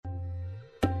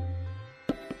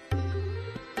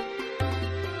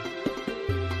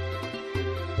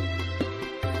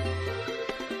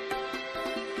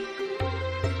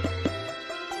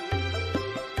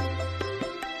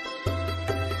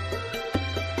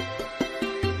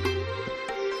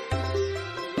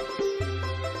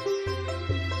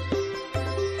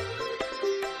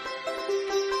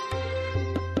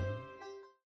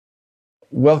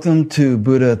Welcome to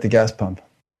Buddha at the Gas Pump.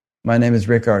 My name is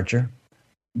Rick Archer.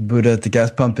 Buddha at the Gas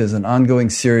Pump is an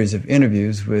ongoing series of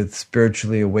interviews with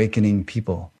spiritually awakening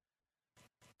people.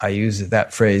 I use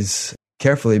that phrase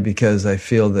carefully because I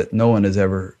feel that no one is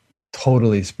ever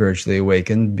totally spiritually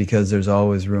awakened because there's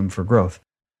always room for growth.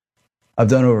 I've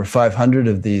done over 500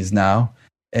 of these now,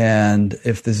 and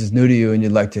if this is new to you and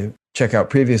you'd like to check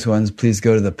out previous ones, please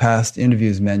go to the past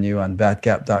interviews menu on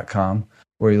batgap.com,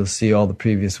 where you'll see all the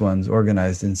previous ones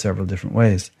organized in several different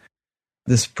ways.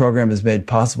 This program is made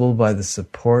possible by the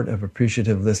support of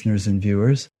appreciative listeners and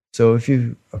viewers. So if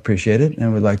you appreciate it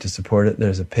and would like to support it,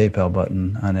 there's a PayPal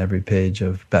button on every page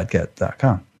of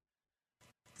batgap.com.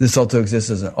 This also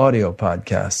exists as an audio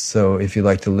podcast, so if you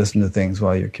like to listen to things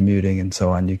while you're commuting and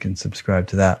so on, you can subscribe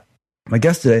to that. My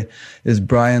guest today is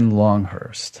Brian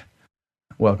Longhurst.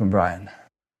 Welcome, Brian.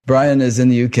 Brian is in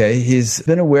the UK. He's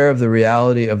been aware of the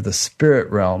reality of the spirit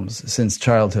realms since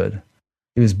childhood.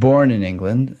 He was born in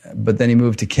England, but then he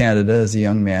moved to Canada as a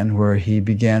young man, where he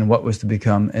began what was to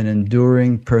become an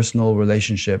enduring personal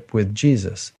relationship with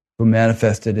Jesus, who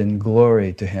manifested in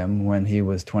glory to him when he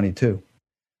was 22.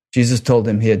 Jesus told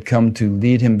him he had come to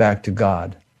lead him back to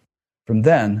God. From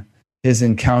then, his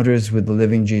encounters with the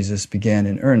living Jesus began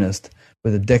in earnest,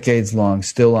 with a decades-long,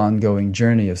 still ongoing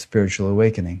journey of spiritual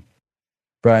awakening.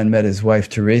 Brian met his wife,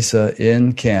 Teresa,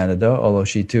 in Canada, although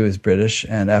she too is British,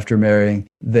 and after marrying,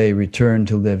 they returned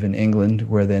to live in England,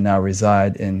 where they now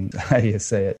reside in, how do you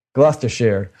say it,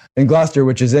 Gloucestershire. In Gloucester,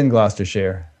 which is in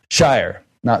Gloucestershire. Shire,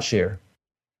 not Shire.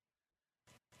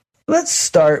 Let's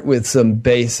start with some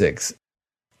basics.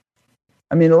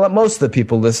 I mean, most of the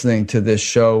people listening to this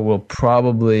show will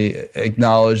probably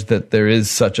acknowledge that there is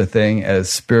such a thing as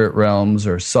spirit realms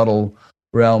or subtle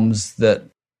realms that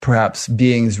perhaps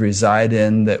beings reside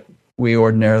in that we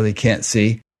ordinarily can't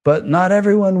see, but not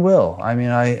everyone will. I mean,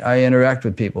 I interact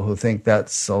with people who think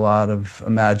that's a lot of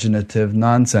imaginative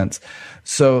nonsense.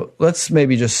 So let's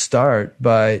maybe just start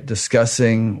by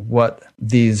discussing what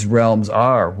these realms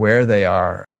are, where they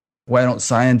are. Why don't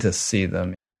scientists see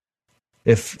them?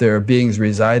 If there are beings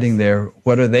residing there,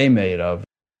 what are they made of?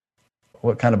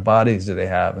 What kind of bodies do they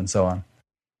have, and so on?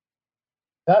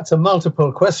 That's a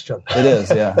multiple question. It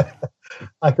is, yeah.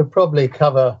 I could probably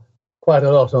cover quite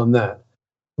a lot on that.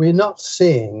 We're not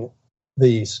seeing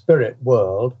the spirit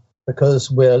world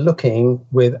because we're looking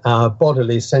with our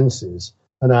bodily senses,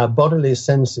 and our bodily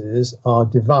senses are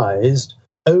devised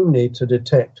only to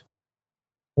detect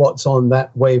what's on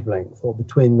that wavelength or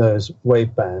between those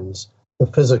wave bands, the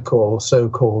physical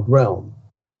so-called realm.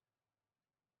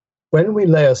 When we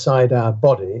lay aside our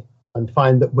body and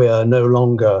find that we are no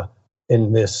longer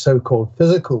in this so-called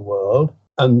physical world,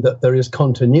 and that there is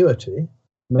continuity.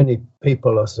 Many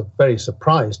people are very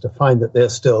surprised to find that they're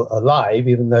still alive,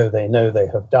 even though they know they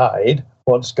have died.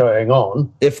 What's going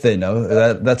on? If they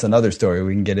know, that's another story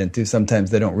we can get into.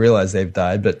 Sometimes they don't realize they've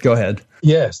died, but go ahead.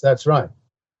 Yes, that's right.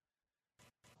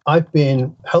 I've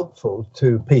been helpful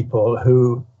to people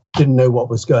who didn't know what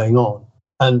was going on.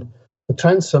 And the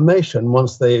transformation,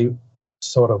 once they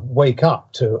sort of wake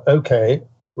up to, okay,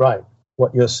 right,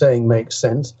 what you're saying makes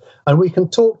sense. And we can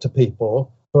talk to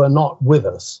people who are not with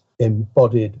us in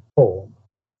embodied form,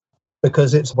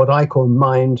 because it's what I call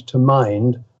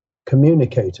mind-to-mind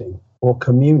communicating or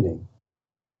communing.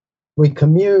 We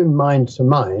commune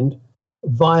mind-to-mind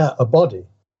via a body,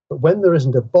 but when there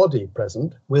isn't a body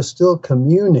present, we're still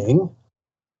communing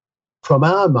from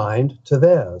our mind to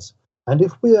theirs. And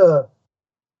if we are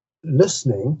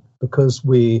listening because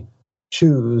we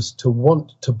choose to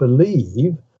want to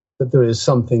believe that there is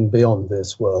something beyond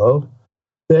this world,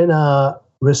 then our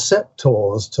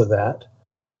receptors to that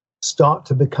start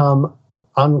to become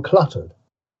uncluttered,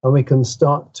 and we can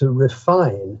start to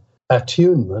refine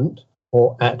attunement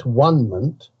or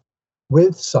at-one-ment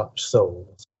with such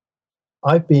souls.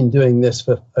 I've been doing this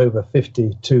for over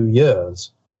 52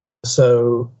 years,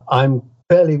 so I'm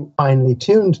fairly finely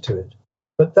tuned to it.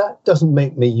 But that doesn't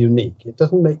make me unique. It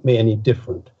doesn't make me any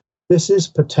different. This is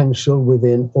potential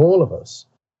within all of us.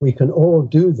 We can all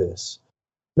do this.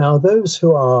 Now, those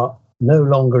who are no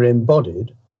longer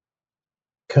embodied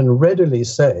can readily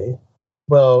say,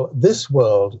 well, this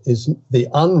world is the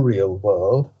unreal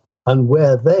world, and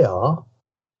where they are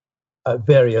at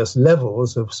various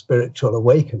levels of spiritual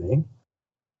awakening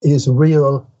is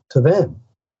real to them.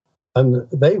 And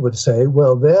they would say,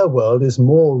 well, their world is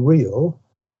more real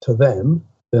to them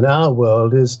than our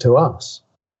world is to us.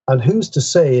 And who's to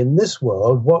say in this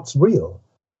world what's real?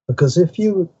 Because if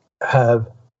you have,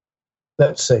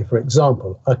 let's say, for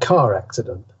example, a car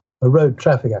accident, a road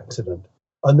traffic accident,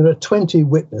 and there are 20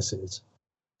 witnesses,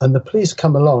 and the police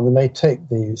come along and they take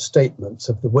the statements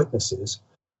of the witnesses,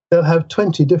 they'll have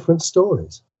 20 different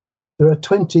stories. There are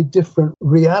 20 different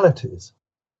realities.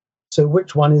 So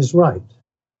which one is right?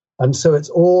 And so it's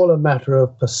all a matter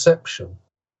of perception,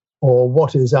 or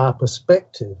what is our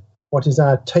perspective? What is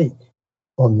our take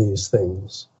on these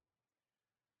things?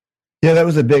 Yeah, that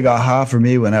was a big aha for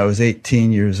me when I was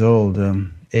 18 years old,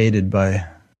 aided by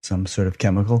some sort of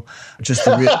chemical. Just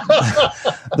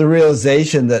the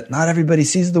realization that not everybody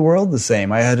sees the world the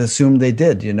same. I had assumed they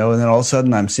did, and then all of a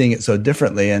sudden I'm seeing it so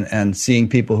differently and seeing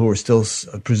people who were still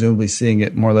presumably seeing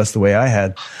it more or less the way I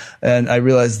had. And I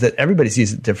realized that everybody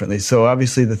sees it differently. So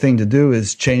obviously the thing to do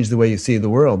is change the way you see the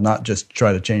world, not just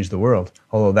try to change the world,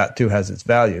 although that too has its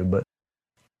value. But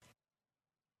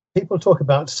people talk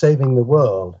about saving the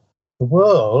world. The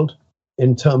world,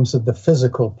 in terms of the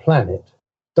physical planet,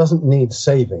 doesn't need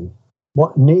saving.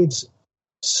 What needs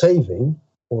saving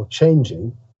or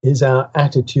changing is our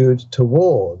attitude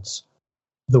towards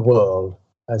the world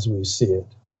as we see it.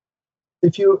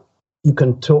 If you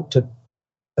can talk to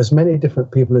as many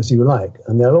different people as you like,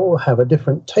 and they'll all have a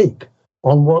different take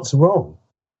on what's wrong.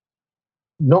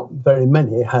 Not very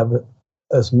many have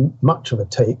as much of a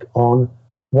take on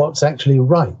what's actually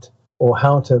right or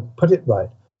how to put it right.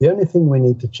 The only thing we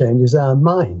need to change is our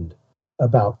mind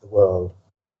about the world.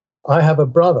 I have a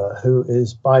brother who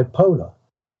is bipolar.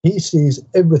 He sees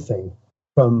everything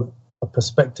from a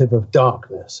perspective of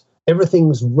darkness.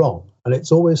 Everything's wrong, and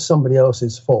it's always somebody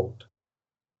else's fault.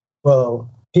 Well,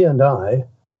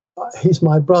 he's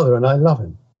my brother, and I love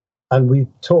him. And we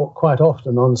talk quite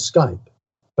often on Skype,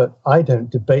 but I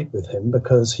don't debate with him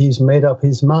because he's made up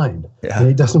his mind, and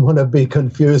he doesn't want to be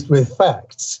confused with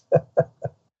facts.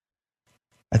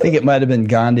 I think it might have been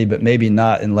Gandhi, but maybe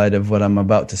not in light of what I'm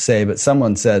about to say. But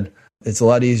someone said, it's a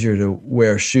lot easier to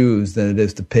wear shoes than it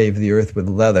is to pave the earth with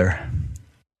leather.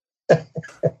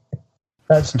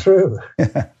 That's true.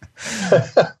 That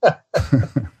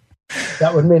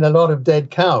would mean a lot of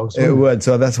dead cows. It would.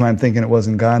 So that's why I'm thinking it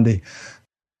wasn't Gandhi.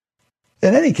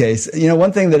 In any case,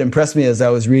 one thing that impressed me as I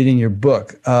was reading your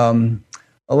book,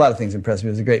 a lot of things impressed me.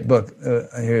 It was a great book.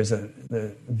 Here's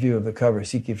the view of the cover.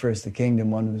 Seek ye first the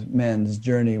kingdom, one man's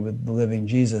journey with the living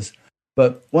Jesus.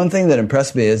 But one thing that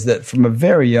impressed me is that from a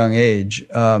very young age,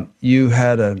 you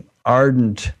had an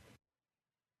ardent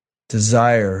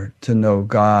desire to know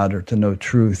God or to know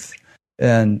truth.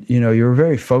 And, you were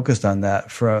very focused on that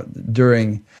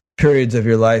during periods of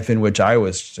your life in which I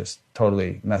was just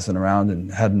totally messing around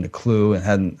and hadn't a clue and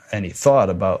hadn't any thought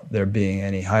about there being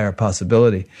any higher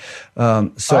possibility.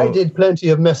 So I did plenty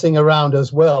of messing around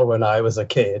as well when I was a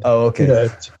kid. Oh, okay.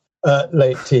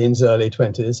 Late teens, early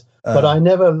 20s. But I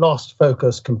never lost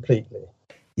focus completely.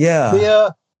 Yeah.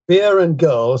 Beer and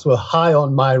girls were high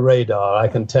on my radar, I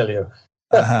can tell you.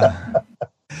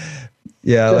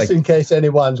 Yeah, just in case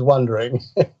anyone's wondering.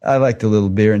 I liked a little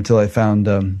beer until I found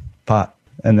pot,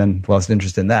 and then lost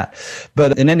interest in that.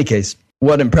 But in any case,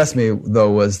 what impressed me,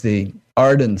 though, was the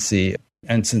ardency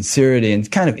and sincerity and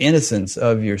kind of innocence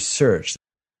of your search.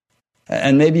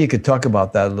 And maybe you could talk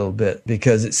about that a little bit,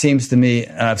 because it seems to me,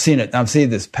 and I've seen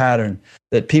this pattern,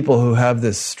 that people who have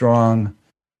this strong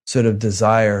sort of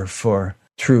desire for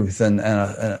truth and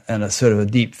a sort of a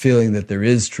deep feeling that there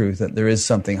is truth, that there is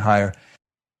something higher,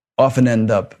 often end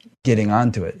up getting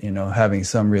onto it, having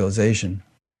some realization.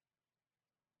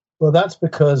 Well, that's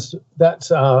because that's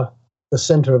the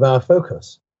center of our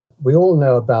focus. We all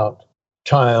know about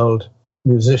child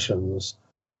musicians,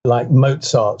 like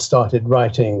Mozart started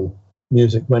writing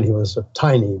music when he was a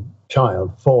tiny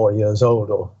child, 4 years old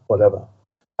or whatever.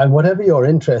 And whatever your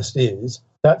interest is,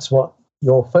 that's what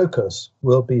your focus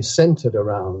will be centered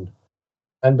around.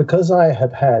 And because I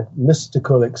had had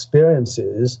mystical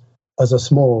experiences as a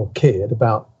small kid,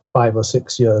 about 5 or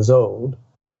 6 years old,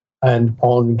 and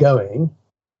ongoing,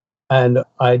 and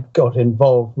I got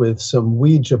involved with some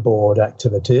Ouija board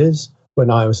activities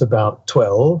when I was about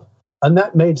 12, and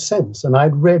that made sense. And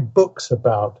I'd read books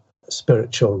about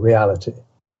spiritual reality.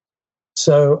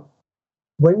 So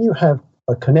when you have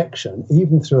a connection,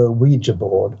 even through a Ouija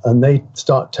board, and they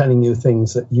start telling you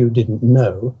things that you didn't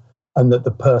know and that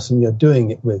the person you're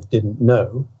doing it with didn't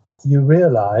know, you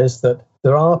realize that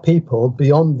there are people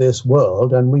beyond this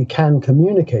world and we can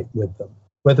communicate with them,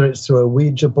 whether it's through a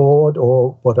Ouija board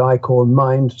or what I call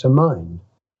mind to mind,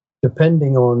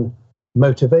 depending on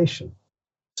motivation.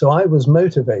 So I was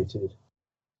motivated.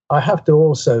 I have to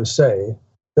also say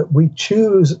that we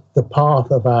choose the path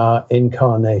of our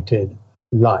incarnated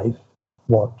life,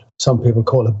 what some people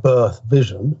call a birth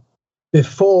vision,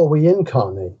 before we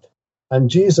incarnate. And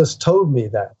Jesus told me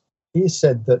that. He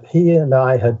said that he and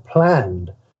I had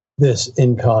planned this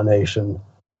incarnation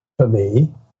for me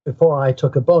before I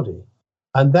took a body.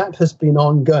 And that has been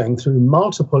ongoing through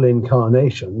multiple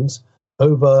incarnations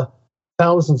over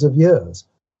thousands of years.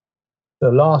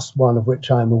 The last one of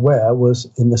which I'm aware was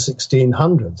in the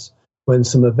 1600s, when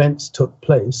some events took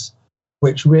place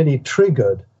which really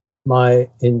triggered my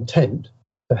intent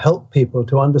to help people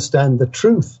to understand the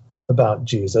truth about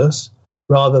Jesus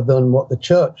rather than what the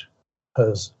church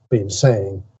has been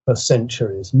saying for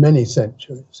centuries, many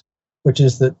centuries, which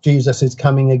is that Jesus is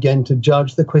coming again to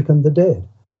judge the quick and the dead.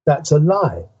 That's a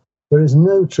lie. There is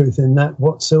no truth in that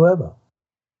whatsoever.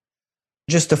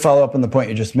 Just to follow up on the point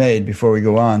you just made before we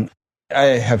go on, I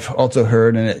have also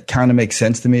heard, and it kind of makes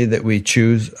sense to me, that we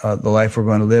choose the life we're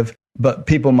going to live. But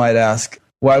people might ask,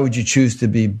 why would you choose to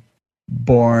be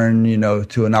born,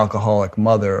 to an alcoholic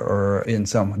mother or in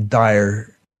some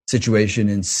dire situation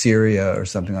in Syria or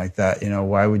something like that?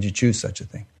 Why would you choose such a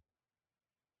thing?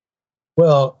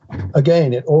 Well,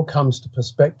 again, it all comes to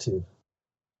perspective.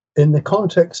 In the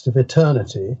context of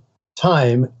eternity,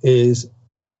 time is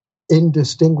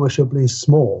indistinguishably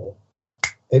small.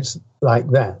 It's like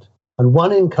that. And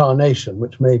one incarnation,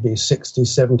 which may be 60,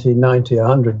 70, 90,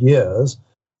 100 years,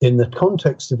 in the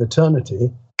context of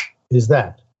eternity, is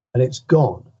that. And it's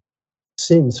gone. It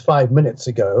seems 5 minutes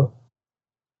ago,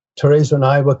 Teresa and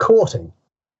I were courting.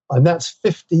 And that's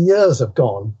 50 years have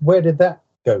gone. Where did that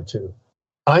go to?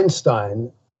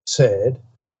 Einstein said,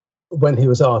 when he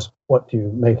was asked, what do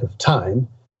you make of time?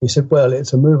 He said, well,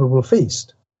 it's a movable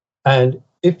feast. And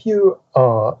if you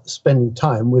are spending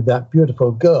time with that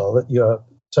beautiful girl that you're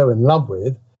so in love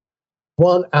with,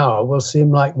 1 hour will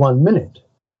seem like 1 minute.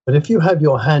 But if you have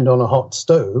your hand on a hot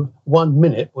stove, 1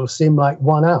 minute will seem like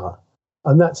 1 hour.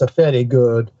 And that's a fairly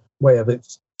good way of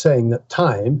saying that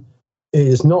time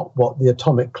is not what the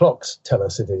atomic clocks tell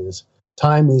us it is.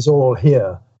 Time is all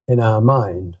here in our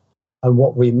mind and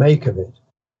what we make of it.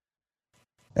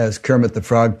 As Kermit the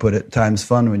Frog put it, time's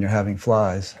fun when you're having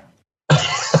flies.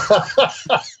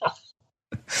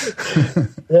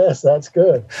 Yes, that's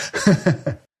good.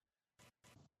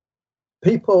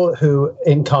 People who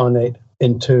incarnate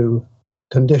into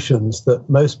conditions that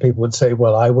most people would say,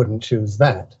 well, I wouldn't choose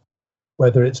that,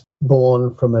 whether it's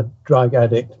born from a drug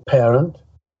addict parent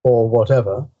or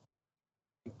whatever,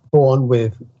 born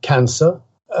with cancer,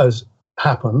 as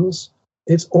happens,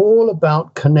 it's all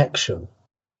about connection.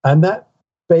 And that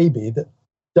baby that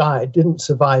died didn't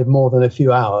survive more than a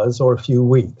few hours or a few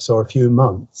weeks or a few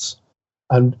months.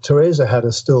 And Teresa had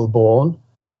a stillborn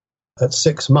at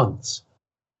 6 months.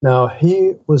 Now,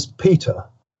 he was Peter.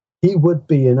 He would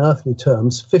be, in earthly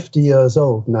terms, 50 years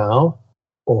old now,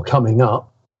 or coming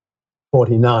up,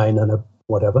 49 and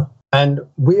whatever. And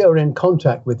we are in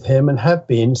contact with him and have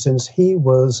been since he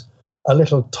was a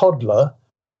little toddler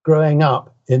growing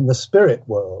up in the spirit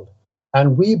world.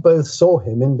 And we both saw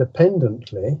him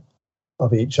independently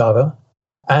of each other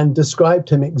and described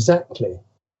him exactly.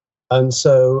 And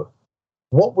so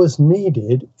what was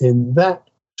needed in that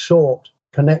short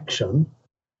connection,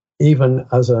 even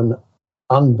as an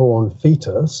unborn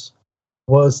fetus,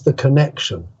 was the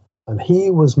connection. And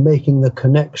he was making the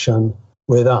connection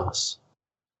with us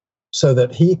so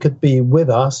that he could be with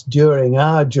us during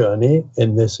our journey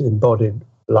in this embodied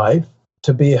life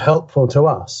to be helpful to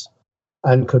us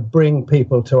and could bring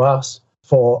people to us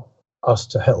for us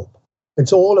to help.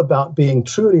 It's all about being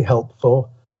truly helpful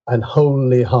and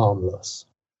wholly harmless.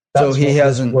 So he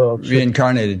hasn't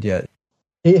reincarnated yet?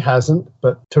 He hasn't,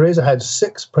 but Teresa had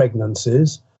 6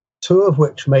 pregnancies, 2 of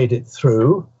which made it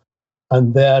through,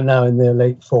 and they're now in their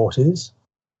late 40s.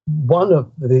 One of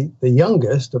the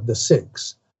youngest of the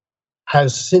 6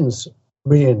 has since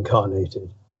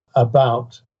reincarnated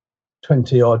about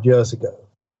 20-odd years ago.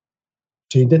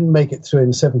 She didn't make it through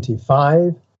in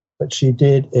 75, but she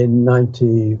did in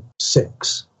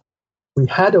 96. We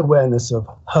had awareness of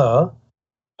her.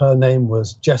 Her name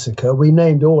was Jessica. We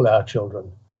named all our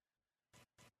children.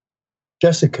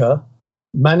 Jessica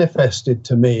manifested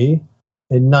to me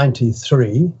in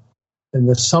 93, in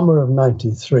the summer of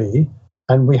 93,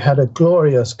 and we had a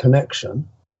glorious connection.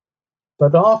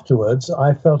 But afterwards,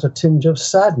 I felt a tinge of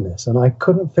sadness, and I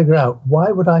couldn't figure out, why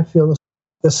would I feel this?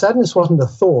 The sadness wasn't a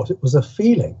thought, it was a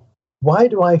feeling. Why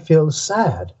do I feel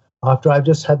sad after I've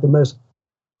just had the most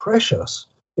precious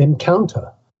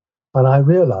encounter? And I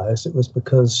realized it was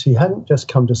because she hadn't just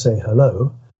come to say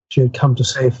hello, she had come to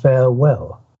say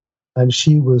farewell. And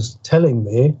she was telling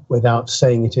me, without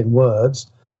saying it in words,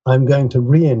 I'm going to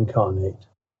reincarnate.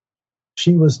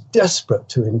 She was desperate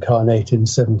to incarnate in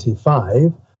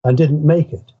 75 and didn't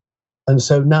make it. And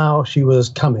so now she was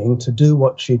coming to do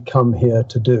what she'd come here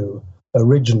to do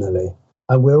originally.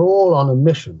 And we're all on a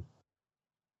mission.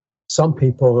 Some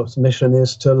people's mission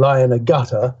is to lie in a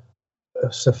gutter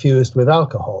suffused with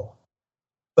alcohol.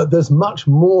 But there's much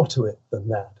more to it than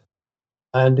that.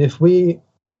 And if we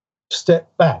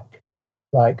step back,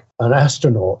 like an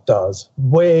astronaut does,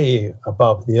 way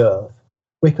above the Earth,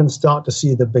 we can start to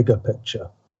see the bigger picture.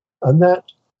 And that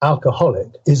alcoholic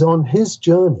is on his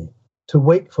journey to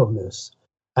wakefulness.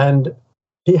 And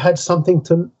he had something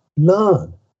to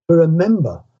learn, to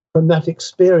remember from that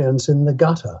experience in the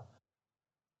gutter.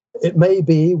 It may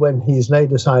be when he's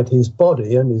laid aside his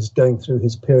body and is going through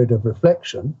his period of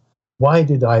reflection, why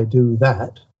did I do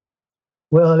that?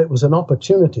 Well, it was an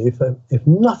opportunity for, if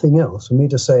nothing else, for me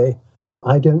to say,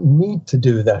 I don't need to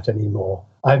do that anymore.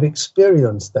 I've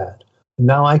experienced that.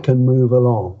 Now I can move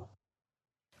along.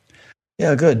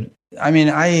 Yeah, good. I mean,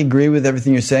 I agree with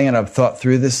everything you're saying, and I've thought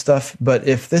through this stuff. But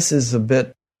if this is a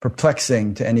bit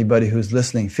perplexing to anybody who's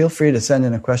listening, feel free to send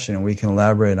in a question and we can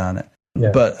elaborate on it.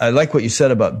 Yeah. But I like what you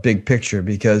said about big picture,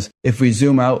 because if we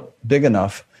zoom out big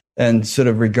enough and sort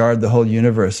of regard the whole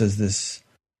universe as this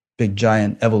big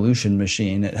giant evolution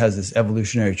machine, it has this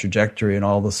evolutionary trajectory and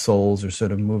all the souls are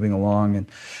sort of moving along.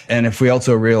 And if we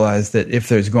also realize that if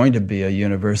there's going to be a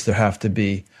universe, there have to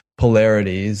be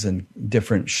polarities and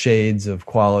different shades of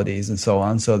qualities and so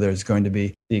on. So there's going to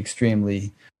be the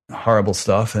extremely horrible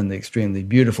stuff and the extremely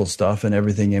beautiful stuff and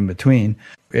everything in between.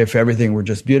 If everything were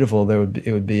just beautiful,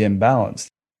 it would be imbalanced.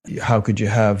 How could you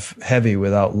have heavy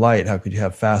without light? How could you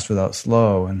have fast without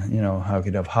slow? And, how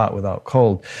could you have hot without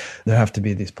cold? There have to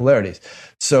be these polarities.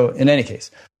 So in any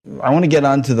case, I want to get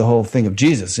on to the whole thing of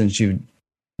Jesus, since you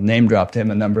name dropped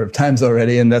him a number of times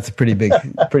already, and that's a pretty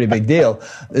big deal.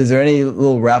 Is there any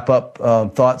little wrap-up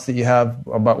thoughts that you have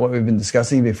about what we've been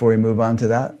discussing before we move on to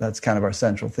that? That's kind of our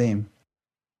central theme.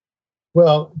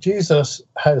 Well, Jesus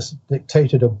has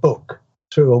dictated a book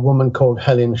through a woman called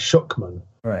Helen Schucman.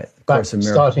 Right.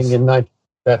 Starting in 19...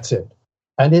 That's it.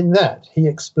 And in that, he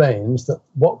explains that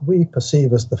what we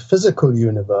perceive as the physical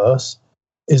universe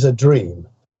is a dream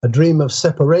of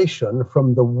separation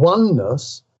from the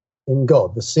oneness in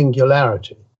God, the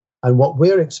singularity. And what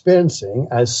we're experiencing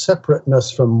as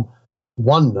separateness from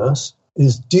oneness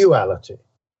is duality.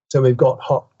 So we've got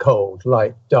hot, cold,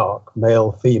 light, dark,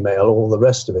 male, female, all the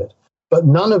rest of it. But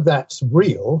none of that's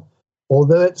real,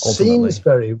 although it seems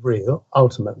very real,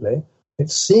 ultimately. It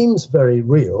seems very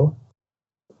real.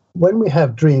 When we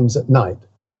have dreams at night,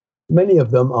 many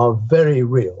of them are very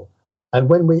real. And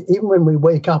even when we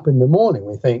wake up in the morning,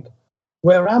 we think,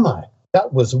 where am I?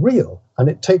 That was real. And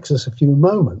it takes us a few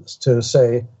moments to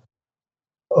say,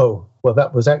 oh, well,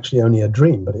 that was actually only a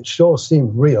dream, but it sure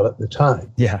seemed real at the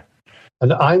time. Yeah.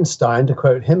 And Einstein, to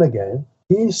quote him again,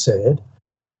 he said,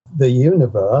 the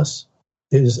universe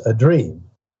is a dream.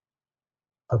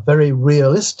 A very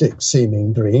realistic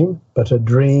seeming dream, but a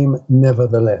dream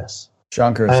nevertheless.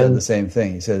 Shankara said the same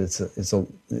thing. He said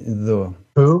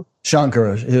who?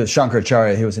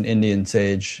 Shankaracharya. He was an Indian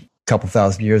sage a couple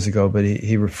thousand years ago, but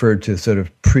he referred to sort of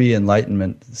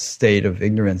pre-enlightenment state of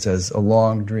ignorance as a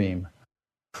long dream.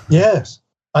 Yes,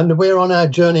 and we're on our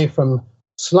journey from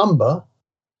slumber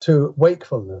to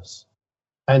wakefulness,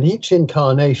 and each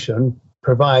incarnation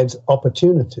provides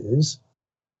opportunities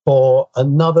for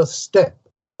another step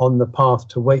on the path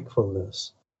to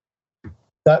wakefulness.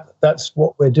 That's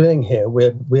what we're doing here.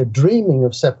 We're dreaming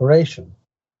of separation.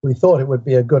 We thought it would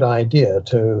be a good idea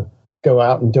to go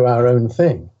out and do our own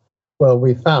thing. Well,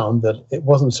 we found that it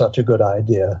wasn't such a good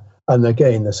idea. And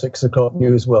again, the 6 o'clock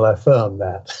news will affirm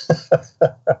that.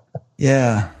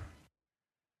 Yeah.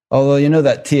 Although,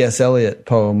 that T.S. Eliot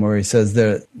poem where he says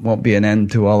there won't be an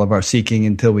end to all of our seeking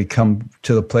until we come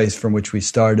to the place from which we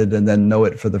started and then know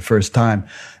it for the first time.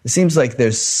 It seems like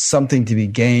there's something to be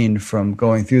gained from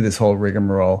going through this whole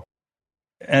rigmarole.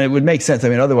 And it would make sense. I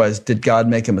mean, otherwise, did God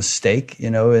make a mistake,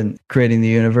 in creating the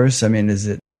universe? I mean,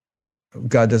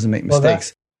 God doesn't make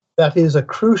mistakes? Well, that is a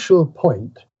crucial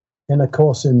point in A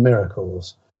Course in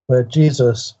Miracles, where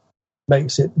Jesus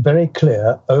makes it very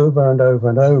clear over and over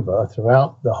and over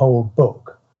throughout the whole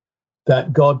book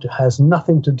that God has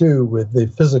nothing to do with the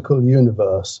physical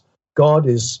universe. God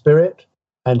is spirit,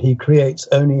 and he creates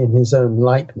only in his own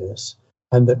likeness,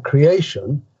 and that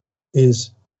creation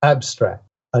is abstract,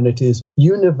 and it is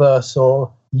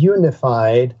universal,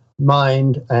 unified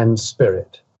mind and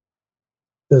spirit.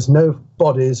 There's no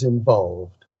bodies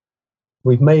involved.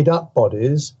 We've made up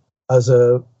bodies as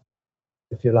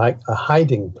if you like, a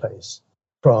hiding place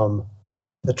from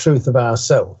the truth of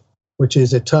ourself, which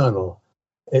is eternal.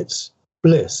 It's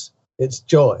bliss. It's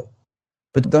joy.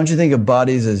 But don't you think of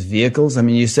bodies as vehicles? I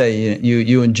mean, you say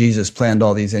you and Jesus planned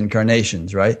all these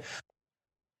incarnations, right?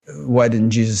 Why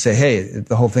didn't Jesus say, hey,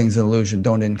 the whole thing's an illusion,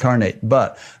 don't incarnate?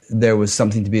 But there was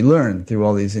something to be learned through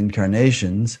all these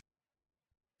incarnations.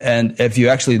 And if you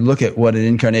actually look at what an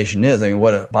incarnation is, I mean,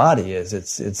 what a body is,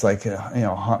 it's like,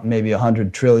 maybe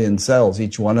 100 trillion cells,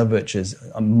 each one of which is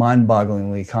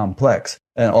mind-bogglingly complex,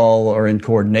 and all are in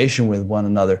coordination with one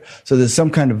another. So there's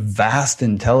some kind of vast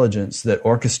intelligence that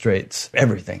orchestrates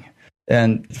everything.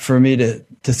 And for me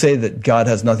to say that God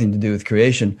has nothing to do with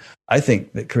creation, I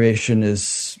think that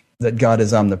that God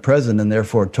is omnipresent and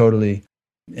therefore totally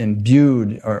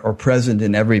imbued or present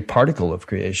in every particle of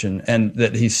creation, and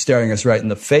that he's staring us right in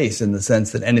the face in the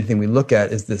sense that anything we look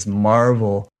at is this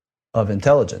marvel of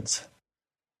intelligence.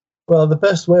 Well, the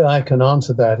best way I can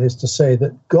answer that is to say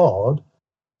that God,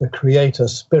 the creator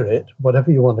spirit,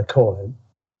 whatever you want to call him,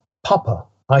 Papa,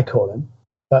 I call him,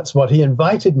 that's what he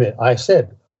invited me. I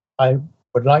said, I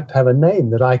would like to have a name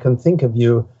that I can think of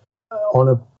you on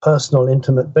a personal,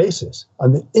 intimate basis.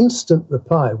 And the instant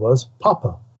reply was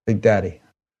Papa. Big Daddy.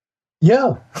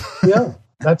 Yeah,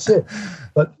 that's it.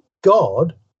 But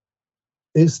God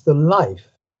is the life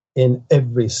in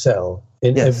every cell,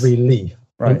 in every leaf,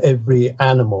 right, in every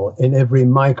animal, in every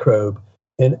microbe,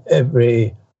 in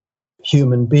every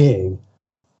human being.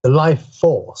 The life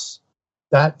force,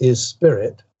 that is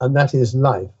spirit, and that is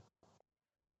life.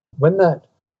 When that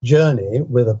journey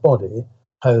with a body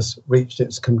has reached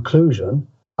its conclusion,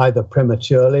 either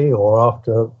prematurely or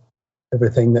after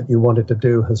everything that you wanted to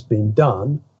do has been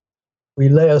done, we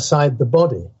lay aside the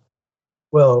body.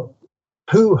 Well,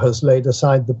 who has laid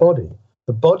aside the body?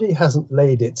 The body hasn't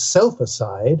laid itself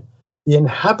aside. The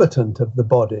inhabitant of the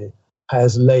body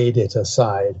has laid it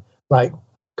aside, like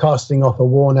casting off a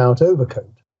worn-out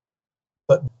overcoat.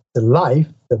 But the life,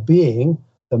 the being,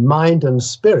 the mind and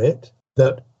spirit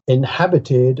that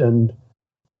inhabited and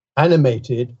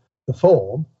animated the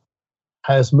form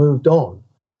has moved on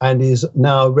and is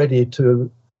now ready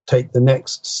to take the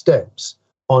next steps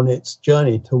on its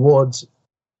journey towards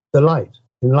the light,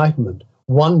 enlightenment,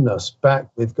 oneness back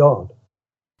with God.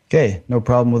 Okay, no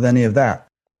problem with any of that.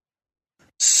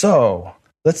 So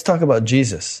let's talk about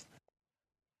Jesus.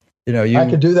 I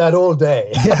could do that all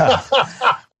day. Yeah.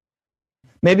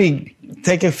 Maybe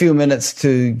take a few minutes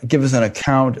to give us an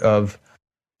account of,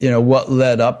 what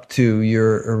led up to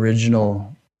your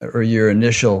original or your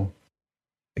initial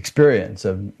experience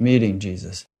of meeting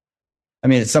Jesus. I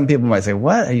mean, some people might say,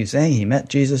 what are you saying? He met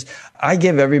Jesus? I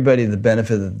give everybody the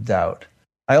benefit of the doubt.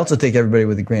 I also take everybody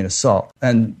with a grain of salt,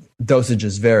 and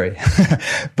dosages vary.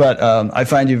 But I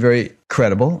find you very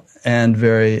credible and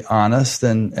very honest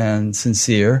and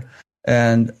sincere.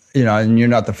 And, and you're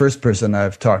not the first person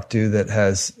I've talked to that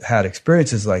has had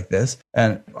experiences like this.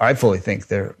 And I fully think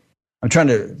I'm trying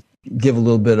to give a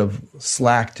little bit of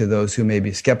slack to those who may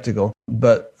be skeptical,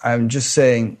 but I'm just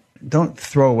saying, don't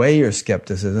throw away your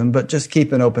skepticism, but just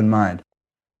keep an open mind.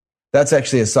 That's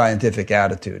actually a scientific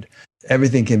attitude.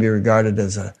 Everything can be regarded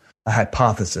as a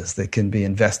hypothesis that can be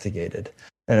investigated.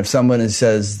 And if someone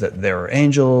says that there are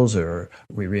angels or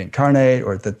we reincarnate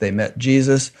or that they met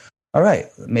Jesus, all right,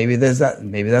 maybe there's that.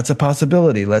 Maybe that's a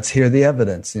possibility. Let's hear the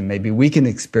evidence, and maybe we can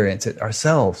experience it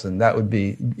ourselves, and that would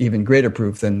be even greater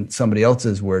proof than somebody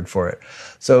else's word for it.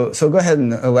 So go ahead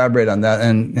and elaborate on that,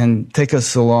 and take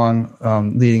us along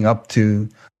leading up to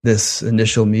this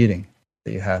initial meeting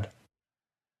that you had.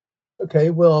 Okay,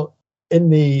 well, in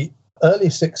the early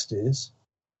 60s,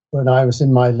 when I was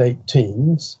in my late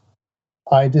teens,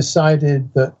 I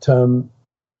decided that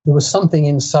there was something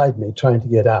inside me trying to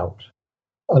get out.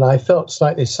 And I felt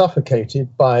slightly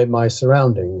suffocated by my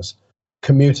surroundings,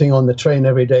 commuting on the train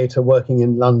every day to working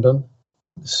in London,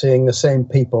 seeing the same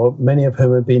people, many of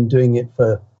whom had been doing it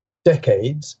for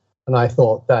decades. And I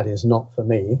thought, that is not for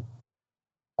me.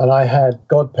 And I had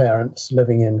godparents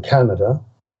living in Canada.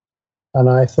 And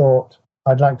I thought,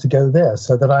 I'd like to go there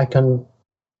so that I can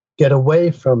get away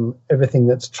from everything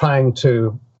that's trying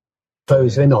to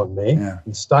close in on me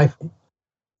and stifle me.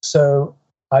 So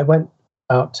I went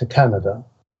out to Canada.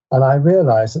 And I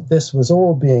realized that this was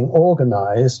all being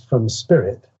organized from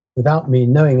spirit without me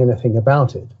knowing anything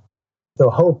about it. The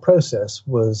whole process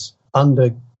was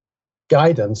under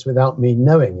guidance without me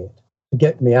knowing it to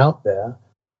get me out there.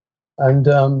 And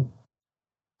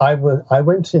I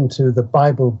went into the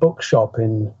Bible bookshop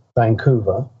in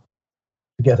Vancouver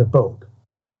to get a book.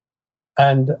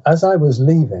 And as I was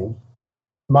leaving,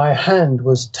 my hand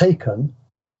was taken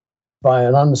by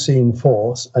an unseen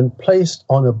force and placed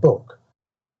on a book,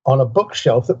 on a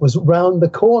bookshelf that was round the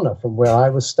corner from where I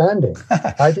was standing.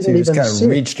 I didn't so you even just kind see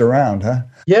of reached around, huh?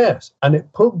 Yes, and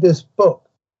it pulled this book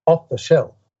off the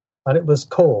shelf, and it was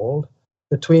called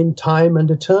Between Time and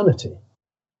Eternity.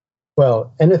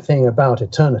 Well, anything about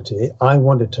eternity, I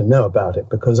wanted to know about it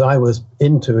because I was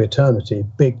into eternity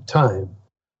big time.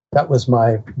 That was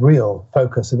my real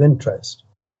focus of interest.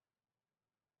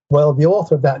 Well, the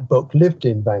author of that book lived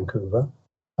in Vancouver,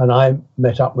 and I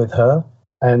met up with her,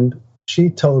 and she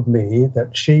told me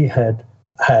that she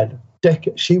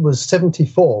she was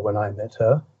 74 when I met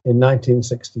her in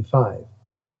 1965.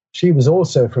 She was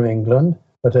also from England,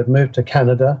 but had moved to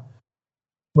Canada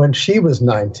when she was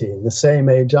 19, the same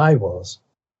age I was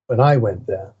when I went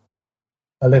there.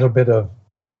 A little bit of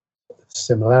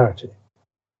similarity.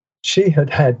 She had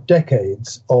had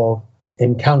decades of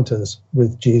encounters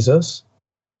with Jesus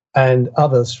and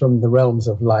others from the realms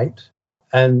of light.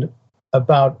 And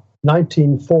about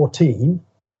 1914,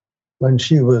 when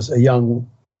she was a young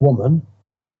woman,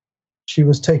 she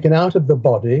was taken out of the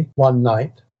body one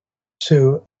night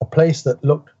to a place that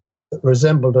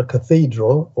resembled a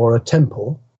cathedral or a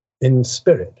temple in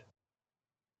spirit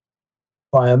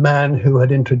by a man who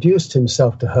had introduced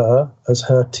himself to her as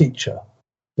her teacher.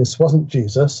 This wasn't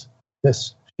Jesus.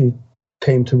 This, she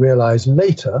came to realize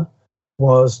later,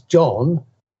 was John,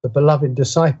 the beloved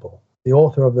disciple, the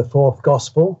author of the fourth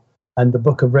gospel and the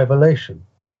book of Revelation.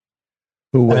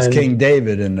 Who was King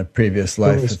David in a previous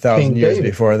life, 1,000 years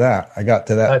before that. I got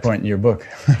to that point in your book.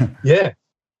 Yeah.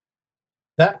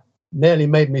 That nearly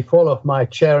made me fall off my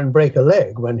chair and break a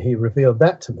leg when he revealed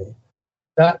that to me.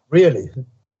 That really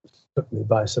took me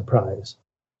by surprise.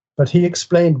 But he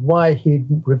explained why he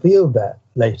revealed that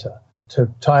later, to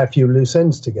tie a few loose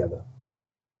ends together.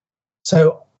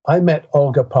 So I met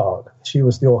Olga Park. She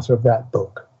was the author of that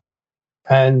book.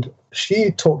 And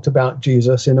she talked about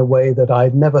Jesus in a way that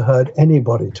I'd never heard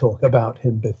anybody talk about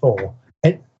him before,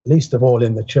 least of all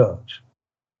in the church.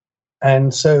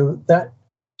 And so that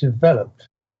developed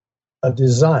a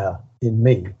desire in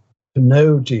me to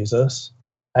know Jesus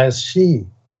as she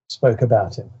spoke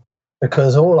about him,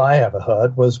 because all I ever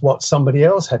heard was what somebody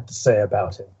else had to say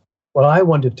about him. Well, I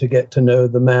wanted to get to know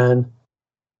the man,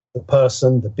 the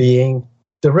person, the being,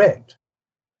 direct.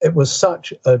 It was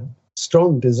such a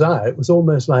strong desire. It was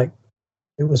almost like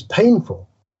it was painful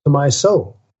to my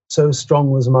soul. So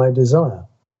strong was my desire.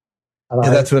 And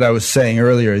that's what I was saying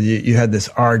earlier. You had this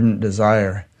ardent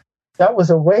desire. That was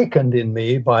awakened in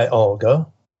me by Olga,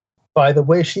 by the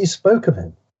way she spoke of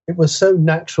him. It was so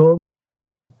natural.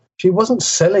 She wasn't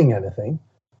selling anything,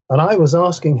 and I was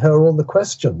asking her all the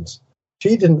questions.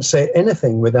 She didn't say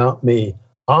anything without me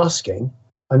asking,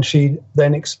 and she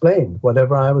then explained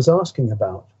whatever I was asking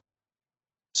about.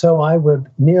 So I would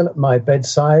kneel at my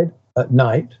bedside at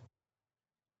night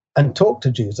and talk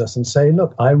to Jesus and say,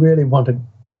 look, I really want to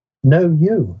know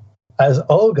you as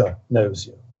Olga knows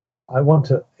you. I want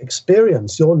to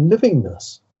experience your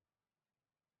livingness.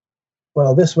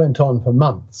 Well, this went on for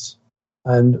months.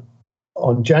 And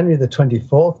on January the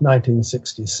 24th,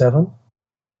 1967,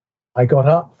 I got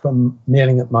up from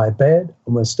kneeling at my bed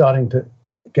and was starting to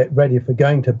get ready for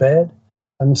going to bed.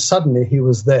 And suddenly he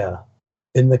was there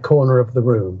in the corner of the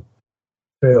room,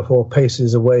 3 or 4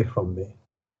 paces away from me.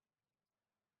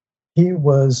 He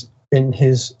was in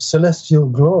his celestial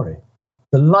glory.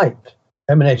 The light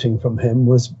emanating from him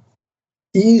was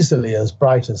easily as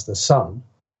bright as the sun.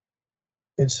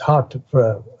 It's hard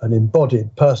for an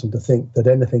embodied person to think that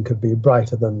anything could be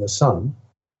brighter than the sun.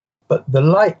 But the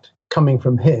light coming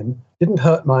from him didn't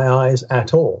hurt my eyes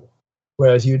at all,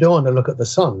 whereas you don't want to look at the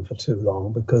sun for too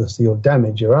long because you'll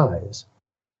damage your eyes.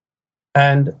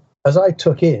 And as I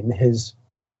took in his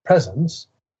presence,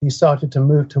 he started to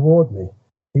move toward me.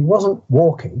 He wasn't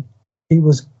walking, he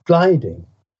was gliding,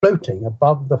 floating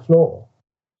above the floor.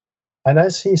 And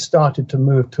as he started to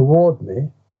move toward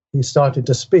me, he started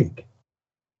to speak.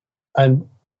 And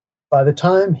by the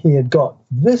time he had got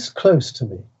this close to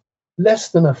me, less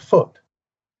than a foot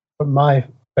from my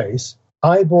face,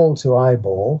 eyeball to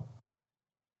eyeball,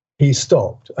 he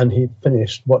stopped and he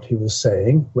finished what he was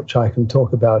saying, which I can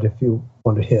talk about if you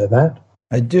want to hear that.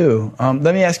 I do.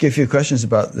 Let me ask you a few questions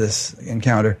about this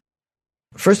encounter.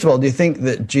 First of all, do you think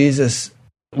that Jesus,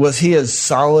 was he as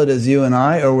solid as you and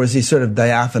I, or was he sort of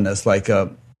diaphanous, like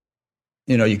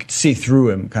you could see through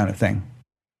him kind of thing?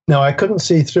 No, I couldn't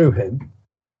see through him,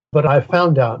 but I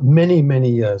found out many, many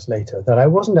years later that I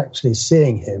wasn't actually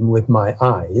seeing him with my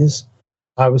eyes.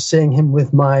 I was seeing him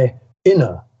with my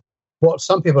inner, what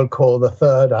some people call the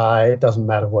third eye. It doesn't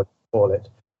matter what you call it.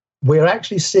 We're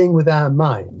actually seeing with our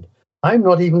mind. I'm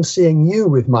not even seeing you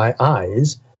with my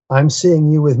eyes. I'm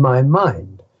seeing you with my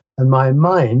mind. And my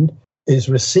mind is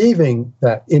receiving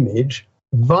that image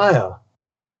via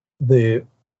the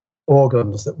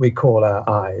organs that we call our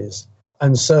eyes.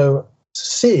 And so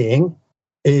seeing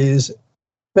is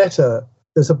better.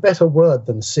 There's a better word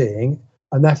than seeing,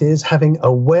 and that is having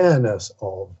awareness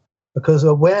of, because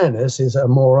awareness is a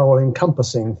more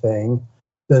all-encompassing thing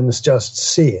than just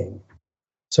seeing.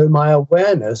 So my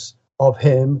awareness of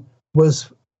him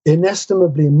was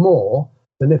inestimably more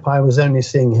than if I was only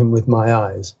seeing him with my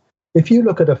eyes. If you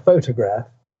look at a photograph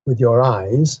with your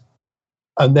eyes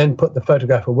and then put the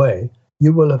photograph away,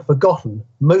 you will have forgotten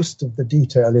most of the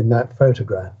detail in that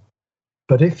photograph.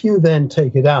 But if you then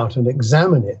take it out and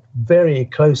examine it very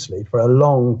closely for a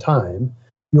long time,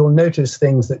 you'll notice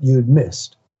things that you'd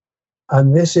missed.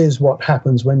 And this is what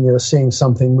happens when you're seeing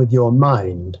something with your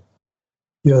mind.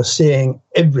 You're seeing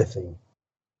everything.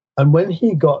 And when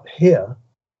he got here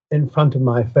in front of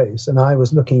my face and I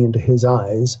was looking into his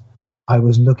eyes, I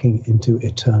was looking into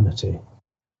eternity.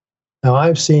 Now,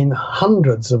 I've seen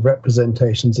hundreds of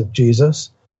representations of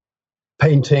Jesus,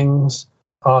 paintings,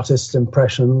 artists'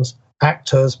 impressions,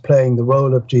 actors playing the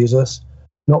role of Jesus.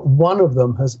 Not one of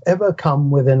them has ever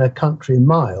come within a country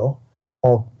mile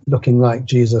of looking like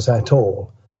Jesus at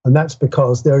all. And that's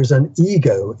because there is an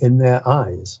ego in their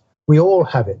eyes. We all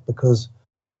have it because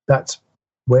that's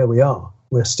where we are.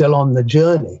 We're still on the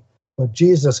journey. But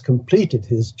Jesus completed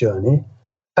his journey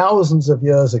thousands of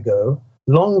years ago,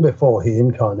 long before he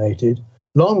incarnated,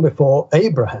 long before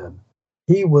Abraham.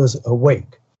 He was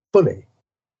awake fully.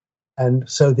 And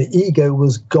so the ego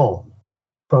was gone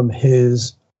from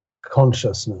his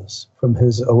consciousness, from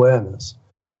his awareness,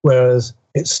 whereas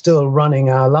it's still running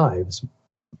our lives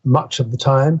much of the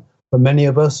time, for many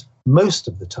of us, most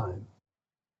of the time.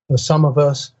 For some of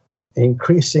us,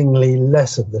 increasingly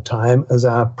less of the time as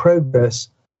our progress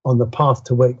on the path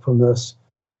to wakefulness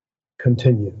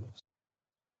continues.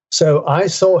 So I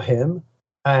saw him,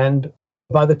 and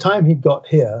by the time he got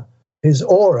here, his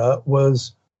aura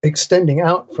was extending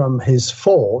out from his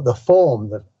form, the form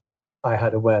that I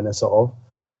had awareness of,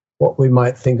 what we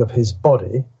might think of his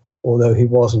body, although he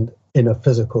wasn't in a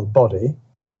physical body.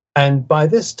 And by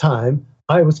this time,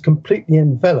 I was completely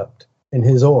enveloped in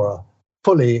his aura,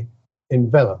 fully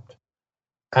enveloped.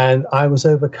 And I was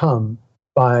overcome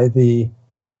by the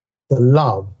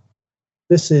love.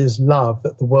 This is love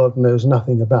that the world knows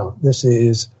nothing about. This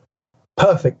is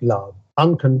perfect love,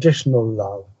 unconditional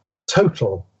love,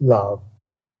 total love.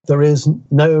 There is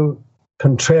no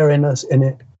contrariness in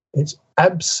it. It's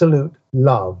absolute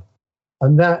love.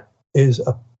 And that is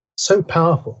so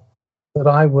powerful that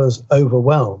I was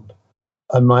overwhelmed.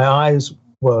 And my eyes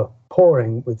were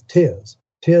pouring with tears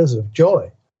of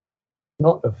joy,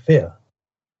 not of fear.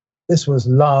 This was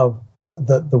love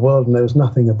that the world knows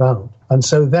nothing about. And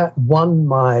so that won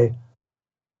my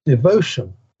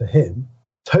devotion to him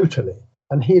totally.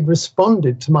 And he'd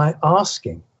responded to my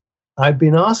asking. I'd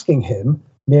been asking him,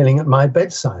 kneeling at my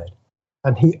bedside.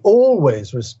 And he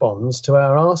always responds to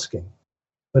our asking,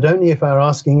 but only if our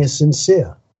asking is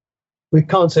sincere. We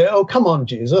can't say, oh, come on,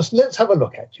 Jesus, let's have a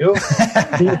look at you.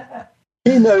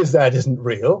 He knows that isn't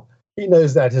real. He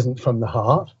knows that isn't from the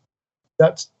heart.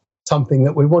 That's something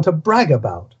that we want to brag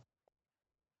about.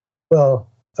 Well,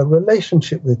 a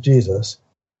relationship with Jesus,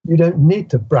 you don't need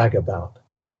to brag about.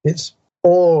 It's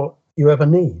all you ever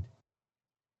need.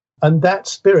 And that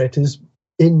spirit is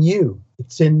in you.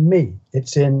 It's in me.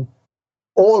 It's in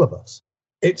all of us.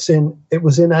 It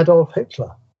was in Adolf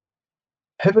Hitler,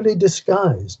 heavily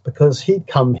disguised because he'd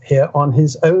come here on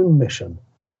his own mission.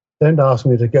 Don't ask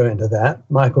me to go into that.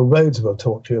 Michael Rhodes will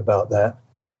talk to you about that.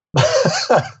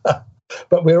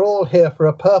 But we're all here for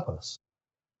a purpose.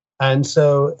 And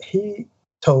so he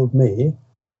told me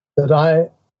that I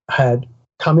had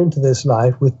come into this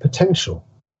life with potential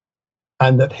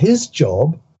and that his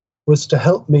job was to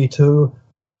help me to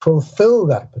fulfill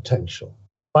that potential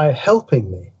by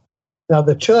helping me. Now,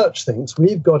 the church thinks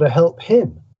we've got to help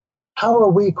him. How are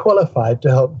we qualified to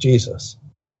help Jesus?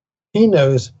 He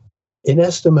knows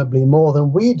inestimably more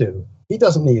than we do. He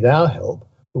doesn't need our help,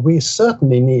 but we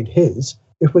certainly need his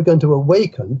if we're going to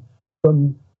awaken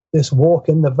from this walk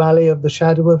in the valley of the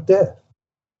shadow of death,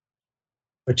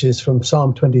 which is from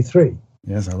Psalm 23.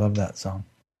 Yes, I love that song.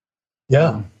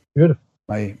 Yeah, beautiful.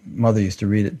 My mother used to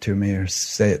read it to me or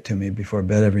say it to me before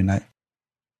bed every night.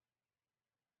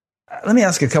 Let me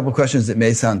ask a couple questions that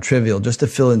may sound trivial, just to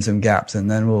fill in some gaps, and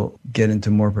then we'll get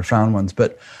into more profound ones.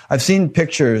 But I've seen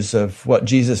pictures of what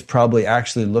Jesus probably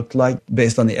actually looked like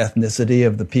based on the ethnicity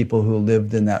of the people who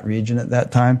lived in that region at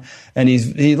that time. And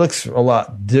he looks a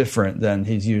lot different than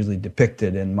he's usually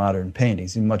depicted in modern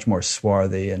paintings. He's much more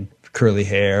swarthy and curly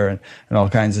hair and all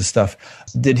kinds of stuff.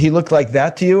 Did he look like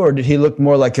that to you, or did he look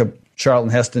more like a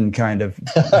Charlton Heston kind of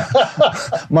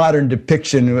modern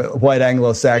depiction, white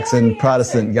Anglo-Saxon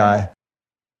Protestant guy?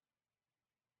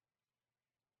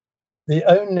 The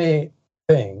only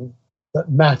thing that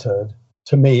mattered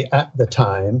to me at the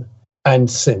time and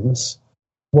since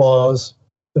was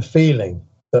the feeling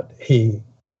that he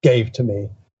gave to me,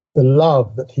 the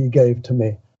love that he gave to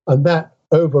me. And that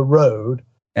overrode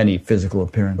any physical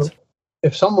appearance.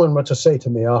 If someone were to say to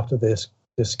me after this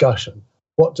discussion,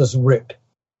 what does Rick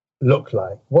look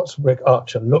like? What's Rick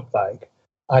Archer look like?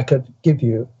 I could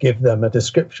give them a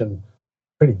description,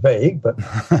 pretty vague, but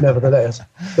nevertheless,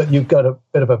 that you've got a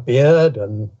bit of a beard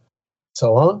and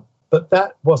so on. But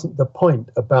that wasn't the point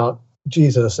about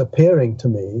Jesus appearing to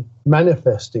me,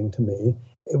 manifesting to me.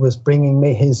 It was bringing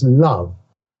me his love,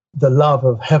 the love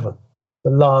of heaven,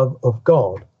 the love of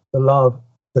God, the love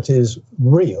that is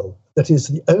real, that is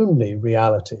the only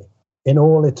reality in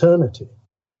all eternity.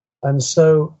 And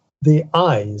so the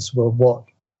eyes were what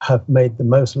have made the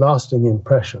most lasting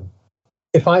impression.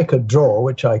 If I could draw,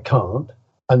 which I can't,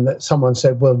 and that someone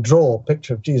said, well, draw a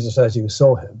picture of Jesus as you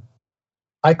saw him,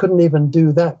 I couldn't even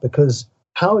do that, because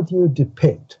how do you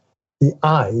depict the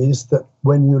eyes that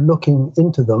when you're looking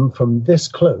into them from this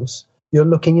close, you're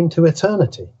looking into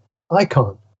eternity? I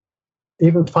can't.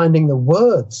 Even finding the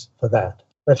words for that,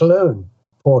 let alone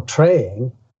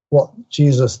portraying what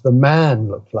Jesus the man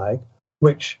looked like,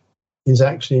 which is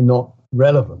actually not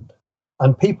relevant.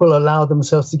 And people allow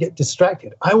themselves to get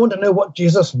distracted. I want to know what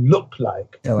Jesus looked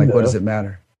like. Yeah, like, what does it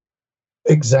matter?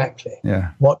 Exactly.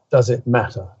 Yeah. What does it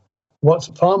matter? What's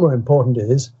far more important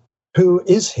is, who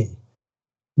is he?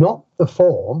 Not the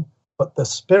form, but the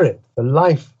spirit, the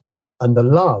life, and the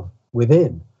love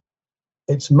within.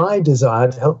 It's my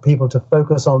desire to help people to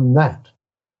focus on that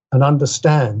and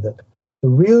understand that the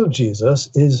real Jesus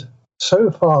is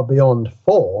so far beyond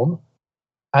form,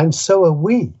 and so are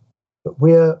we. But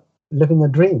we're living a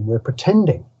dream. We're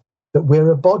pretending that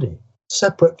we're a body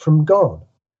separate from God.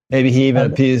 Maybe he even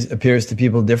appears to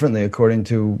people differently according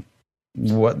to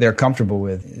what they're comfortable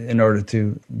with, in order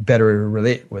to better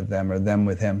relate with them, or them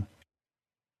with him.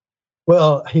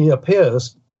 Well, he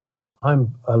appears,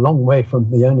 I'm a long way from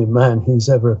the only man he's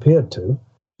ever appeared to.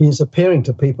 He's appearing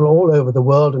to people all over the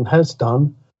world, and has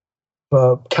done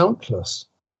for countless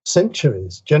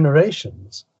centuries,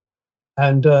 generations.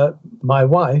 And my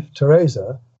wife,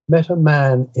 Teresa, met a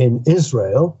man in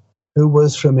Israel who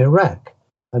was from Iraq,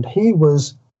 and he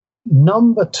was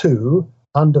number 2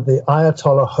 under the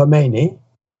Ayatollah Khomeini.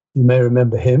 You may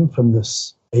remember him from the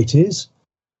 80s.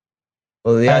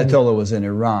 Well, the Ayatollah was in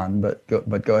Iran, but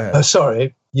go ahead.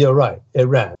 Sorry, you're right,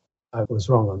 Iran. I was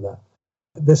wrong on that.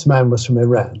 This man was from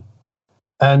Iran.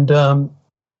 And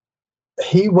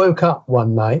he woke up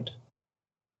one night,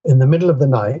 in the middle of the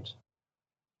night,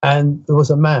 and there was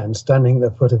a man standing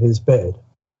at the foot of his bed,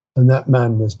 and that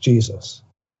man was Jesus.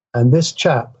 And this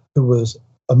chap, who was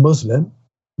a Muslim,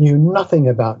 knew nothing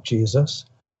about Jesus,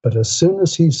 but as soon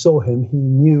as he saw him, he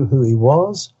knew who he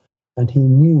was, and he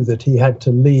knew that he had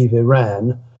to leave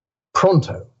Iran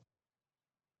pronto.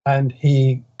 And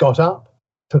he got up,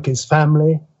 took his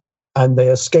family, and they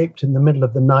escaped in the middle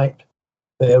of the night.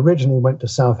 They originally went to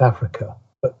South Africa,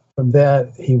 but from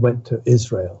there he went to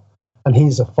Israel. And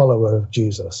he's a follower of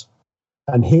Jesus.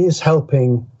 And he's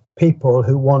helping people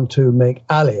who want to make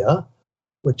Aliyah,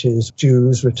 which is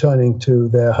Jews returning to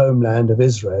their homeland of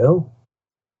Israel,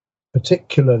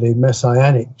 particularly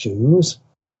Messianic Jews,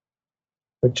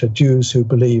 which are Jews who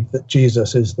believe that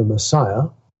Jesus is the Messiah,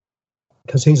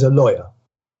 because he's a lawyer.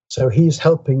 So he's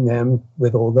helping them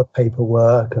with all the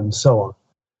paperwork and so on.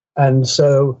 And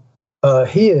so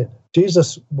here,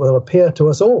 Jesus will appear to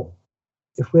us all,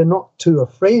 if we're not too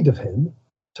afraid of him,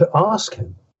 to ask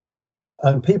him.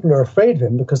 And people are afraid of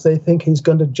him because they think he's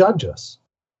going to judge us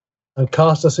and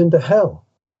cast us into hell.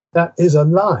 That is a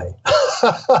lie.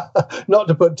 Not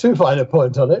to put too fine a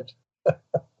point on it.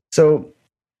 So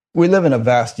we live in a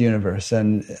vast universe,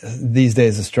 and these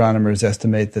days astronomers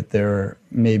estimate that there are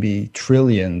maybe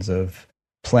trillions of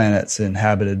planets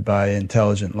inhabited by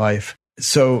intelligent life.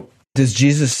 So does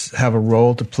Jesus have a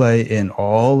role to play in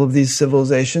all of these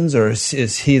civilizations, or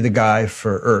is he the guy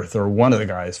for Earth, or one of the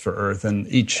guys for Earth, and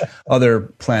each other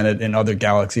planet in other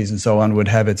galaxies and so on would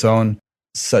have its own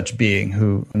such being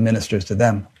who ministers to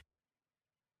them?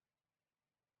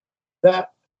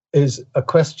 That is a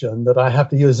question that I have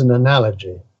to use an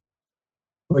analogy.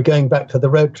 We're going back to the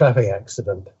road traffic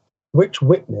accident. Which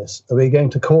witness are we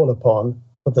going to call upon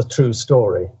for the true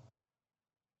story?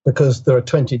 Because there are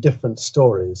 20 different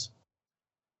stories.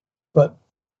 But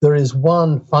there is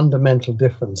one fundamental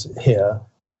difference here,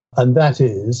 and that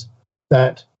is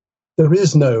that there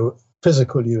is no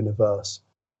physical universe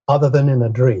other than in a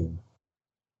dream.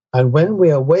 And when we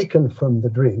awaken from the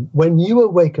dream, when you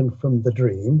awaken from the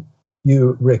dream,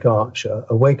 you, Rick Archer,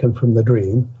 awaken from the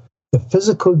dream, the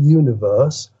physical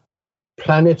universe,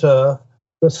 planet Earth,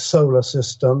 the solar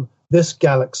system, this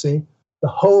galaxy, the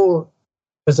whole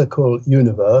physical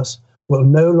universe will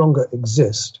no longer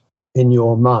exist in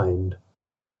your mind.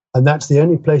 And that's the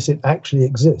only place it actually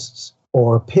exists.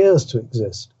 or appears to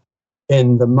exist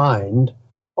in the mind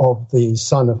of the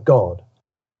Son of God.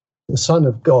 The Son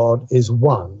of God is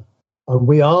one, and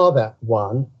we are that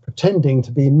one pretending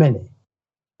to be many.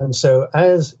 And so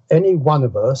as any one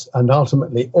of us, and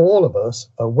ultimately all of us,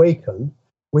 awaken,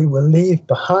 we will leave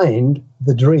behind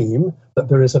the dream that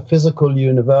there is a physical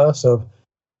universe of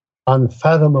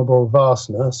unfathomable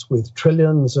vastness with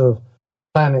trillions of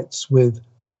planets with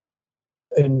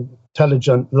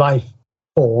intelligent life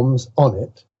forms on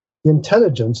it. The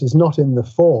intelligence is not in the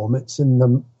form, it's in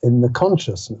the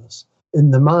consciousness,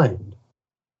 in the mind.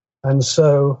 And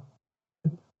so,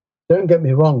 don't get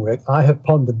me wrong, Rick, I have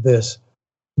pondered this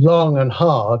long and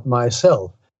hard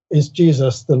myself. Is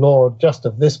Jesus the Lord just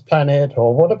of this planet,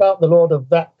 or what about the Lord of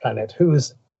that planet? Who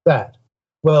is that?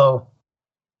 Well,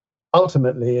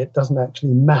 ultimately, it doesn't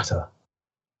actually matter.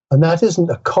 And that isn't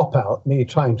a cop-out, me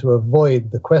trying to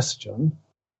avoid the question.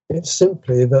 It's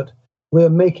simply that we're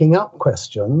making up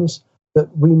questions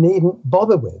that we needn't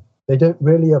bother with. They don't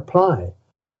really apply.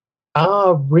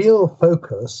 Our real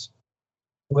focus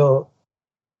will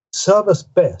serve us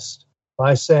best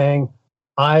by saying,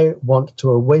 I want to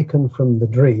awaken from the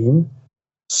dream.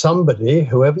 Somebody,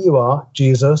 whoever you are,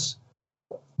 Jesus,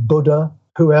 Buddha,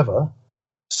 whoever,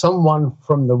 someone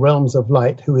from the realms of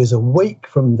light who is awake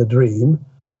from the dream,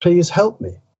 please help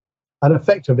me. And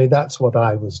effectively, that's what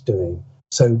I was doing.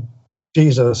 So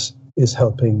Jesus is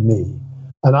helping me.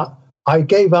 And I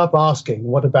gave up asking,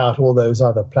 what about all those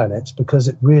other planets? Because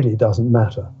it really doesn't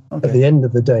matter. Okay. At the end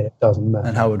of the day, it doesn't matter.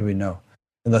 And how would we know?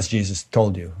 Unless Jesus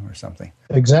told you or something.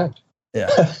 Exactly. Yeah.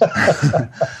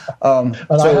 And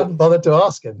I haven't bothered to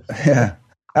ask him. Yeah.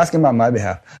 Ask him on my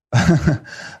behalf.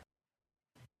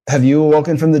 Have you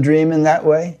awoken from the dream in that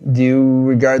way? Do you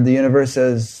regard the universe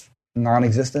as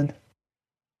non-existent?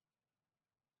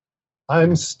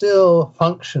 I'm still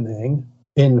functioning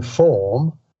in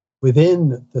form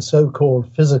within the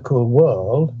so-called physical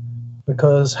world,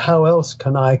 because how else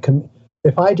can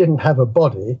if I didn't have a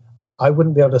body, I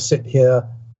wouldn't be able to sit here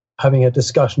having a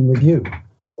discussion with you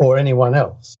or anyone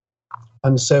else.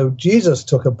 And so Jesus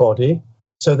took a body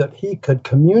so that he could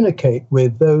communicate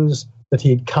with those that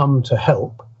he'd come to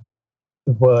help.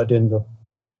 The word in the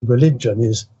religion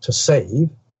is to save.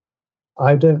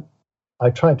 I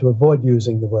try to avoid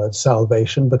using the word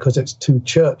salvation because it's too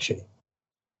churchy.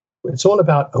 It's all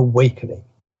about awakening.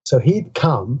 So he'd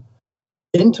come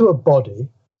into a body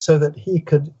so that he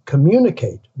could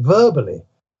communicate verbally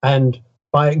and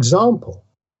by example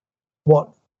what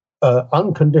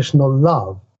unconditional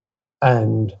love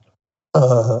and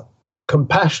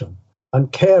compassion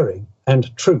and caring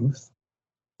and truth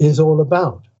is all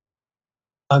about.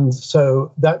 And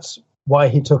so that's why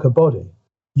he took a body.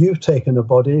 You've taken a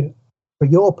body for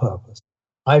your purpose.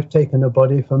 I've taken a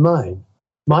body for mine.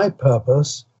 My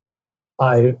purpose,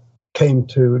 I came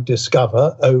to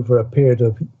discover over a period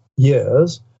of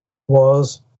years,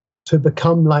 was to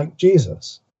become like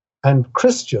Jesus. And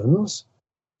Christians,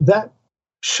 that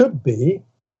should be,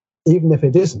 even if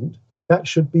it isn't, that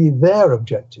should be their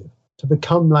objective, to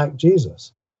become like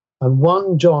Jesus. And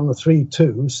 1 John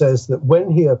 3:2 says that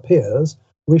when he appears,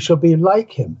 we shall be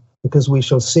like him, because we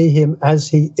shall see him as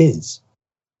he is.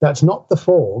 That's not the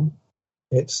form,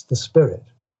 it's the spirit,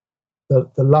 the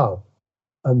love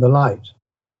and the light.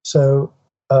 So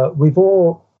we've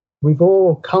all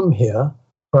come here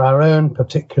for our own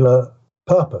particular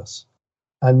purpose.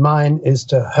 And mine is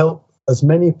to help as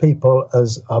many people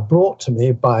as are brought to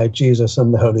me by Jesus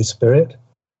and the Holy Spirit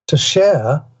to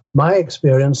share my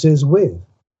experiences with.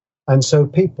 And so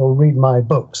people read my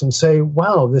books and say,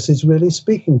 wow, this is really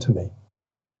speaking to me.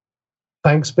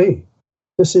 Thanks be.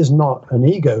 This is not an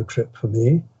ego trip for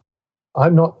me.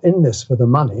 I'm not in this for the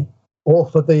money or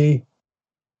for the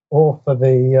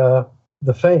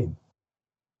fame.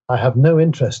 I have no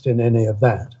interest in any of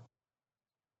that.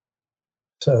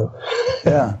 So,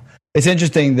 yeah, it's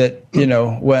interesting that,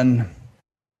 when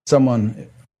someone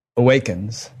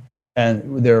awakens,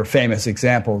 and there are famous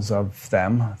examples of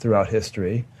them throughout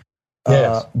history,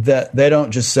 yes. That they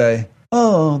don't just say,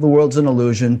 oh, the world's an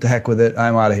illusion, to heck with it,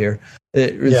 I'm out of here.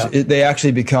 They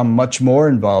actually become much more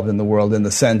involved in the world in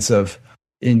the sense of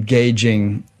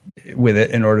engaging with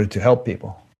it in order to help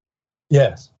people.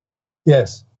 Yes.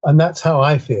 And that's how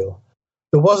I feel.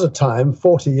 There was a time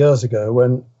 40 years ago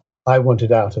when I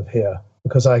wanted out of here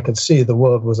because I could see the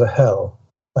world was a hell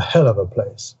of a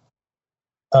place.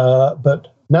 But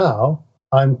now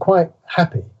I'm quite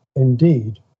happy,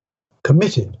 indeed,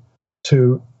 committed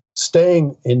to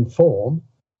staying in form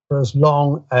for as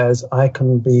long as I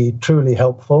can be truly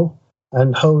helpful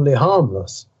and wholly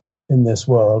harmless in this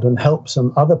world and help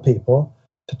some other people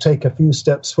to take a few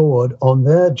steps forward on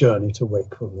their journey to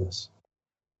wakefulness.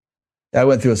 I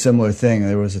went through a similar thing.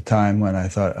 There was a time when I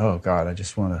thought, oh God, I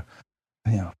just want to,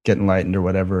 get enlightened or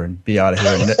whatever and be out of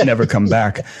here and never come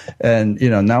back. And,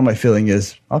 now my feeling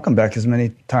is I'll come back as many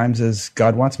times as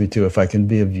God wants me to if I can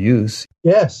be of use.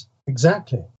 Yes,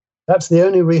 exactly. That's the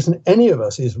only reason any of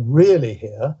us is really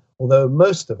here, although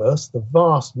most of us, the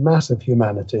vast mass of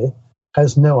humanity,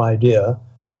 has no idea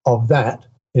of that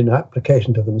in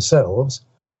application to themselves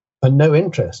and no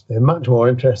interest. They're much more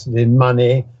interested in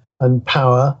money and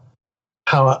power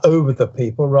over the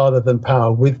people rather than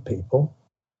power with people.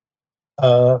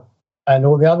 And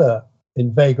all the other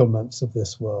inveiglements of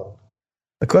this world.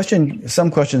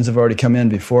 Some questions have already come in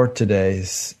before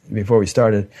we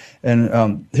started.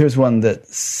 And here's one that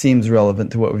seems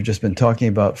relevant to what we've just been talking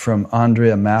about from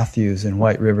Andrea Matthews in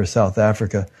White River, South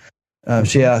Africa.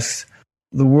 She asks,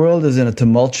 the world is in a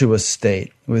tumultuous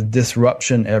state with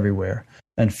disruption everywhere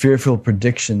and fearful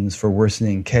predictions for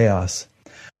worsening chaos.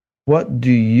 What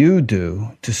do you do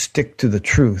to stick to the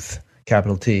truth,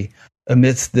 capital T,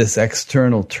 amidst this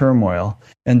external turmoil,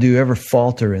 and do you ever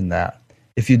falter in that?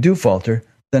 If you do falter,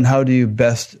 then how do you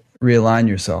best realign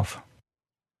yourself?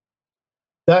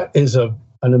 That is an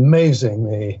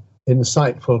amazingly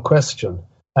insightful question,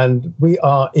 and we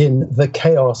are in the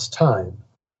chaos time.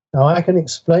 Now, I can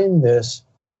explain this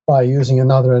by using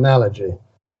another analogy.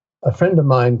 A friend of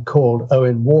mine called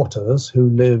Owen Waters, who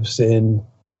lives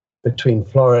between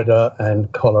Florida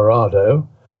and Colorado,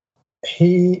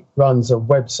 he runs a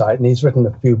website and he's written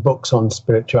a few books on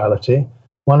spirituality,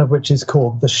 one of which is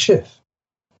called The Shift.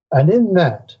 And in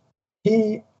that,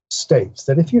 he states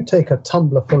that if you take a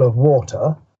tumbler full of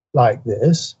water like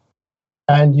this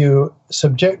and you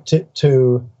subject it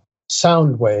to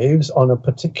sound waves on a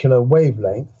particular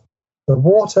wavelength, the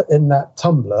water in that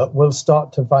tumbler will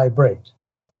start to vibrate.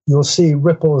 You'll see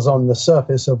ripples on the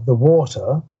surface of the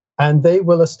water and they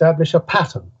will establish a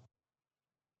pattern.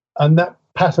 And that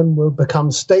pattern will become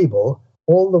stable,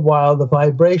 all the while the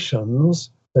vibrations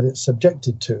that it's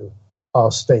subjected to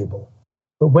are stable.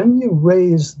 But when you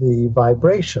raise the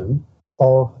vibration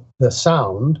of the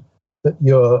sound that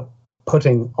you're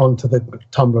putting onto the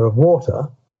tumbler of water,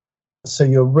 so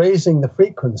you're raising the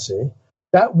frequency,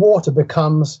 that water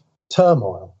becomes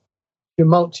turmoil,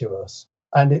 tumultuous,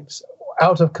 and it's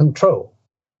out of control.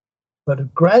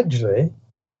 But gradually,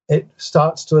 it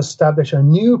starts to establish a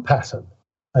new pattern,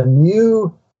 a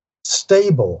new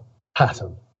stable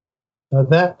pattern. Now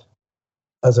that,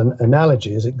 as an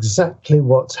analogy, is exactly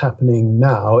what's happening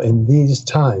now in these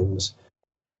times.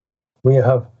 We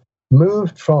have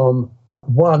moved from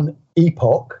one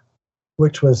epoch,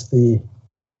 which was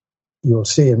you'll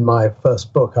see in my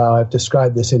first book, how I've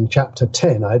described this in chapter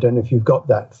 10, I don't know if you've got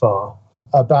that far,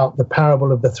 about the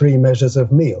parable of the three measures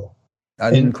of meal.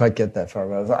 I didn't quite get that far,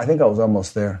 but I think I was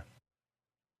almost there.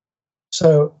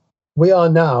 So we are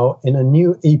now in a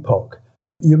new epoch.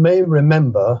 You may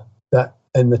remember that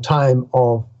in the time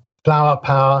of flower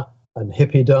power and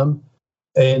hippiedom,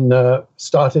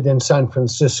 started in San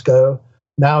Francisco,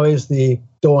 now is the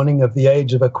dawning of the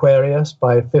age of Aquarius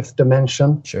by Fifth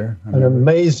Dimension. Sure. And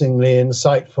amazingly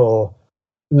insightful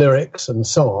lyrics and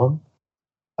so on.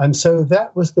 And so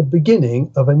that was the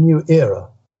beginning of a new era.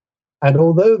 And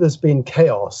although there's been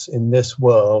chaos in this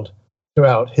world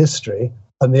throughout history,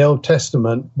 and the Old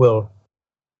Testament will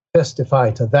testify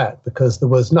to that because there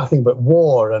was nothing but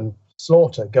war and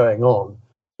slaughter going on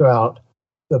throughout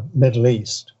the Middle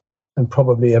East and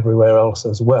probably everywhere else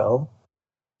as well.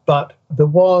 But there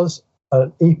was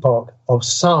an epoch of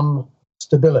some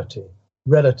stability,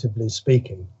 relatively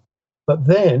speaking. But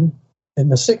then in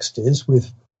the 60s,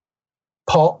 with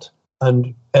pot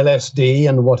and LSD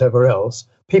and whatever else,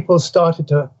 people started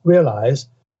to realize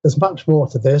there's much more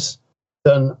to this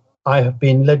than I have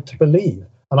been led to believe.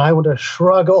 And I want to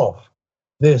shrug off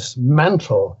this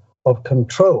mantle of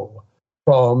control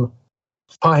from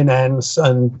finance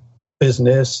and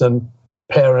business and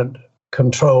parent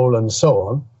control and so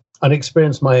on, and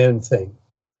experience my own thing.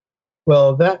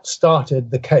 Well, that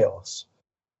started the chaos.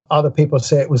 Other people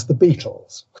say it was the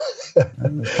Beatles.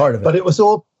 Part of it. But it was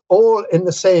all in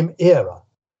the same era.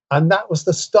 And that was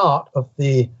the start of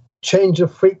the change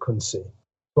of frequency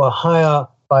to a higher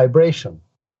vibration,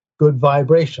 good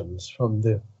vibrations from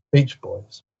the Beach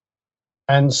Boys.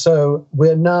 And so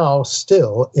we're now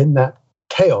still in that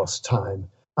chaos time.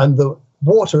 And the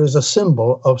water is a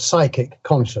symbol of psychic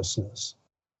consciousness.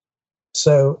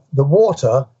 So the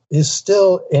water is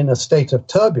still in a state of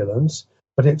turbulence,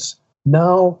 but it's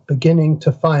now beginning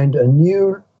to find a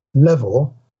new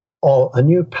level or a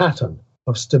new pattern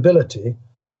of stability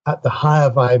at the higher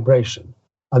vibration.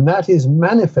 And that is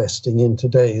manifesting in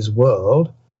today's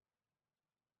world.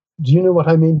 Do you know what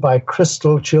I mean by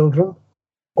crystal children?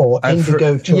 or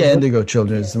indigo children. Yeah, indigo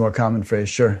children is the more common phrase,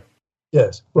 sure.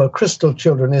 Yes. Well, crystal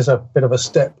children is a bit of a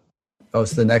step. Oh,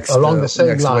 it's the next along the same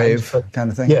next lines, wave kind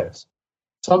of thing? Yes.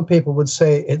 Some people would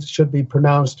say it should be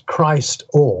pronounced Christ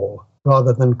all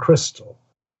rather than crystal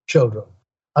children.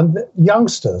 And the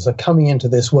youngsters are coming into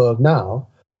this world now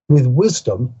with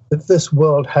wisdom that this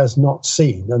world has not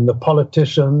seen. And the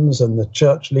politicians and the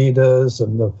church leaders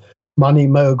and the money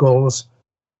moguls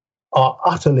are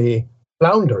utterly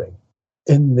floundering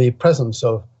in the presence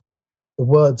of the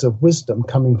words of wisdom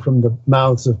coming from the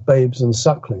mouths of babes and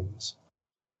sucklings.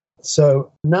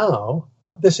 So now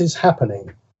this is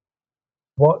happening.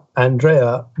 What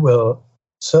Andrea will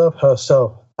serve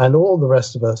herself and all the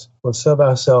rest of us will serve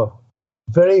ourselves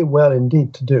very well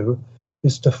indeed to do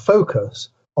is to focus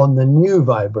on the new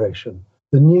vibration,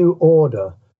 the new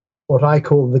order, what I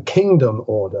call the kingdom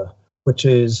order, which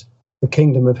is the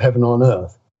kingdom of heaven on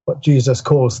earth, what Jesus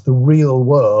calls the real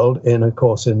world in A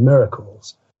Course in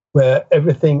Miracles, where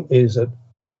everything is at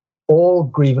all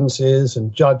grievances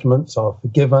and judgments are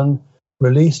forgiven,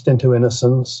 released into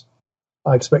innocence.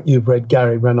 I expect you've read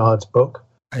Gary Renard's book.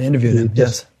 I interviewed him,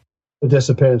 yes. The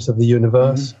Disappearance of the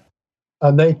Universe.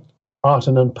 Mm-hmm. And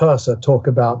Arten and Purser talk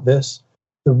about this,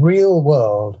 the real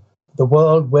world, the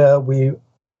world where we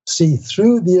see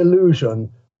through the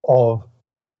illusion of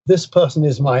this person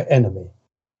is my enemy.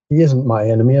 He isn't my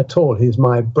enemy at all. He's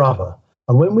my brother.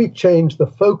 And when we change the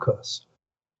focus,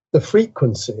 the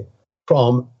frequency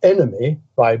from enemy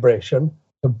vibration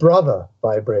to brother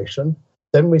vibration,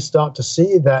 then we start to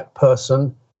see that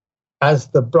person as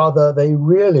the brother they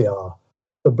really are,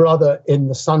 the brother in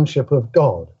the sonship of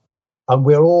God. And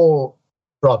we're all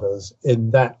brothers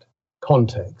in that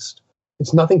context.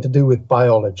 It's nothing to do with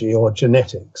biology or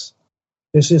genetics.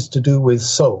 This is to do with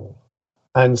soul.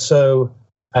 And so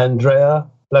Andrea,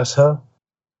 bless her,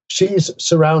 she's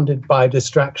surrounded by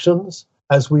distractions,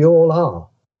 as we all are.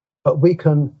 But we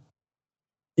can,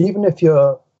 even if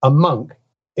you're a monk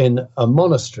in a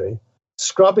monastery,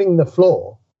 scrubbing the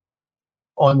floor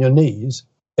on your knees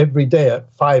every day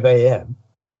at 5 a.m.,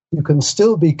 you can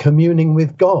still be communing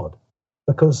with God,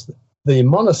 because the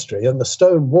monastery and the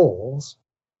stone walls,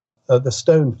 the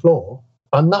stone floor,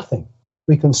 are nothing.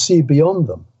 We can see beyond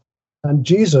them. And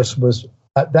Jesus was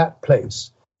at that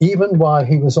place, even while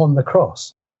he was on the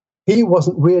cross. He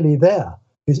wasn't really there.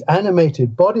 His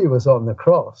animated body was on the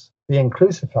cross, being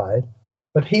crucified,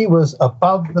 but he was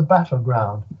above the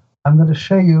battleground. I'm going to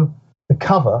show you the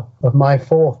cover of my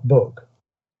 4th book.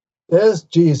 There's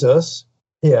Jesus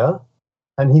here,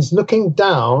 and he's looking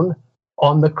down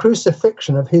on the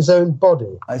crucifixion of his own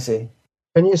body. I see.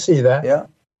 Can you see that? Yeah.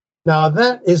 Now,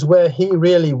 that is where he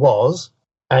really was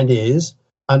and is,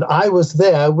 and I was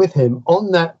there with him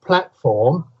on that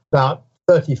platform, about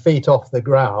 30 feet off the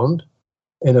ground,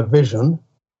 in a vision,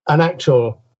 an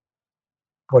actual,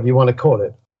 what do you want to call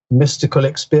it, mystical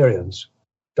experience.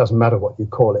 Doesn't matter what you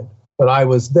call it. But I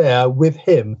was there with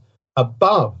him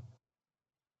above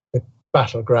the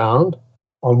battleground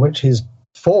on which his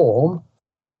form,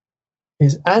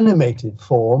 his animated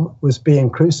form, was being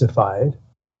crucified.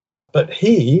 But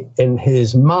he, in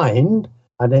his mind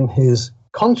and in his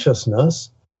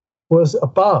consciousness, was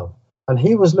above. And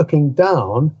he was looking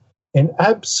down in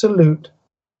absolute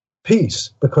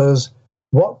peace, because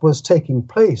what was taking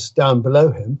place down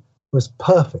below him was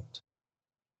perfect.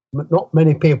 Not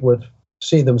many people would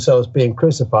see themselves being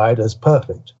crucified as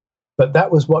perfect, but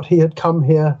that was what he had come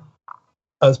here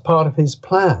as part of his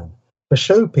plan, to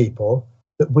show people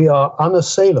that we are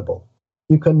unassailable.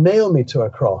 You can nail me to a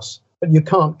cross, but you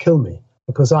can't kill me,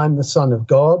 because I'm the Son of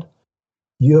God.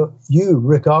 You,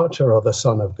 Rick Archer, are the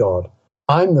Son of God.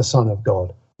 I'm the Son of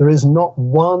God. There is not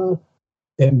one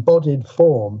embodied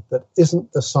form that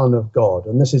isn't the Son of God.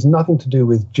 And this is nothing to do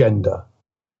with gender,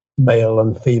 male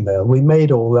and female. We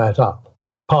made all that up,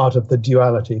 part of the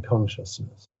duality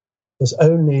consciousness. There's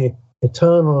only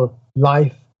eternal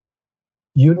life,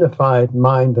 unified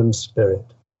mind and spirit.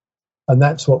 And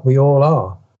that's what we all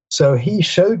are. So he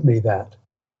showed me that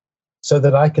so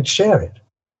that I could share it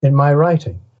in my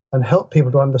writing and help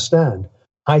people to understand.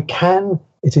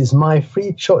 It is my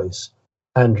free choice,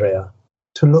 Andrea,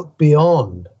 to look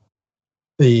beyond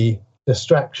the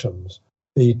distractions,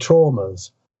 the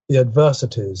traumas, the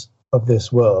adversities of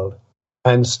this world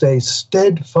and stay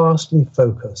steadfastly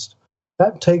focused.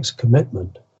 That takes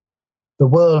commitment. The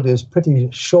world is pretty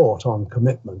short on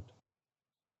commitment.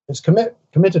 It's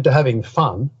committed to having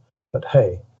fun, but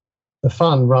hey, the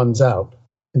fun runs out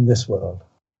in this world.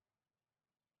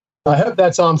 I hope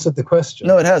that's answered the question.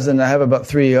 No, it has, and I have about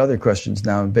 3 other questions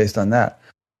now based on that.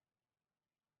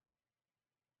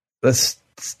 Let's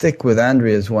stick with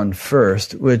Andrea's one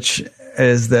first, which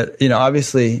is that,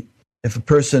 obviously, if a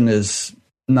person is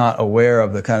not aware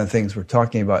of the kind of things we're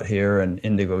talking about here, and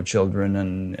indigo children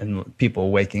and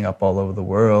people waking up all over the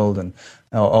world, and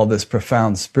all this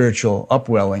profound spiritual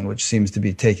upwelling which seems to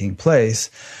be taking place,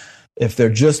 if they're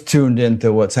just tuned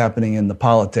into what's happening in the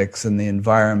politics and the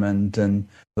environment and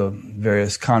the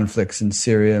various conflicts in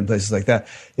Syria and places like that,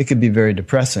 it could be very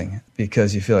depressing,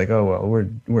 because you feel like, oh well,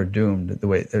 we're doomed at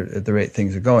the rate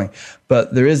things are going.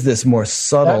 But there is this more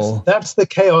subtle. That's the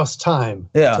chaos time.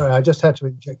 Yeah. Sorry, I just had to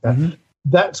inject that. Mm-hmm.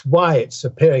 That's why it's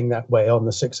appearing that way on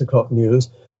the 6 o'clock news,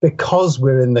 because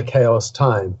we're in the chaos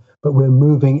time, but we're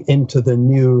moving into the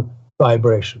new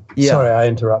vibration. Yeah. Sorry, I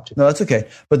interrupted. No, that's okay.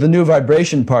 But the new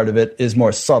vibration part of it is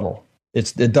more subtle.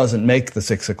 It doesn't make the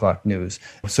 6 o'clock news.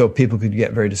 So people could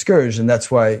get very discouraged. And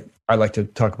that's why I like to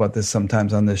talk about this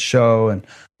sometimes on this show. And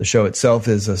the show itself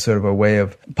is a sort of a way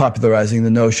of popularizing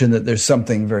the notion that there's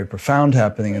something very profound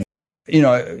happening. And,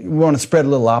 we want to spread a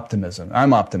little optimism.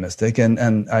 I'm optimistic, and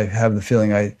I have the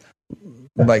feeling I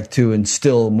like to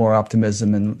instill more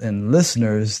optimism in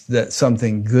listeners that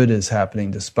something good is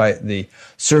happening despite the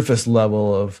surface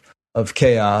level of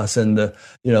chaos and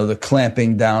the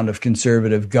clamping down of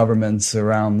conservative governments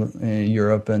around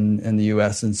Europe and the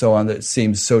US and so on that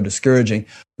seems so discouraging.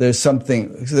 There's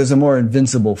a more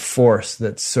invincible force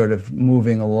that's sort of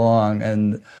moving along,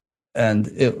 and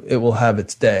it will have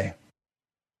its day.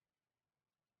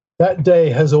 That day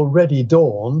has already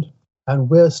dawned, and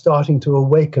we're starting to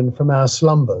awaken from our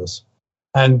slumbers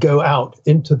and go out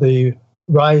into the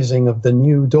rising of the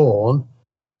new dawn,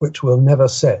 which will never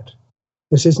set.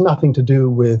 This is nothing to do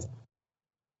with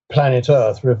planet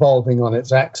Earth revolving on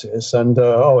its axis and,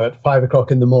 at 5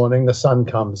 o'clock in the morning, the sun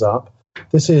comes up.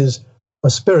 This is a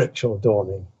spiritual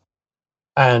dawning.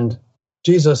 And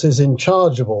Jesus is in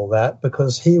charge of all that,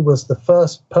 because he was the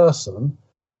first person,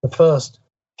 the first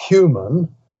human,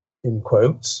 in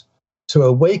quotes, to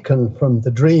awaken from the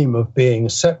dream of being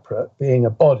separate, being a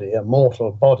body, a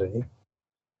mortal body,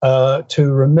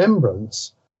 to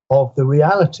remembrance of the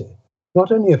reality,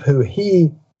 not only of who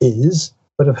he is,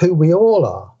 but of who we all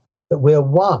are, that we're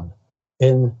one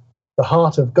in the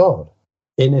heart of God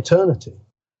in eternity.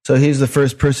 So he's the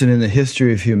first person in the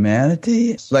history of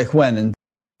humanity? Like when? In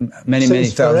many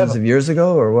thousands forever. Of years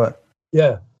ago, or what?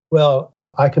 Yeah. Well,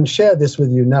 I can share this with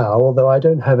you now, although I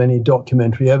don't have any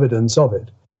documentary evidence of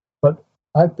it. But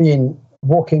I've been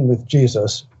walking with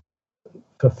Jesus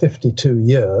for 52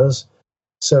 years,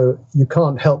 so you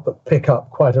can't help but pick up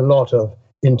quite a lot of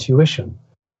intuition.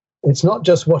 It's not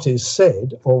just what is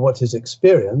said or what is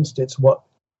experienced, it's what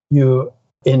you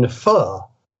infer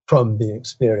from the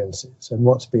experiences and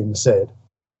what's been said.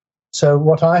 So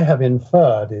what I have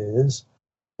inferred is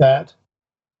that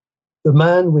the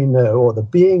man we know, or the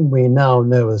being we now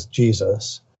know as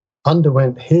Jesus,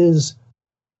 underwent his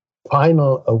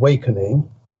final awakening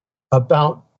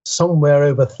about somewhere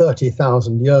over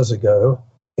 30,000 years ago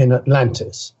in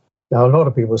Atlantis. Now, a lot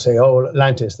of people say, oh,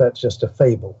 Atlantis, that's just a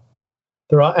fable.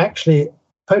 There are actually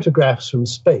photographs from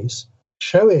space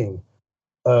showing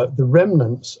the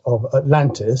remnants of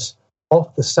Atlantis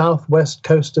off the southwest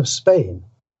coast of Spain,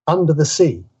 under the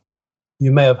sea.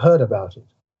 You may have heard about it.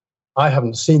 I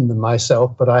haven't seen them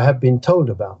myself, but I have been told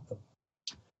about them.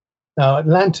 Now,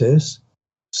 Atlantis,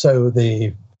 so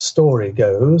the story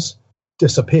goes,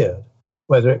 disappeared.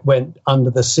 Whether it went under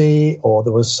the sea or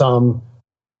there was some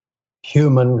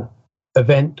human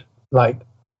event like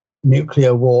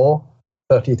nuclear war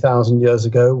 30,000 years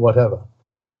ago, whatever.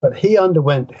 But he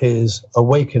underwent his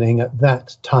awakening at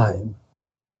that time.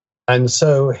 And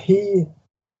so he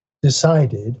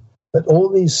decided that all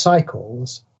these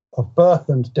cycles of birth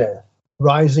and death,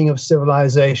 rising of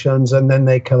civilizations, and then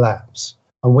they collapse.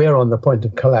 And we're on the point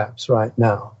of collapse right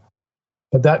now.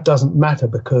 But that doesn't matter,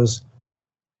 because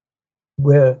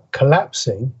we're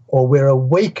collapsing, or we're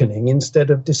awakening instead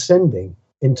of descending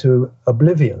into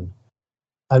oblivion.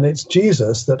 And it's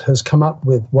Jesus that has come up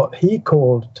with what he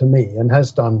called to me, and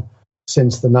has done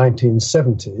since the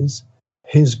 1970s,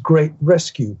 his Great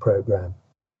Rescue Program.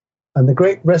 And the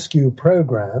Great Rescue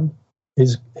Program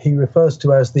he refers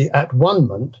to as the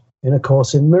at-one-ment in A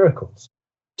Course in Miracles.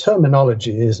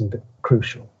 Terminology isn't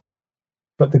crucial.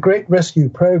 But the Great Rescue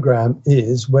Program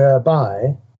is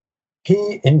whereby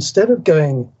he, instead of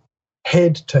going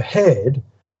head-to-head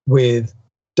with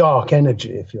dark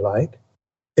energy, if you like,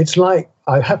 it's like,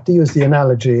 I have to use the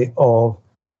analogy of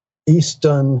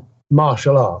Eastern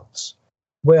martial arts,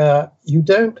 where you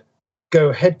don't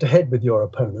go head-to-head with your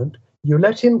opponent, you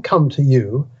let him come to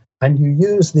you, and you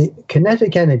use the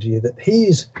kinetic energy that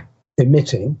he's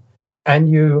emitting, and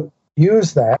you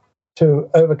use that to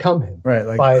overcome him. Right,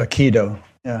 like Aikido.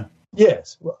 Yeah.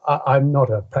 Yes, well, I'm not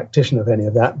a practitioner of any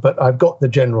of that, but I've got the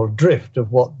general drift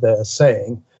of what they're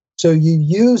saying. So you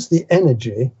use the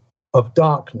energy of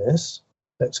darkness,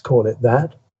 let's call it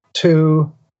that,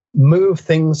 to move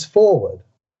things forward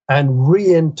and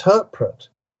reinterpret.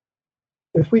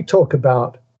 If we talk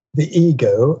about the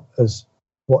ego as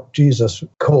what Jesus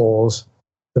calls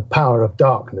the power of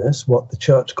darkness, what the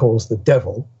church calls the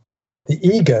devil, the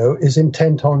ego is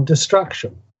intent on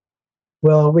destruction.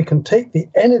 Well, we can take the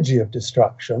energy of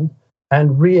destruction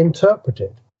and reinterpret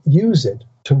it, use it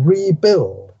to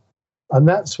rebuild. And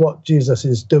that's what Jesus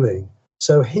is doing.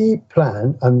 So he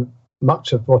planned, and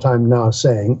much of what I'm now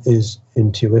saying is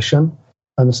intuition,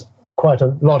 and quite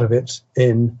a lot of it's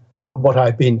in what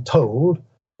I've been told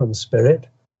from Spirit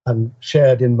and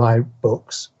shared in my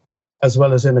books, as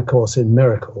well as in A Course in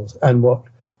Miracles, and what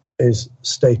is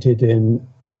stated in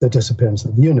The Disappearance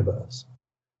of the Universe.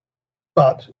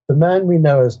 But the man we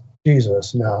know as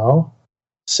Jesus now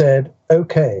said,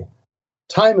 okay,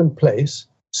 time and place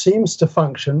seems to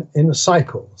function in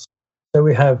cycles. So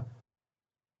we have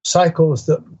cycles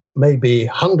that may be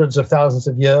hundreds of thousands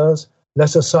of years,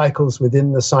 lesser cycles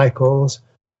within the cycles.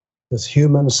 There's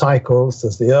human cycles,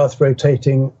 there's the Earth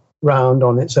rotating round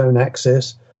on its own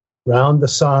axis, round the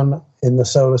sun in the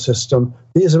solar system.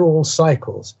 These are all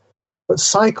cycles. But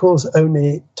cycles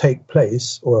only take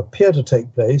place, or appear to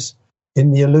take place,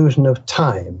 in the illusion of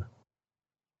time.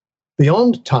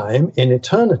 Beyond time, in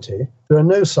eternity, there are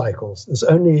no cycles. There's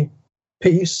only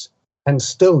peace and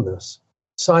stillness,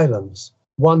 silence,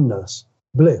 oneness,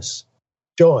 bliss,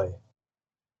 joy,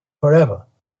 forever.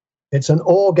 It's an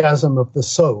orgasm of the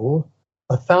soul,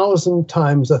 1,000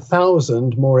 times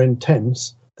 1,000 more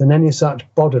intense than any such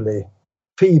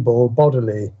feeble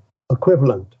bodily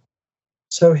equivalent.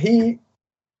 So he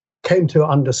came to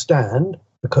understand,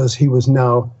 because he was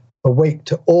now awake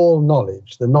to all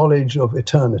knowledge, the knowledge of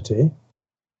eternity,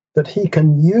 that he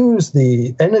can use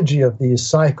the energy of these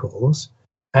cycles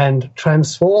and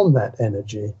transform that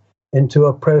energy into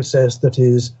a process that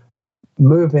is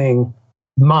moving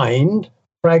mind,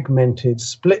 fragmented,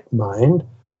 split mind,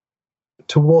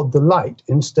 toward the light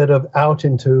instead of out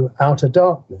into outer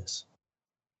darkness.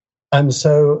 And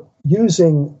so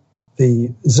using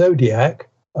the zodiac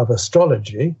of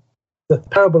astrology, the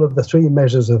parable of the 3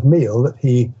 measures of meal that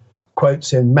he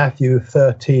quotes in Matthew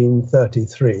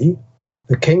 13:33,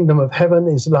 the kingdom of heaven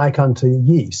is like unto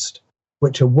yeast,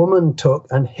 which a woman took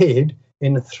and hid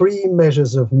in 3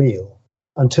 measures of meal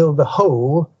until the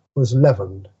whole was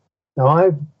leavened. Now,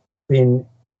 I've been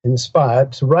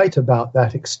inspired to write about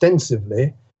that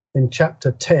extensively in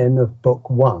chapter 10 of book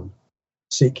 1,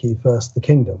 Seek Ye First the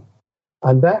Kingdom.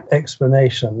 And that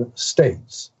explanation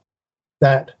states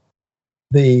that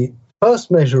the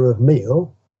first measure of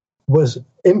meal was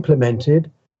implemented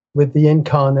with the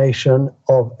incarnation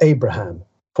of Abraham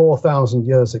 4,000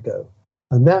 years ago.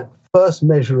 And that first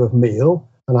measure of meal,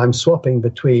 and I'm swapping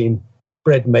between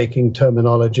bread-making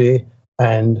terminology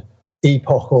and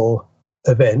epochal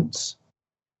events,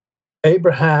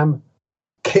 Abraham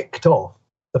kicked off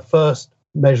the first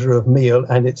measure of meal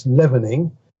and its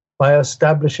leavening by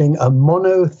establishing a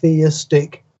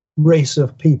monotheistic race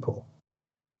of people.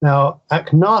 Now,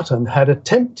 Akhenaten had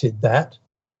attempted that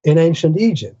in ancient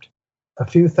Egypt a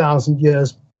few thousand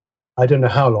years, I don't know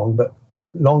how long, but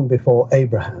long before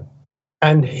Abraham.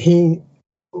 And he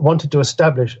wanted to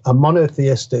establish a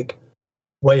monotheistic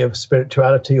way of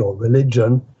spirituality or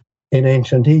religion in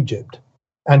ancient Egypt.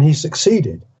 And he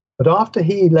succeeded. But after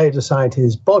he laid aside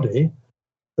his body,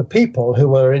 the people who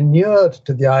were inured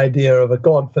to the idea of a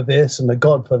god for this and a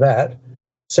god for that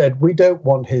said, we don't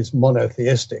want his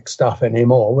monotheistic stuff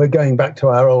anymore. We're going back to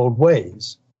our old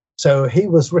ways. So he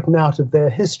was written out of their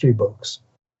history books.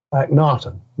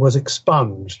 Akhenaten was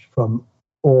expunged from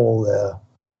all their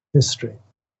history.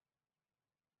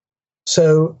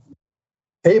 So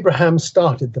Abraham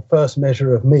started the first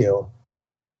measure of meal,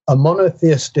 a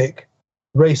monotheistic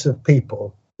race of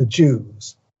people, the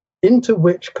Jews, into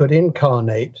which could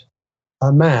incarnate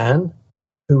a man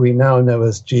who we now know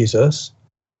as Jesus,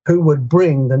 who would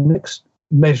bring the next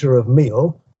measure of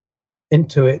meal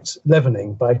into its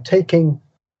leavening by taking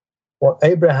what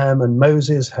Abraham and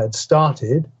Moses had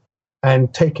started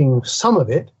and taking some of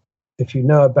it, if you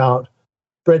know about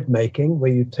bread making,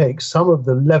 where you take some of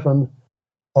the leaven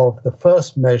of the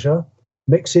first measure,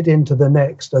 mix it into the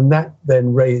next, and that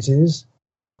then raises,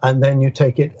 and then you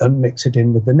take it and mix it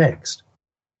in with the next.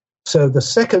 So the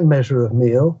second measure of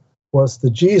meal was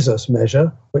the Jesus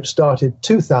measure, which started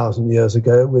 2,000 years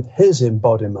ago with his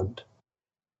embodiment.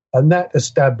 And that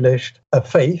established a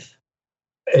faith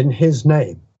in his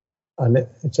name. And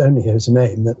it's only his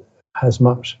name that has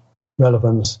much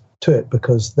relevance to it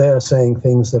because they're saying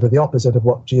things that are the opposite of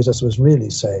what Jesus was really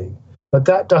saying. But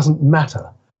that doesn't matter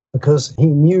because he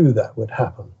knew that would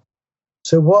happen.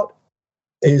 So what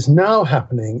is now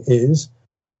happening is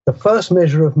the first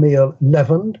measure of meal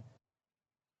leavened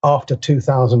after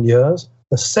 2,000 years,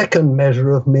 the second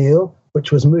measure of meal,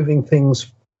 which was moving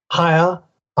things higher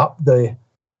up the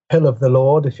hill of the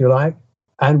Lord, if you like,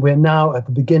 and we're now at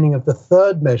the beginning of the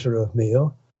third measure of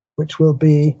meal, which will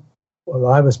be, well,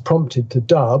 I was prompted to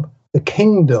dub the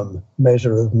kingdom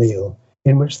measure of meal,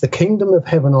 in which the kingdom of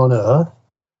heaven on earth,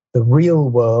 the real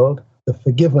world, the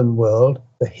forgiven world,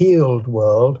 the healed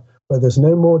world, where there's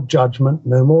no more judgment,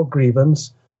 no more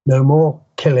grievance, no more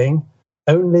killing,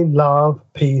 only love,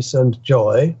 peace, and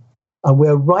joy. And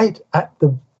we're right at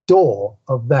the door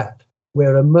of that.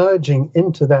 We're emerging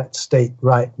into that state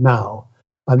right now.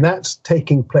 And that's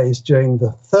taking place during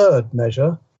the third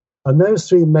measure. And those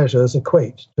three measures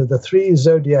equate to the three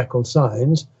zodiacal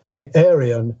signs: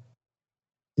 Arian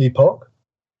epoch,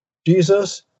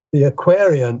 Jesus, the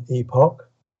Aquarian epoch,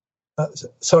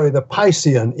 the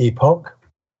Piscean epoch,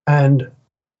 and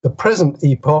the present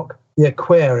epoch, the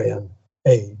Aquarian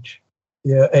age,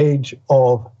 the age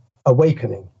of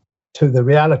awakening to the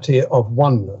reality of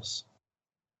oneness.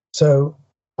 So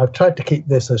I've tried to keep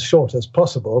this as short as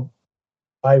possible.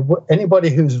 Anybody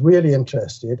who's really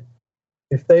interested,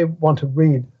 if they want to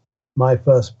read my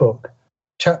first book,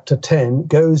 chapter 10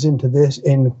 goes into this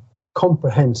in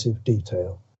comprehensive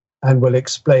detail and will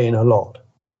explain a lot.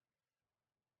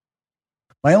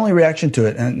 My only reaction to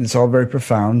it, and it's all very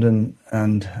profound,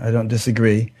 and I don't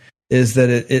disagree, is that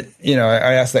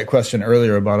I asked that question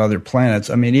earlier about other planets.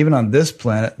 I mean, even on this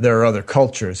planet, there are other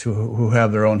cultures who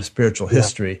have their own spiritual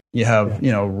history. You have,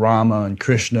 Rama and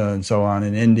Krishna and so on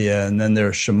in India, and then there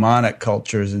are shamanic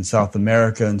cultures in South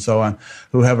America and so on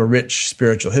who have a rich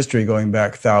spiritual history going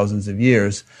back thousands of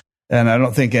years. And I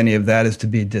don't think any of that is to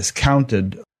be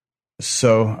discounted.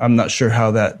 So I'm not sure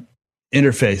how that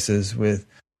interfaces with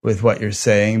what you're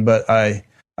saying, but I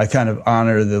kind of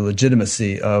honor the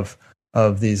legitimacy of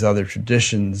these other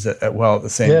traditions, while at the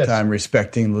same time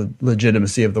respecting the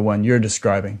legitimacy of the one you're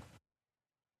describing.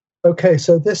 Okay,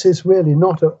 so this is really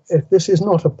not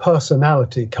a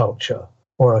personality culture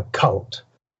or a cult.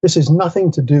 This is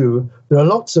nothing to do. There are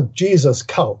lots of Jesus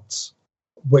cults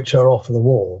which are off the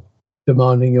wall,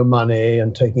 demanding your money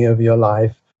and taking over your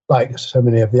life, like so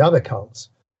many of the other cults.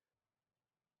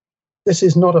 This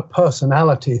is not a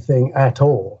personality thing at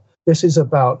all. This is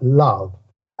about love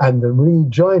and the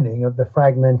rejoining of the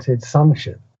fragmented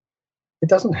sonship. It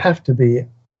doesn't have to be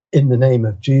in the name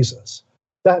of Jesus.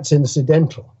 That's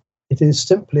incidental. It is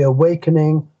simply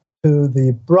awakening to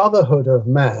the brotherhood of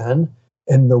man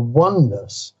in the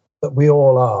oneness that we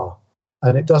all are.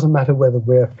 And it doesn't matter whether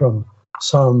we're from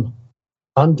some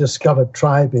undiscovered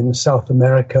tribe in South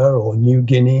America or New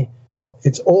Guinea.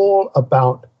 It's all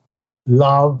about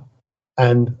love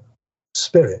and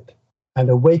spirit and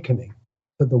awakening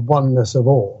to the oneness of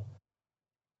all.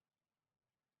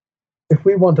 If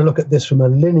we want to look at this from a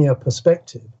linear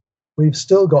perspective, we've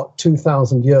still got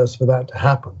 2,000 years for that to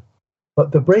happen.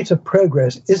 But the rate of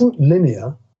progress isn't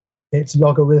linear, it's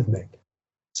logarithmic.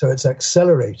 So it's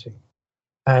accelerating.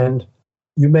 And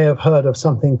you may have heard of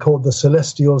something called the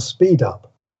celestial speed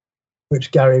up,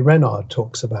 which Gary Renard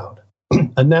talks about.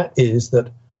 And that is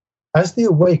that as the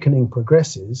awakening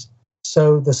progresses,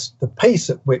 so the pace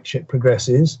at which it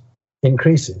progresses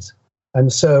increases.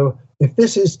 And so if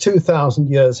this is 2,000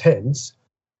 years hence,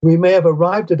 we may have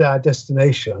arrived at our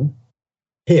destination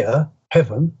here,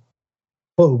 heaven,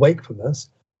 full wakefulness,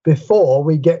 before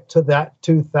we get to that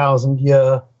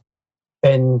 2,000-year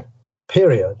end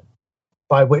period,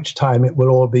 by which time it will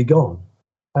all be gone.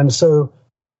 And so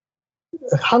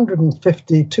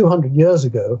 150, 200 years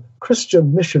ago,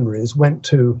 Christian missionaries went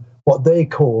to what they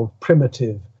called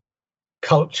primitive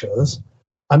cultures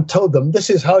and told them, this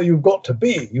is how you've got to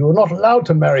be. You are not allowed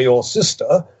to marry your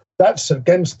sister. That's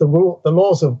against the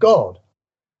laws of God.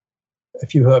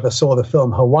 If you ever saw the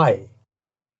film Hawaii.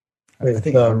 I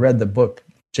think I read the book,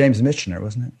 James Michener,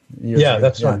 wasn't it? Yeah,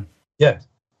 that's right. Yes.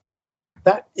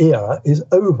 That era is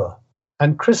over.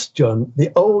 And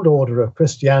the old order of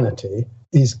Christianity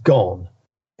is gone.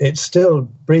 It's still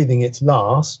breathing its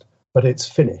last, but it's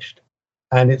finished.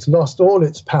 And it's lost all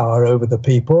its power over the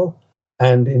people.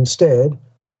 And instead,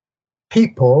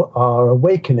 people are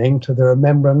awakening to the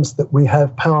remembrance that we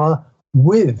have power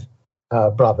with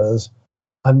our brothers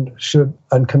and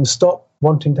can stop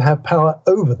wanting to have power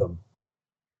over them.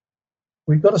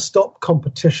 We've got to stop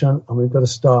competition and we've got to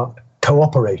start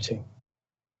cooperating.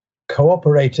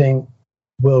 Cooperating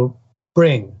will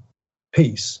bring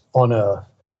peace on earth.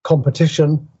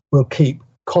 Competition will keep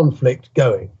conflict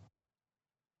going.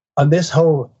 And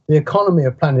the economy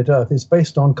of planet Earth is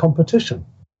based on competition.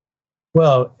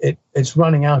 Well, it's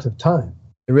running out of time.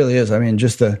 It really is. I mean,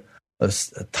 just a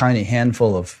tiny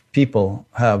handful of people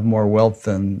have more wealth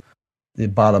than the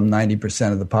bottom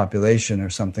 90% of the population or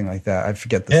something like that. I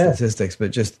forget the statistics,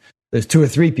 but just there's 2 or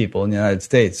 3 people in the United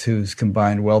States whose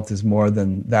combined wealth is more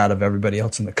than that of everybody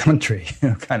else in the country,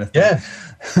 kind of thing.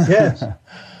 Yes.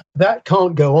 That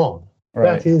can't go on.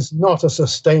 Right. That is not a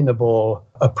sustainable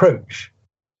approach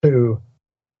to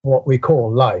what we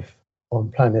call life on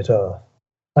planet Earth.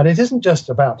 And it isn't just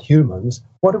about humans.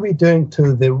 What are we doing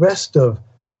to the rest of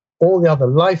all the other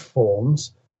life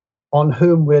forms on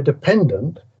whom we're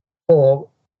dependent for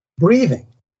breathing?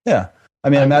 Yeah. I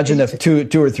mean, imagine if 2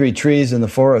 or 3 trees in the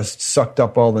forest sucked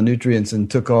up all the nutrients and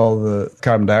took all the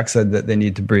carbon dioxide that they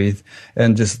need to breathe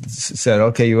and just said,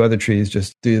 okay, you other trees,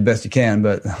 just do the best you can,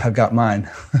 but I've got mine.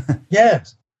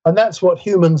 Yes. And that's what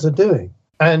humans are doing.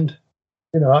 And,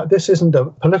 this isn't a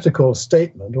political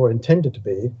statement or intended to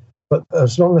be, but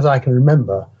as long as I can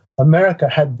remember, America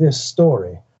had this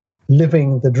story,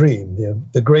 living the dream,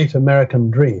 the great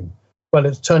American dream. Well,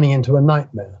 it's turning into a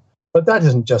nightmare. But that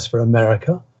isn't just for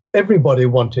America. Everybody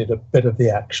wanted a bit of the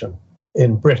action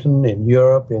in Britain, in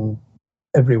Europe, in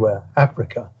everywhere,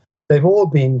 Africa. They've all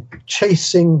been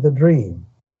chasing the dream.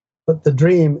 But the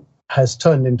dream has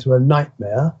turned into a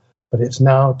nightmare, but it's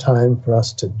now time for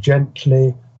us to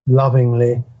gently,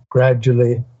 lovingly,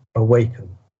 gradually awaken.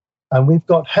 And we've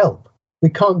got help. We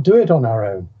can't do it on our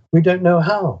own. We don't know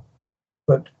how.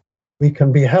 But we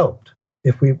can be helped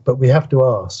but we have to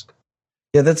ask.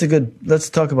 Yeah, let's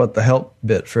talk about the help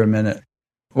bit for a minute.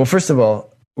 Well, first of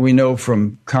all, we know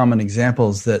from common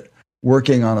examples that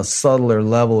working on a subtler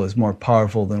level is more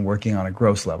powerful than working on a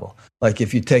gross level. Like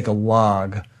if you take a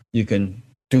log, you can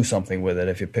do something with it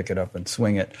if you pick it up and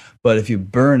swing it. But if you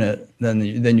burn it, then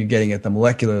you're getting at the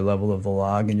molecular level of the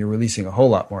log and you're releasing a whole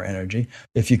lot more energy.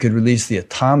 If you could release the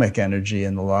atomic energy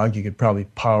in the log, you could probably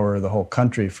power the whole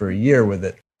country for a year with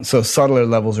it. So subtler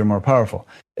levels are more powerful.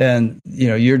 And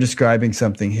you're describing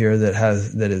something here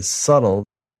that is subtle.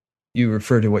 You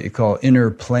refer to what you call inner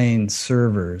plane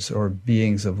servers or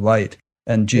beings of light,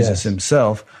 and Jesus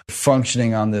himself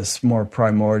functioning on this more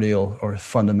primordial or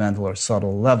fundamental or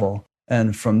subtle level.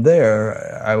 And from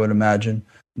there, I would imagine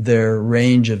their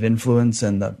range of influence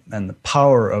and the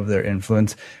power of their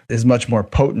influence is much more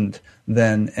potent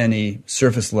than any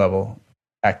surface level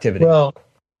activity. Well,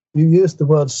 you used the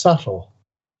word subtle,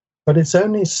 but it's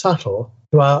only subtle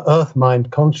to our earth mind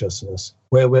consciousness,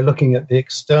 where we're looking at the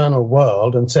external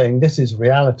world and saying this is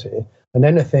reality, and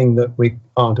anything that we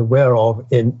aren't aware of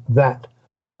in that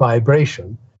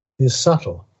vibration is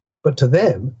subtle. But to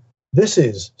them, this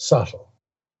is subtle.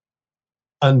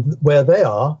 And where they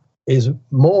are is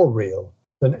more real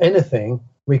than anything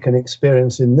we can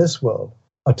experience in this world.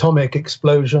 Atomic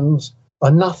explosions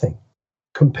are nothing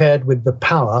compared with the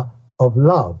power of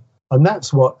love. And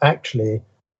that's what actually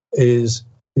is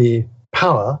the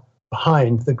power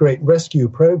behind the Great Rescue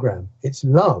Program. It's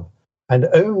love. And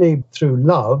only through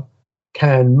love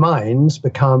can minds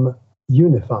become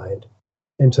unified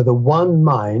into the one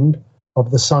mind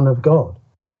of the Son of God.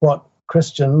 What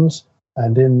Christians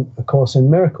and of course,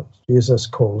 in miracles, Jesus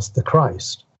calls the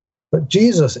Christ. But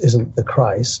Jesus isn't the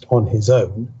Christ on his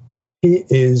own. He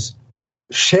is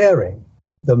sharing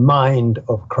the mind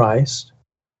of Christ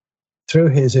through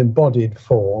his embodied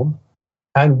form.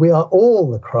 And we are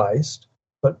all the Christ,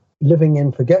 but living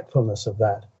in forgetfulness of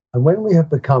that. And when we have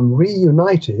become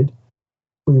reunited,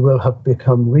 we will have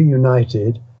become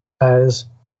reunited as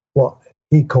what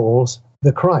he calls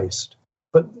the Christ.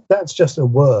 But that's just a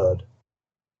word.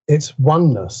 It's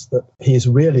oneness that he's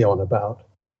really on about.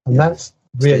 And that's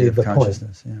really the point.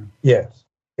 Yeah.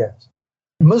 Yes.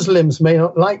 Muslims may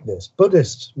not like this.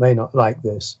 Buddhists may not like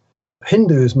this.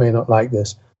 Hindus may not like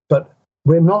this. But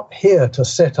we're not here to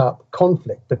set up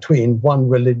conflict between one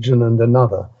religion and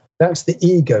another. That's the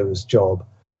ego's job.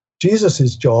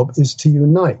 Jesus' job is to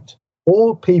unite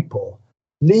all people,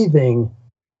 leaving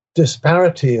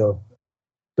disparity of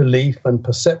belief and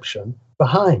perception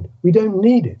behind. We don't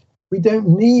need it. We don't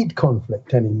need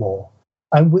conflict anymore.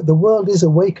 And the world is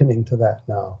awakening to that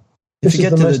now. If you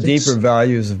get to the deeper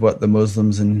values of what the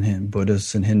Muslims and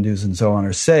Buddhists and Hindus and so on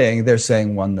are saying, they're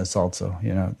saying oneness also,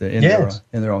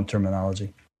 in their own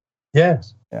terminology.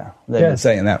 Yes. Yeah. They've been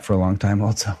saying that for a long time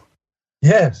also.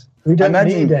 Yes. We don't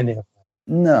need any of that.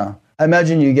 No. I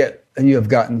imagine you have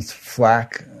gotten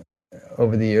flack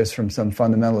over the years from some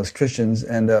fundamentalist Christians,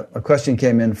 and a question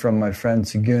came in from my friend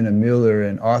Siguna Müller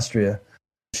in Austria.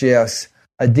 She asks,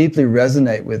 I deeply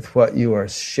resonate with what you are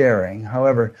sharing.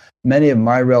 However, many of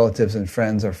my relatives and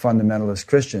friends are fundamentalist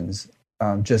Christians,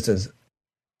 just as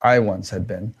I once had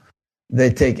been.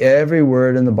 They take every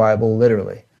word in the Bible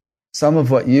literally. Some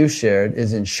of what you shared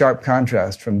is in sharp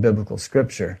contrast from biblical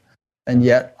scripture, and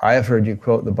yet I have heard you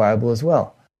quote the Bible as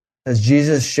well. Has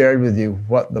Jesus shared with you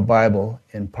what the Bible,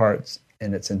 in parts,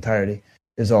 in its entirety,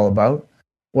 is all about?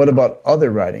 What about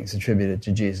other writings attributed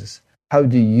to Jesus? How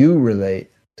do you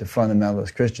relate to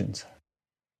fundamentalist Christians?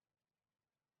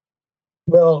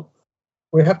 Well,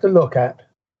 we have to look at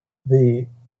the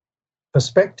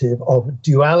perspective of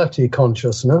duality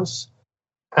consciousness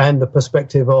and the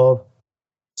perspective of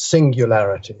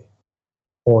singularity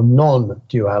or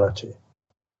non-duality.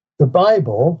 The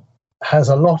Bible has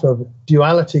a lot of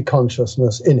duality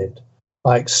consciousness in it,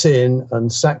 like sin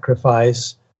and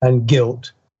sacrifice and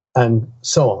guilt and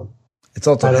so on. It's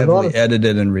also and heavily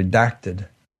edited and redacted.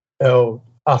 Oh,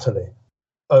 utterly.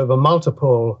 Over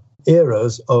multiple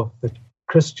eras of the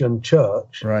Christian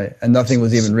church. Right. And nothing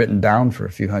was even written down for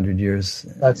a few hundred years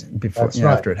before, that's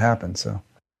right. after it happened. So,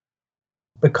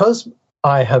 because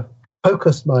I have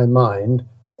focused my mind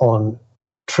on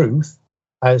truth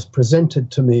as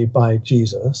presented to me by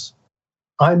Jesus,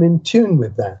 I'm in tune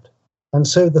with that. And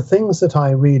so the things that I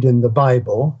read in the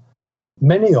Bible,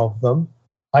 many of them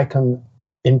I can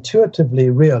intuitively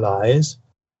realize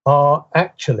are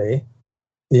actually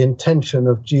the intention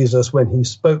of Jesus when he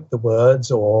spoke the words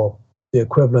or the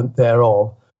equivalent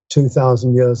thereof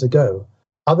 2,000 years ago.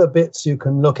 Other bits you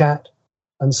can look at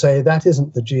and say, that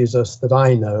isn't the Jesus that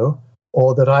I know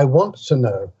or that I want to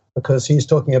know, because he's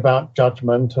talking about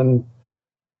judgment and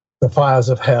the fires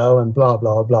of hell and blah,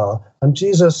 blah, blah. And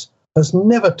Jesus has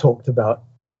never talked about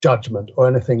judgment or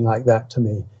anything like that to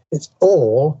me. It's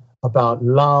all about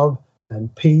love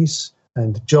and peace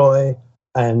and joy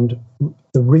and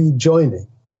the rejoining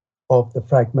of the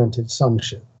fragmented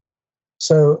sonship.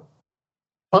 So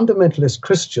fundamentalist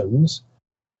Christians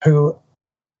who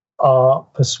are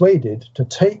persuaded to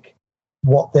take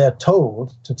what they're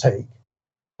told to take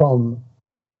from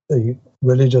the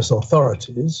religious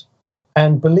authorities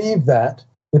and believe that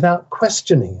without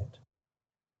questioning it.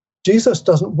 Jesus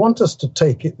doesn't want us to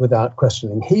take it without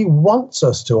questioning. He wants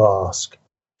us to ask.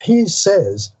 He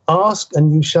says, ask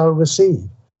and you shall receive.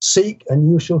 Seek and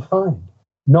you shall find.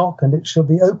 Knock and it shall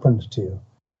be opened to you.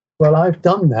 Well, I've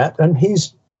done that and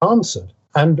he's answered.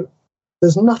 And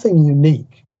there's nothing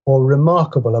unique or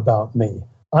remarkable about me.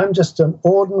 I'm just an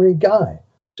ordinary guy,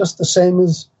 just the same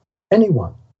as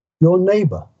anyone, your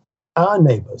neighbor, our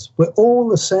neighbors. We're all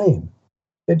the same.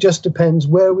 It just depends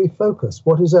where we focus.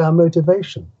 What is our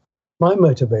motivation? My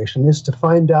motivation is to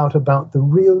find out about the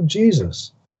real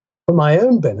Jesus for my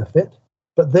own benefit,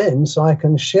 but then so I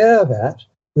can share that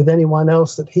with anyone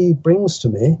else that he brings to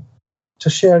me to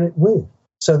share it with,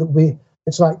 so that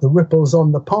it's like the ripples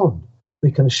on the pond.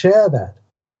 We can share that.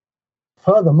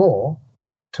 Furthermore,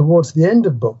 towards the end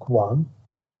of book 1,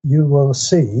 you will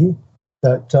see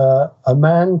that a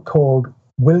man called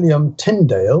William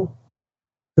Tyndale,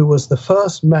 who was the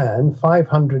first man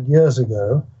 500 years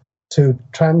ago to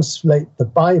translate the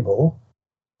Bible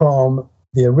from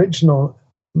the original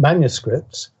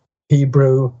manuscripts,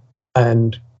 Hebrew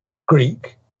and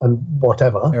Greek and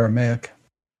whatever,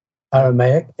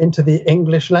 Aramaic, into the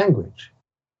English language.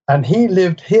 And he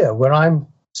lived here where I'm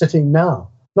sitting now,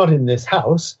 not in this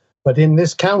house, but in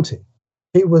this county.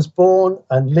 He was born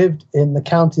and lived in the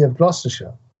county of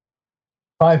Gloucestershire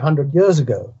 500 years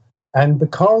ago. And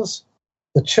because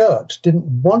the church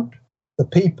didn't want the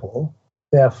people,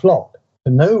 their flock,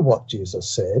 to know what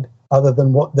Jesus said, other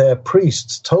than what their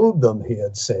priests told them he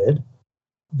had said,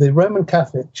 the Roman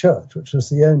Catholic Church, which was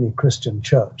the only Christian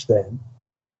church then,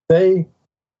 they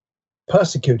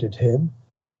persecuted him,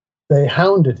 they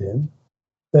hounded him,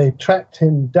 they tracked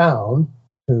him down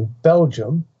to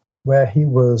Belgium, where he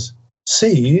was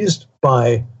seized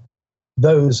by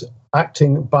those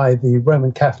acting by the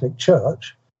Roman Catholic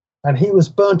Church, and he was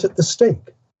burnt at the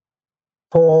stake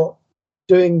for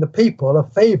doing the people a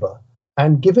favor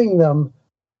and giving them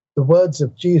the words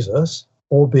of Jesus,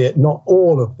 albeit not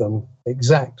all of them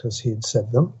exact as he had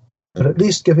said them, but at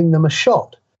least giving them a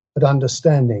shot at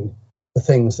understanding the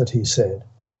things that he said.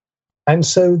 And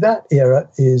so that era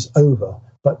is over.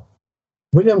 But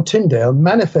William Tyndale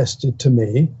manifested to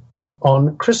me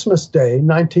on Christmas Day,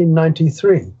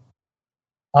 1993.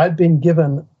 I'd been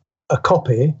given a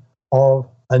copy of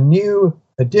a new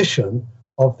edition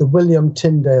of the William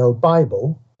Tyndale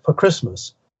Bible for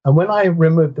Christmas. And when I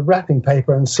removed the wrapping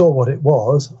paper and saw what it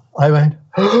was, I went,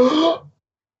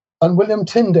 and William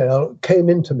Tyndale came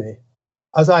into me.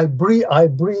 As I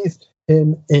breathed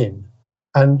him in,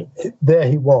 and there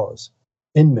he was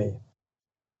in me.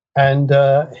 And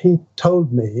he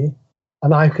told me,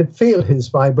 and I could feel his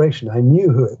vibration. I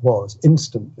knew who it was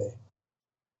instantly.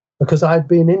 because I'd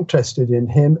been interested in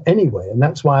him anyway, and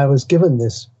that's why I was given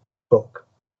this book.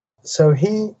 So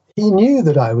he knew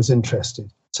that I was interested.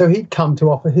 So he'd come to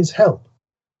offer his help.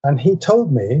 And he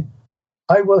told me,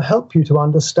 I will help you to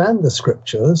understand the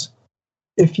scriptures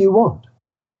if you want.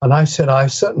 And I said, I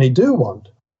certainly do want.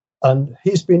 And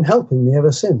he's been helping me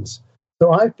ever since.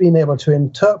 So I've been able to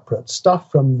interpret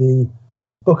stuff from the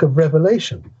book of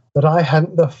Revelation that I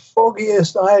hadn't the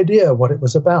foggiest idea what it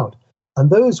was about. And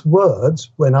those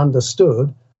words, when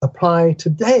understood, apply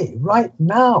today, right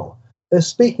now. They're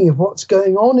speaking of what's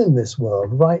going on in this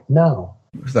world right now.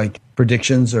 It was like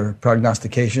predictions or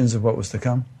prognostications of what was to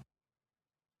come.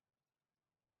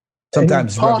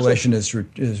 Sometimes Revelation is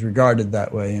regarded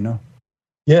that way, you know?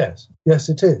 Yes,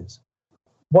 it is.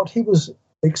 What he was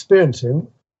experiencing,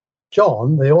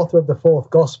 John, the author of the fourth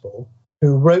gospel,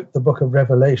 who wrote the book of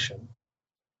Revelation,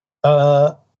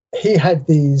 he had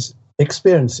these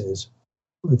experiences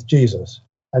with Jesus,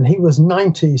 and he was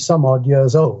 90 some odd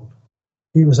years old.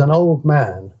 He was an old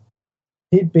man.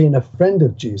 He'd been a friend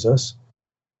of Jesus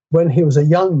when he was a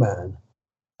young man,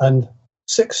 and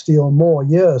 60 or more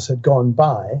years had gone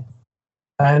by,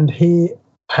 and he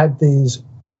had these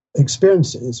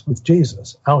experiences with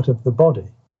Jesus out of the body.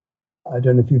 I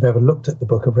don't know if you've ever looked at the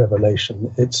book of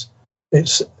Revelation. It's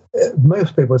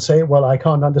most people would say, well, I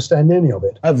can't understand any of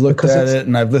it. I've looked at it,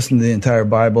 and I've listened to the entire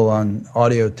Bible on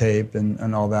audio tape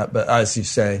and all that, but as you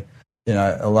say, you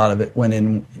know, a lot of it went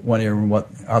in one ear and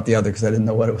out the other because I didn't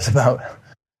know what it was about.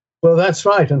 Well, that's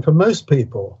right. And for most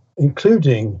people,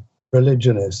 including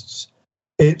religionists,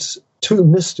 it's too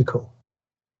mystical.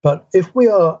 But if we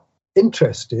are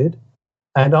interested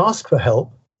and ask for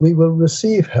help, we will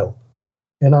receive help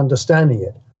in understanding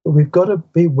it. But we've got to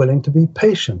be willing to be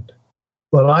patient.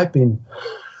 Well, I've been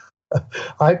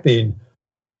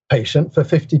patient for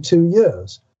 52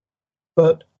 years,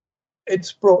 but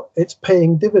it's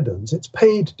paying dividends. It's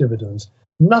paid dividends.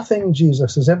 Nothing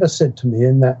Jesus has ever said to me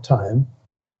in that time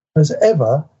has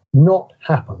ever not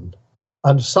happened.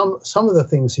 And some of the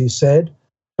things he said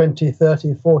 20,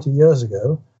 30, 40 years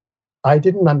ago, I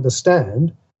didn't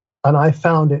understand, and I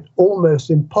found it almost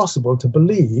impossible to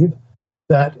believe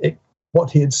that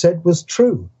what he had said was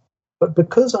true. But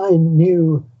because I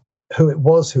knew who it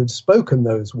was who'd spoken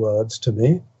those words to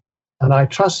me, and I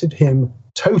trusted him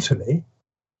totally,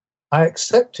 I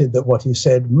accepted that what he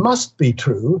said must be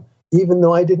true, even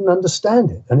though I didn't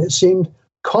understand it. And it seemed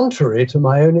contrary to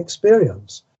my own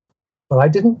experience. But I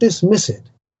didn't dismiss it,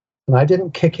 and I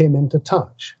didn't kick him into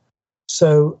touch.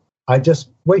 So I just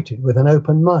waited with an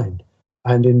open mind.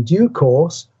 And in due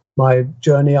course, my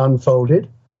journey unfolded,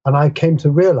 and I came to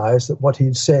realize that what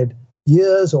he'd said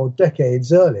years or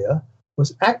decades earlier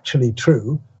was actually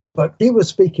true, but he was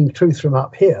speaking truth from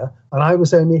up here, and I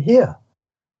was only here.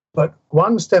 But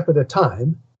one step at a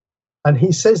time, and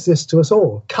he says this to us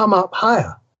all, come up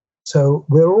higher. So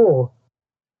we're all,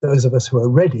 those of us who are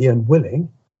ready and willing,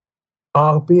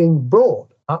 are being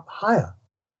brought up higher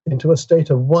into a state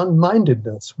of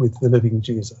one-mindedness with the living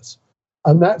Jesus.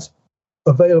 And that's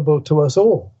available to us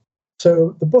all.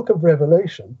 So the book of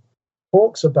Revelation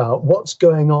talks about what's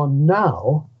going on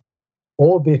now,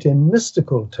 albeit in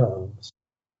mystical terms.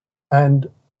 And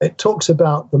it talks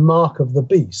about the mark of the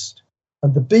beast.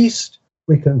 And the beast,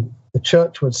 the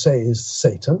church would say, is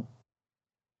Satan.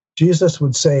 Jesus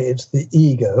would say it's the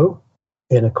ego,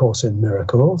 in A Course in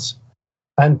Miracles.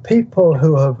 And people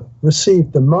who have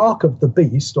received the mark of the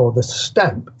beast, or the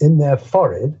stamp in their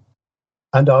forehead,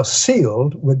 and are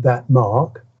sealed with that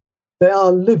mark, they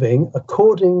are living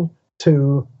according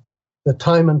to the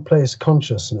time and place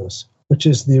consciousness, which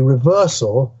is the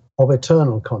reversal of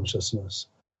eternal consciousness.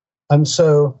 And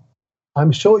so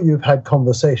I'm sure you've had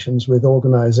conversations with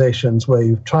organizations where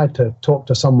you've tried to talk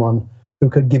to someone who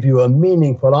could give you a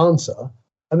meaningful answer,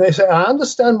 and they say, I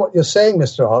understand what you're saying,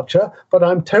 Mr. Archer, but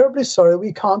I'm terribly sorry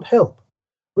we can't help.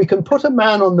 We can put a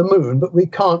man on the moon, but we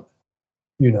can't,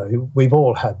 we've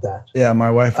all had that. Yeah, my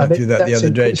wife went through that the other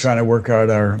day, trying to work out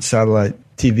our satellite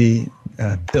TV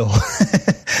bill.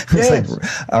 It's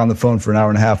like on the phone for an hour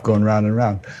and a half going round and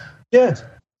round. Yes.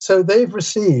 So they've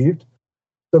received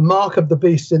the mark of the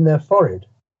beast in their forehead.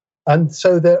 And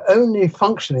so they're only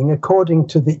functioning according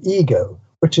to the ego,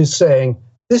 which is saying,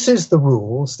 this is the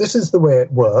rules, this is the way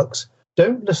it works.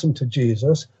 Don't listen to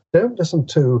Jesus. Don't listen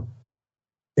to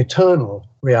eternal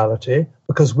reality,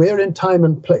 because we're in time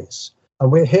and place, and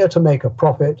we're here to make a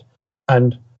profit,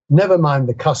 and never mind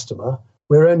the customer.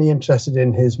 We're only interested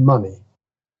in his money.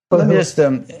 Let me just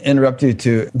interrupt you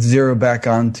to zero back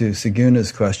on to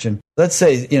Seguna's question. Let's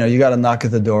say, you got a knock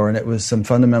at the door, and it was some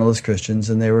fundamentalist Christians,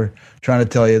 and they were trying to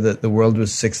tell you that the world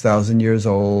was 6,000 years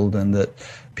old, and that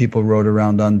people rode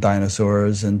around on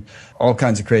dinosaurs and all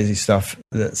kinds of crazy stuff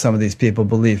that some of these people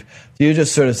believe. Do you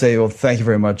just sort of say, well, thank you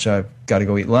very much, I've got to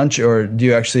go eat lunch? Or do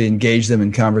you actually engage them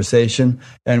in conversation?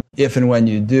 And if and when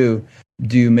you do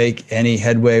you make any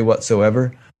headway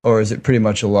whatsoever? Or is it pretty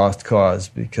much a lost cause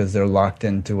because they're locked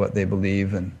into what they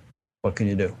believe, and what can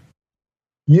you do?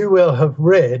 You will have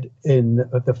read in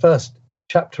the first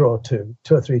chapter or two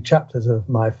or three chapters of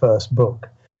my first book,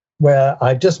 where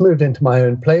I just moved into my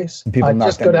own place. I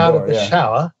just got out of the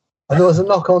shower, and there was a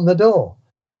knock on the door.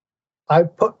 I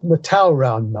put the towel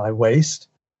around my waist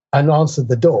and answered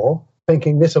the door,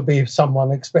 thinking this will be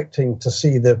someone expecting to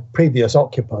see the previous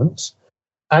occupants.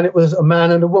 And it was a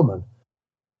man and a woman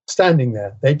standing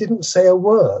there. They didn't say a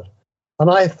word. And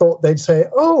I thought they'd say,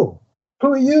 "Oh,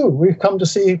 who are you? We've come to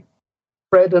see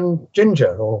Fred and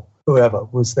Ginger," or whoever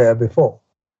was there before.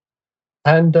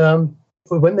 And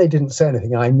when they didn't say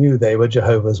anything, I knew they were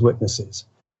Jehovah's Witnesses.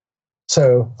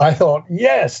 So I thought,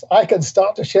 yes, I can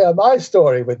start to share my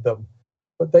story with them.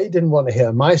 But they didn't want to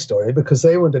hear my story because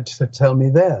they wanted to tell me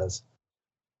theirs.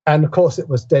 And of course, it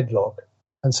was deadlock.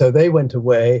 And so they went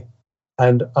away,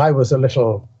 and I was a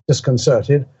little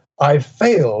disconcerted. I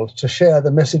failed to share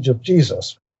the message of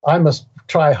Jesus. I must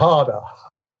try harder.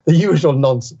 The usual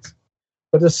nonsense.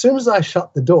 But as soon as I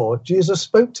shut the door, Jesus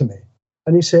spoke to me.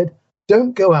 And he said,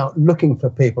 don't go out looking for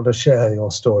people to share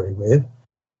your story with,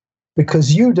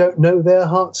 because you don't know their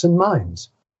hearts and minds.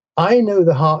 I know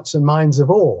the hearts and minds of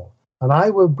all, and I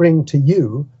will bring to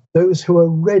you those who are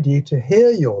ready to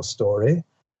hear your story,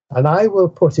 and I will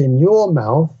put in your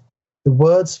mouth the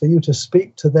words for you to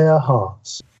speak to their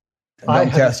hearts.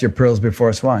 Don't cast your pearls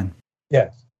before swine.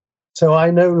 Yes. So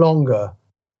I no longer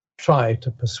try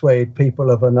to persuade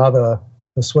people of another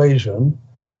persuasion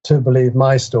to believe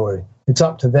my story. It's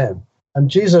up to them. And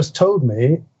Jesus told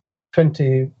me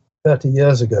 20, 30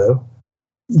 years ago,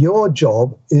 your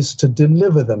job is to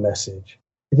deliver the message.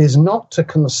 It is not to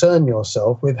concern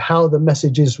yourself with how the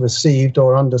message is received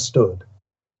or understood.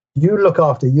 You look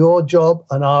after your job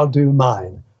and I'll do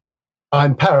mine.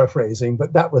 I'm paraphrasing,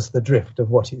 but that was the drift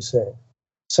of what he said.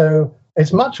 So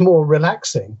it's much more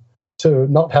relaxing to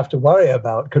not have to worry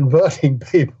about converting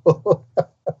people.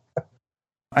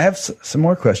 I have some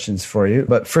more questions for you,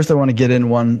 but first I want to get in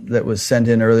one that was sent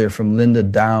in earlier from Linda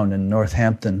Down in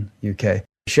Northampton, UK.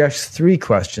 She asks 3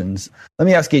 questions. Let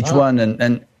me ask each one,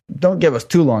 and don't give us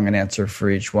too long an answer for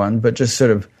each one, but just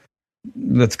sort of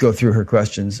let's go through her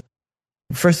questions.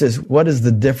 First is, what is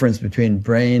the difference between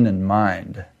brain and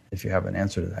mind, if you have an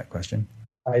answer to that question?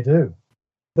 I do.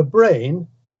 The brain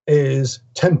is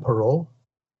temporal.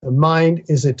 The mind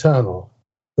is eternal.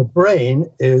 The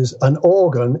brain is an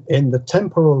organ in the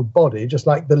temporal body, just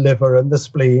like the liver and the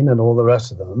spleen and all the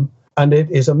rest of them. And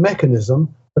it is a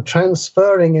mechanism for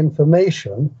transferring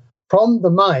information from the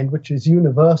mind, which is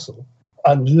universal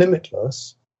and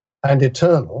limitless and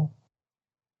eternal,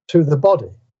 to the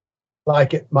body.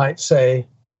 Like it might say,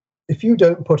 if you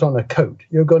don't put on a coat,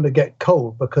 you're going to get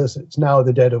cold because it's now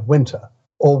the dead of winter,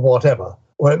 or whatever.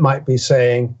 Or it might be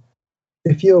saying,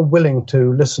 if you're willing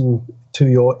to listen to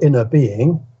your inner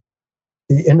being,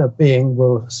 the inner being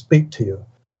will speak to you.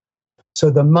 So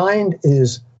the mind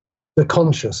is the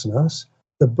consciousness.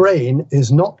 The brain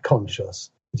is not conscious.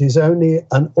 It is only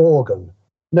an organ,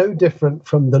 no different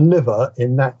from the liver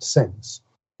in that sense.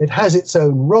 It has its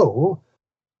own role.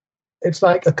 It's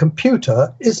like a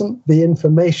computer isn't the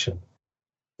information.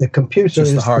 The computer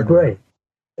is the brain.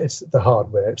 It's the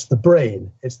hardware. It's the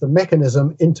brain. It's the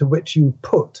mechanism into which you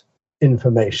put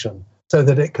information so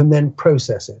that it can then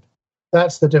process it.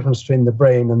 That's the difference between the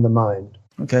brain and the mind.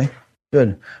 Okay,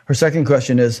 good. Her second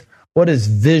question is, what is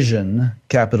vision,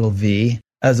 capital V,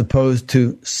 as opposed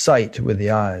to sight with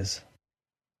the eyes?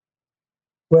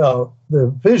 Well, the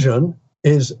vision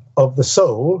is of the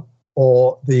soul,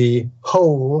 or the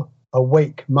whole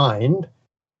awake mind,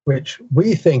 which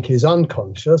we think is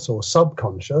unconscious or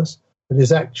subconscious, but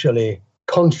is actually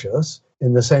conscious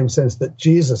in the same sense that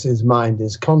Jesus' mind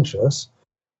is conscious.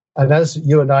 And as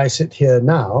you and I sit here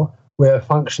now, we're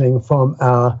functioning from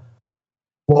our,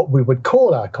 what we would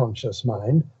call our conscious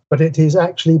mind, but it is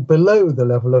actually below the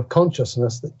level of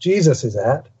consciousness that Jesus is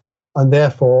at, and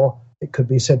therefore it could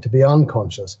be said to be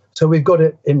unconscious. So we've got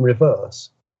it in reverse.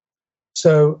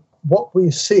 So what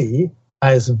we see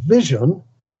as vision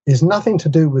is nothing to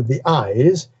do with the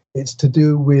eyes, it's to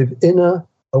do with inner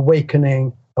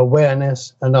awakening,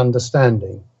 awareness, and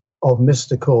understanding of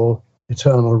mystical,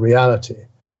 eternal reality,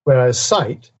 whereas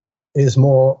sight is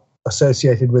more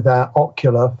associated with our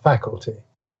ocular faculty,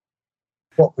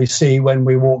 what we see when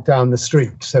we walk down the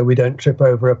street so we don't trip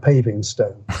over a paving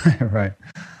stone. Right.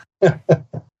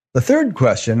 The third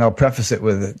question, I'll preface it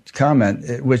with a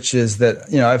comment, which is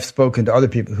that, I've spoken to other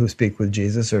people who speak with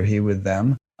Jesus or he with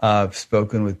them. I've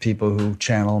spoken with people who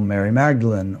channel Mary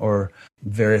Magdalene or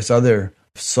various other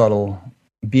subtle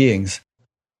beings.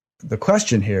 The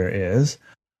question here is,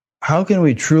 how can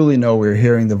we truly know we're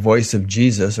hearing the voice of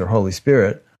Jesus or Holy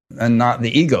Spirit and not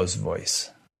the ego's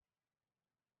voice?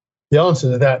 The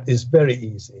answer to that is very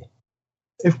easy.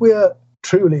 If we are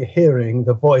truly hearing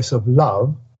the voice of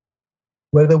love,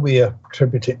 whether we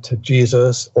attribute it to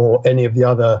Jesus or any of the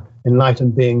other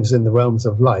enlightened beings in the realms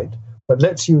of light, but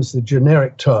let's use the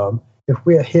generic term, if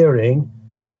we are hearing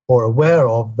or aware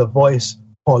of the voice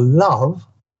for love,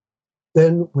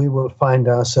 then we will find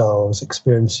ourselves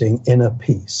experiencing inner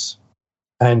peace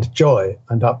and joy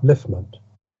and upliftment.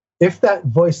 If that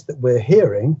voice that we're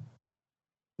hearing,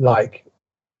 like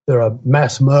there are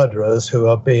mass murderers who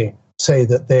say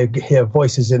that they hear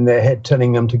voices in their head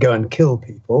telling them to go and kill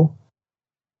people,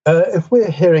 if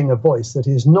we're hearing a voice that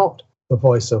is not the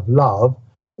voice of love,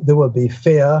 there will be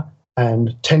fear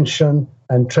and tension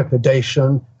and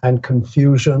trepidation and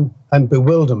confusion and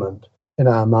bewilderment in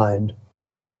our mind.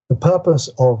 The purpose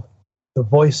of the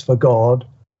voice for God,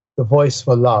 the voice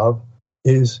for love,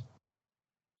 is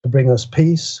to bring us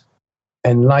peace,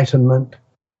 enlightenment,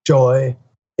 joy,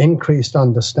 increased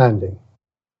understanding.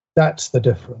 That's the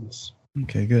difference.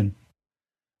 Okay, good.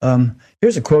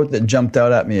 Here's a quote that jumped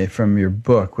out at me from your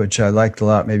book, which I liked a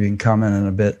lot. Maybe you can comment on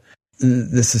a bit.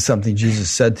 This is something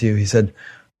Jesus said to you. He said,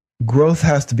 "Growth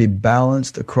has to be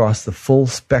balanced across the full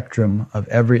spectrum of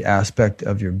every aspect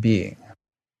of your being."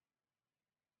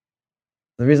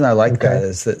 The reason I like that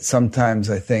is that sometimes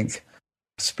I think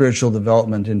spiritual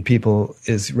development in people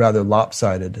is rather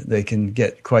lopsided. They can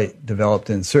get quite developed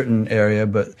in a certain area,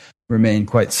 but remain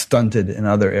quite stunted in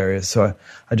other areas. So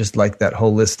I just like that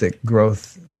holistic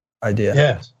growth idea.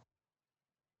 Yes.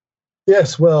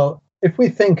 Yes, well, if we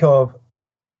think of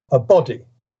a body,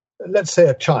 let's say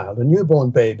a child, a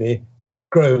newborn baby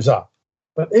grows up.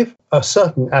 But if a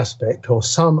certain aspect or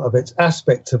some of its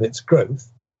aspects of its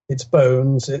growth, its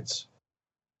bones, its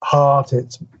heart,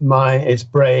 its mind, its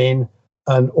brain,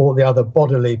 and all the other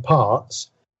bodily parts,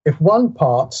 if one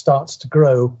part starts to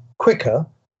grow quicker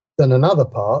than another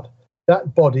part,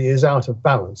 that body is out of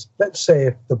balance. Let's say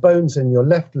if the bones in your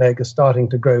left leg are starting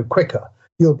to grow quicker,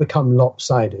 you'll become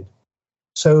lopsided.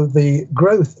 So the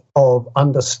growth of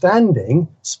understanding,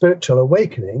 spiritual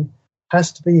awakening,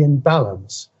 has to be in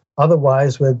balance.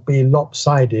 Otherwise, we'll be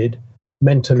lopsided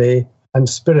mentally and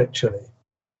spiritually.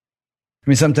 I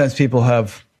mean, sometimes people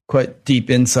have quite deep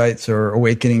insights or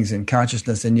awakenings in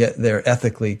consciousness, and yet they're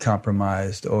ethically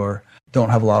compromised or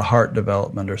don't have a lot of heart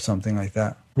development or something like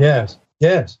that. Yes,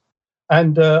 yes.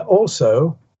 And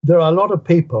also, there are a lot of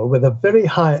people with a very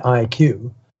high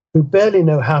IQ who barely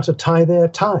know how to tie their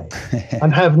tie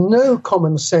and have no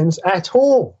common sense at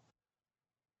all.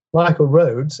 Michael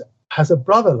Rhodes has a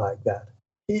brother like that.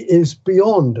 He is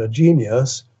beyond a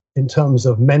genius in terms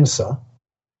of Mensa.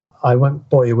 I won't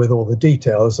bore you with all the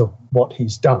details of what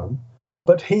he's done,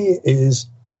 but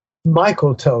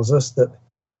Michael tells us that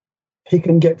he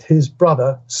can get his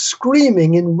brother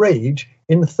screaming in rage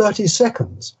in 30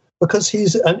 seconds because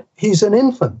he's an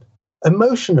infant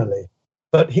emotionally.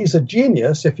 But he's a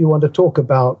genius if you want to talk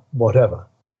about whatever,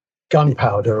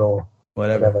 gunpowder or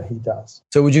whatever he does.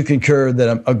 So would you concur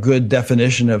that a good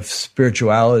definition of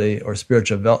spirituality or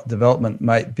spiritual development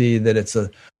might be that it's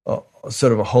a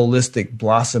sort of a holistic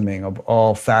blossoming of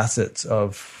all facets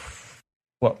of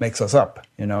what makes us up,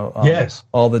 yes,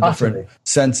 all the different utterly.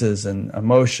 Senses and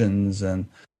emotions and,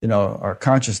 our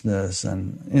consciousness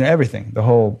and, everything, the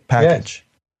whole package. Yes,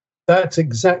 that's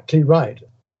exactly right.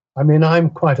 I mean, I'm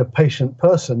quite a patient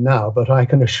person now, but I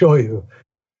can assure you,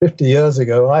 50 years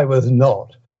ago, I was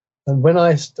not. And when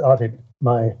I started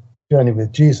my journey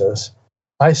with Jesus,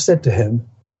 I said to him,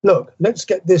 look, let's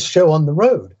get this show on the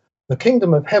road. The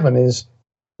kingdom of heaven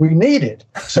we need it.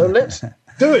 So let's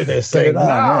do this thing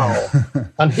now.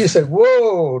 And he said,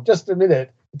 whoa, just a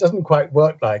minute. It doesn't quite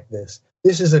work like this.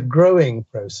 This is a growing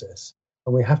process,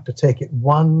 and we have to take it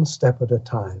one step at a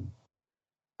time.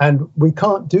 And we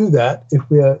can't do that if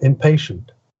we are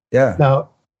impatient. Yeah. Now,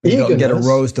 you don't get a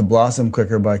rose to blossom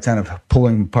quicker by kind of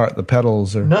pulling apart the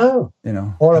petals, or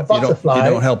or a butterfly.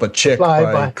 You don't help a chick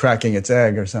by cracking its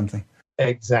egg or something.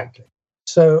 Exactly.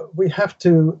 So we have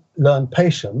to learn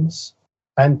patience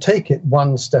and take it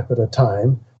one step at a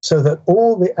time, so that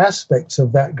all the aspects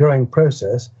of that growing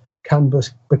process can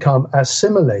become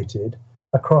assimilated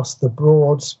across the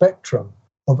broad spectrum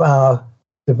of our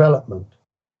development.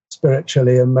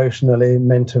 Spiritually, emotionally,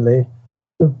 mentally.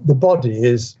 The body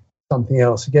is something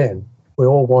else again. We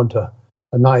all want a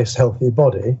nice, healthy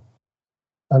body.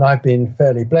 And I've been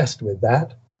fairly blessed with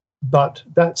that. But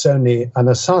that's only an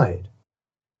aside.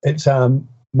 It's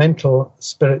mental,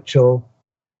 spiritual,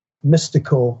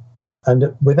 mystical,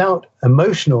 and without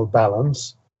emotional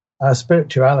balance, our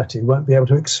spirituality won't be able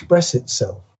to express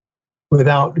itself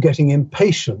without getting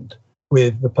impatient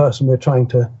with the person we're trying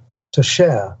to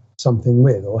share something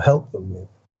with or help them with.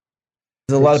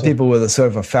 There's a lot of people with a sort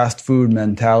of a fast food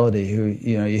mentality who,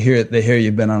 they hear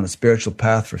you've been on a spiritual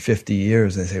path for 50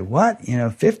 years. They say, what?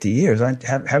 50 years?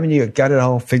 Haven't you got it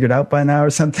all figured out by now or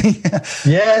something?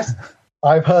 Yes,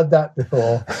 I've heard that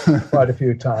before quite a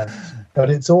few times. But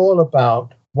it's all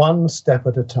about one step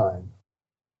at a time.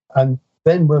 And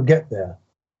then we'll get there.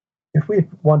 If we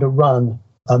want to run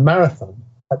a marathon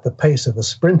at the pace of a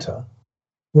sprinter,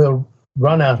 we'll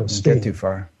run out of steam. Get too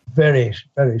far. Very,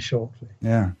 very shortly.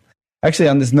 Yeah. Actually,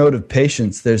 on this note of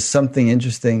patience, there's something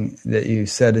interesting that you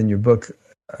said in your book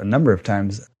a number of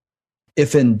times.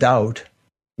 If in doubt,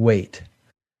 wait.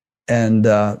 And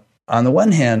on the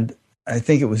one hand, I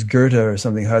think it was Goethe or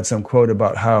something who had some quote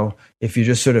about how if you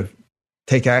just sort of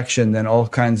take action, then all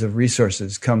kinds of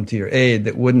resources come to your aid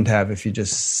that wouldn't have if you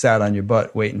just sat on your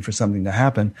butt waiting for something to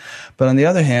happen. But on the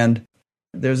other hand,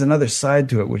 there's another side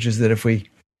to it, which is that if we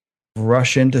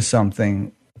rush into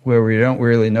something where we don't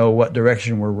really know what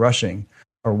direction we're rushing,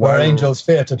 or where angels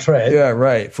fear to tread. Yeah,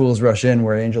 right. Fools rush in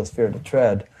where angels fear to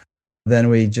tread. Then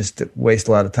we just waste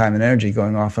a lot of time and energy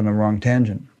going off on the wrong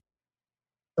tangent.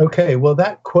 Okay, well,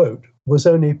 that quote was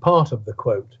only part of the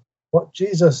quote. What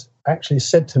Jesus actually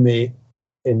said to me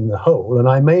in the whole, and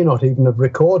I may not even have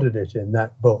recorded it in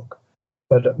that book,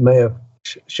 but may have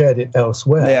shared it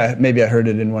elsewhere. Yeah, maybe I heard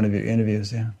it in one of your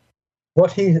interviews, yeah.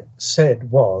 What he said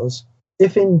was,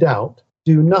 if in doubt,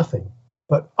 do nothing,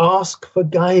 but ask for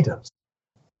guidance.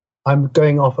 I'm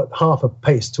going off at half a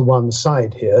pace to one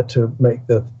side here to make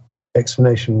the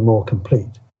explanation more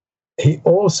complete. He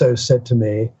also said to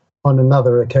me on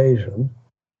another occasion,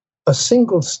 a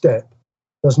single step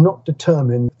does not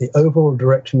determine the overall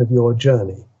direction of your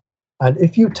journey. And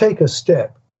if you take a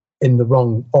step in the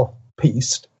wrong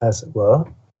off-piste, as it were,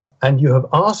 and you have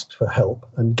asked for help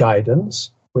and guidance,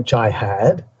 which I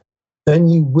had, then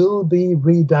you will be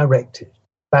redirected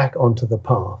back onto the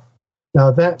path.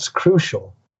 Now, that's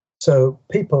crucial. So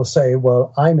people say,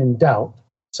 well, I'm in doubt,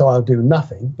 so I'll do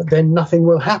nothing, but then nothing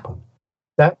will happen.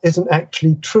 That isn't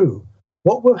actually true.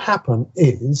 What will happen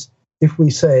is, if we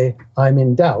say, I'm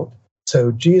in doubt,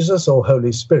 so Jesus or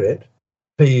Holy Spirit,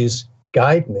 please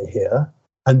guide me here,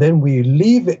 and then we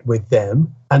leave it with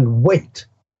them and wait,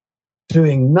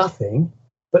 doing nothing,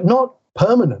 but not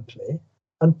permanently,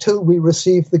 until we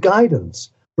receive the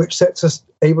guidance, which sets us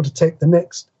able to take the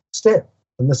next step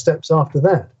and the steps after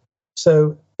that.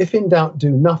 So if in doubt,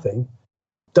 do nothing,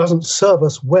 doesn't serve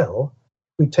us well,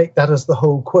 we take that as the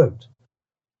whole quote.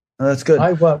 Oh, that's good.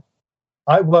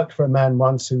 I worked for a man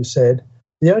once who said,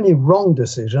 the only wrong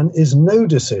decision is no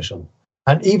decision.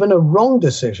 And even a wrong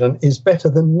decision is better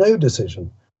than no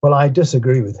decision. Well, I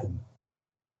disagree with him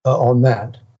on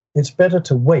that. It's better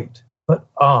to wait, but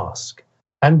ask.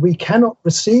 And we cannot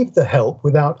receive the help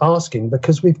without asking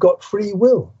because we've got free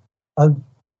will. And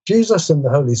Jesus and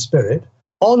the Holy Spirit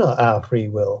honor our free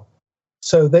will.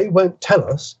 So they won't tell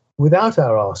us without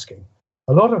our asking.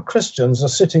 A lot of Christians are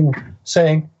sitting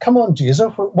saying, come on,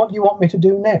 Jesus, what do you want me to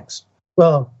do next?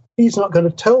 Well, he's not going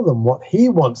to tell them what he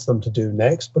wants them to do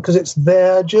next because it's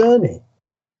their journey.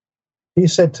 He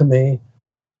said to me,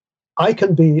 I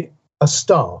can be a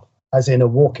staff, as in a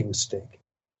walking stick,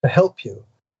 to help you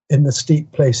in the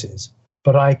steep places,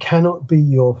 but I cannot be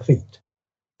your feet.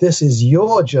 This is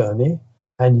your journey,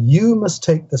 and you must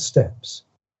take the steps.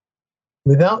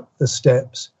 Without the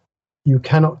steps, you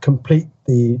cannot complete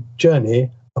the journey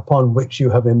upon which you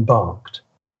have embarked.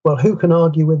 Well, who can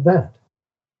argue with that?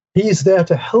 He's there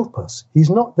to help us. He's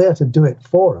not there to do it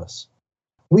for us.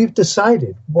 We've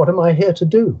decided, what am I here to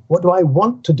do? What do I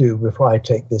want to do before I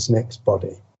take this next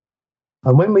body?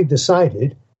 And when we've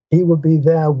decided, he will be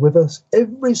there with us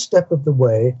every step of the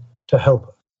way to help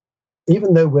us,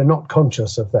 even though we're not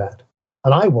conscious of that.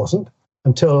 And I wasn't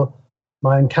until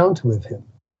my encounter with him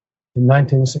in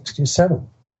 1967.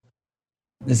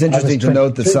 It's interesting to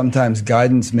note that sometimes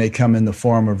guidance may come in the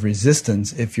form of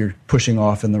resistance if you're pushing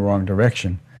off in the wrong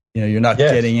direction. You're not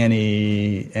getting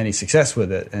any success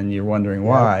with it, and you're wondering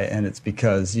why, and it's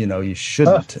because, you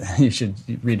shouldn't. You should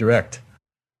redirect.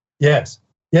 Yes,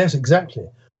 exactly.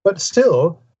 But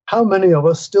still, how many of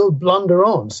us still blunder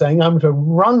on, saying, I'm going to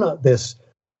run at this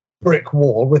brick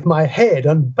wall with my head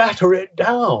and batter it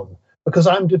down because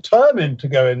I'm determined to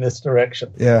go in this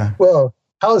direction? Yeah. Well,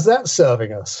 how's that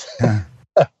serving us? Yeah.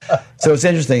 So it's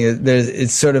interesting. It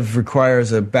sort of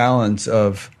requires a balance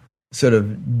of sort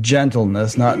of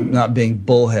gentleness, not being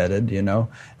bullheaded,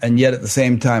 and yet at the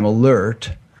same time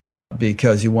alert,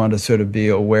 because you want to sort of be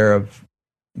aware of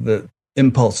the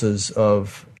impulses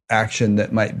of action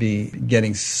that might be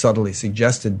getting subtly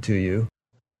suggested to you.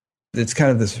 It's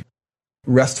kind of this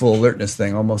restful alertness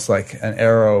thing, almost like an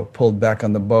arrow pulled back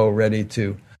on the bow, ready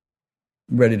to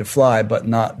fly, but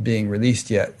not being released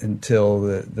yet until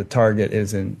the target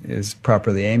is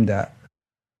properly aimed at.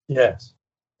 Yes.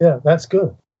 Yeah, that's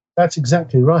good. That's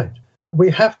exactly right.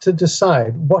 We have to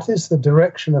decide what is the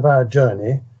direction of our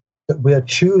journey that we're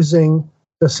choosing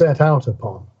to set out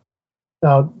upon.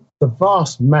 Now, the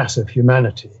vast mass of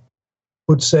humanity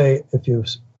would say, if you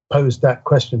posed that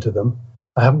question to them,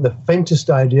 I haven't the faintest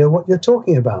idea what you're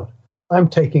talking about. I'm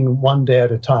taking one day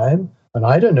at a time, and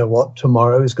I don't know what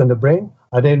tomorrow is going to bring.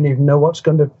 I don't even know what's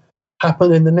going to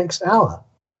happen in the next hour.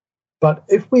 But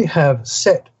if we have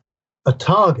set a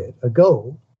target, a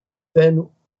goal, then,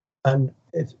 and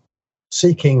it's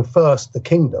seeking first the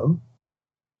kingdom,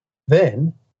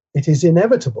 then it is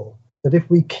inevitable that if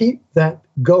we keep that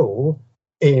goal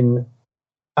in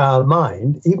our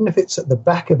mind, even if it's at the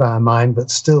back of our mind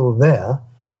but still there,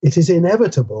 it is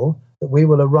inevitable that we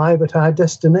will arrive at our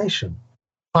destination,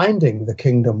 finding the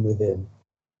kingdom within.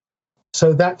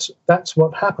 So that's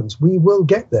what happens. We will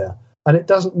get there. And it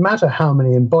doesn't matter how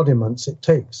many embodiments it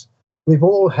takes. We've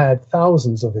all had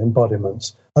thousands of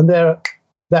embodiments, and they're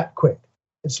that quick.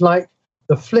 It's like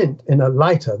the flint in a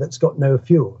lighter that's got no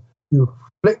fuel. You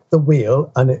flick the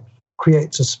wheel and it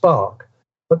creates a spark,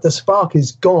 but the spark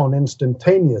is gone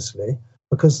instantaneously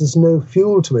because there's no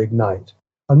fuel to ignite.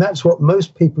 And that's what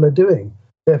most people are doing.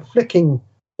 They're flicking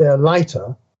their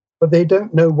lighter, but they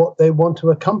don't know what they want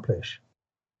to accomplish.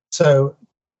 So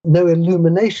no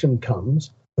illumination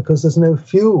comes because there's no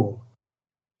fuel.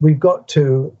 We've got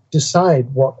to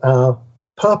decide what our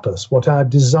purpose, what our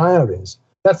desire is.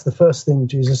 That's the first thing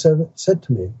Jesus said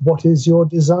to me. What is your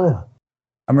desire?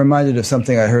 I'm reminded of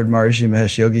something I heard Maharishi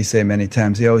Mahesh Yogi say many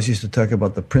times. He always used to talk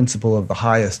about the principle of the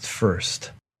highest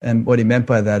first. And what he meant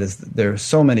by that is that there are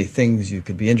so many things you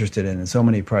could be interested in and so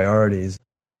many priorities.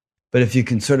 But if you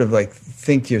can sort of like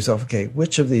think to yourself, okay,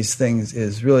 which of these things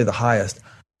is really the highest?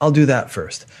 I'll do that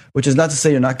first, which is not to say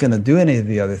you're not going to do any of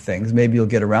the other things. Maybe you'll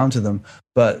get around to them,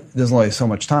 but there's only so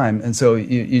much time. And so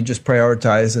you just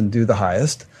prioritize and do the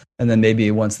highest. And then maybe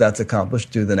once that's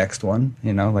accomplished, do the next one,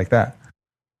 like that.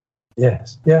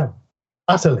 Yes, yeah,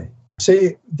 utterly.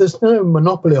 See, there's no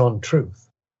monopoly on truth,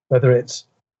 whether it's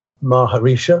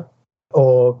Maharisha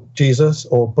or Jesus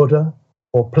or Buddha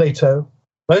or Plato.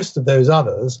 Most of those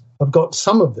others have got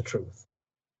some of the truth.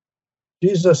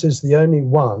 Jesus is the only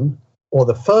one, or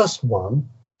the first one,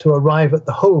 to arrive at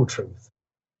the whole truth,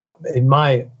 in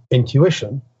my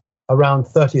intuition, around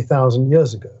 30,000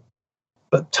 years ago.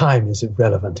 But time is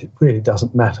irrelevant. It really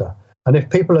doesn't matter. And if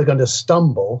people are going to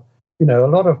stumble, a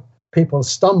lot of people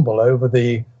stumble over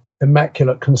the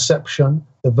Immaculate Conception,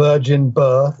 the virgin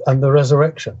birth, and the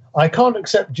resurrection. I can't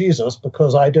accept Jesus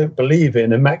because I don't believe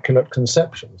in Immaculate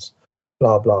Conceptions,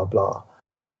 blah, blah, blah.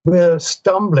 We're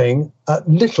stumbling at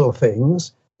little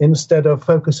things instead of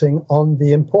focusing on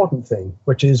the important thing,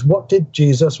 which is, what did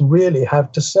Jesus really have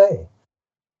to say?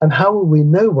 And how will we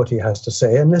know what he has to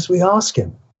say unless we ask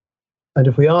him? And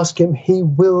if we ask him, he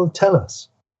will tell us.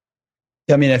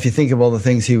 I mean, if you think of all the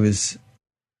things he was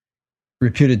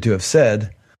reputed to have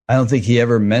said, I don't think he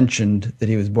ever mentioned that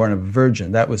he was born of a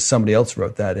virgin. That was somebody else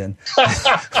wrote that in.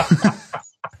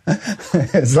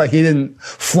 It's like he didn't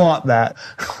flaunt that.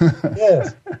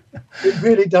 Yes. It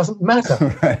really doesn't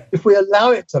matter. Right. If we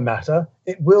allow it to matter,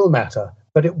 it will matter,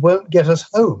 but it won't get us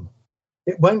home.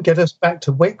 It won't get us back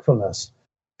to wakefulness.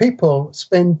 People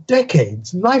spend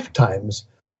decades, lifetimes,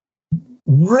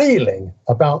 railing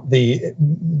about the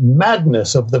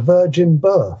madness of the virgin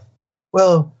birth.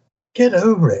 Well, get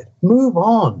over it. Move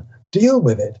on. Deal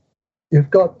with it. You've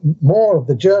got more of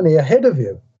the journey ahead of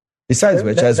you. Besides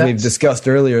which, as we've discussed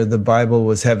earlier, the Bible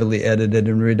was heavily edited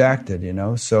and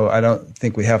redacted, so I don't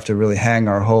think we have to really hang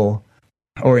our whole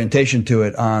orientation to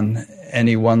it on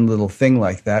any one little thing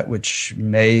like that, which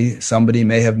somebody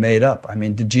may have made up. I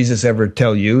mean, did Jesus ever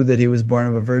tell you that he was born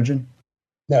of a virgin?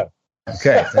 No.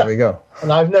 Okay, there we go.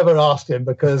 And I've never asked him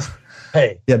because,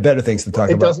 hey. Yeah, better things to talk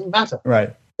about. It doesn't matter. Right.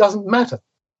 It doesn't matter.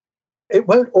 It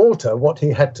won't alter what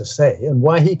he had to say and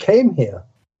why he came here.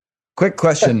 Quick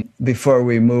question before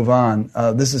we move on.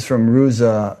 This is from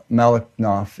Ruza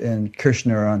Maliknoff in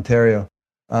Kirchner, Ontario.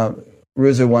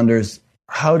 Ruza wonders,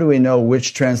 how do we know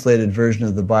which translated version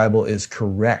of the Bible is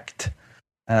correct?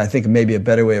 And I think maybe a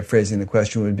better way of phrasing the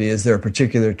question would be, is there a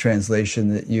particular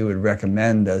translation that you would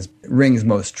recommend as rings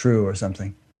most true or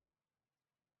something?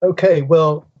 Okay,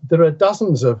 well, there are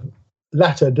dozens of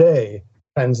latter-day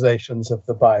translations of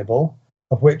the Bible,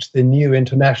 of which the New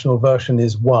International Version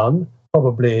is one,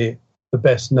 probably the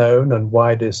best known and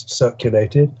widest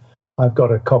circulated. I've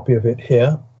got a copy of it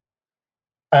here.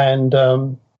 And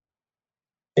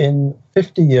in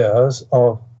 50 years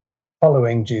of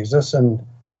following Jesus, and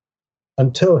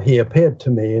until he appeared to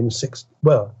me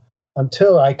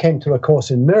until I came to A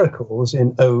Course in Miracles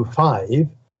in 2005,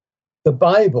 the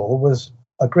Bible was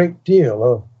a great deal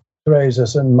of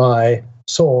Teresa's and my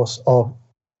source of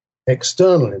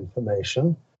external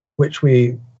information, which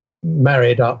we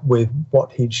married up with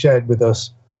what he'd shared with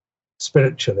us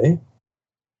spiritually.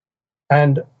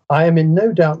 And I am in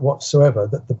no doubt whatsoever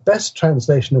that the best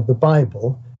translation of the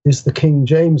Bible is the King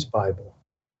James Bible.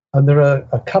 And there are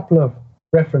a couple of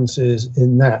references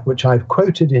in that which I've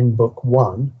quoted in Book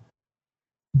 1.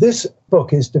 This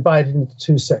book is divided into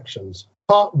two sections.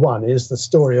 Part 1 is the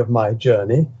story of my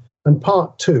journey, and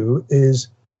Part 2 is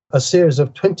a series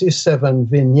of 27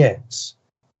 vignettes,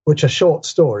 which are short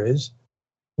stories,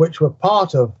 which were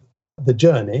part of the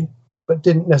journey, but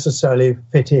didn't necessarily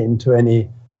fit into any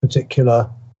particular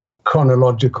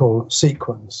chronological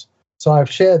sequence. So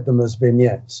I've shared them as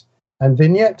vignettes. And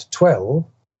vignette 12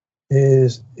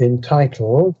 is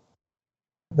entitled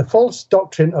The False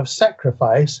Doctrine of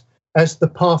Sacrifice as the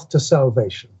Path to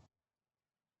Salvation.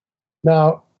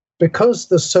 Now, because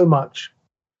there's so much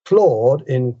flawed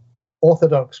in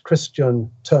Orthodox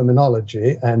Christian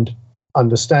terminology and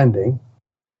understanding,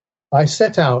 I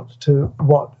set out to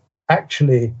what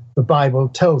actually the Bible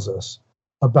tells us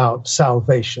about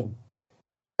salvation.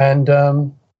 And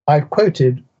I've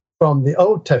quoted from the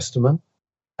Old Testament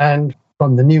and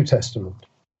from the New Testament.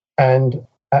 And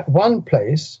at one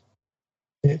place,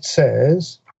 it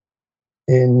says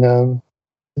in the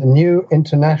New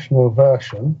International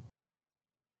Version,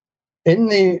 in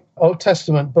the Old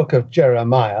Testament book of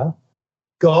Jeremiah,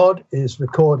 God is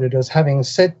recorded as having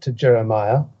said to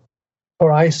Jeremiah,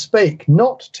 "For I spake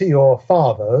not to your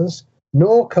fathers,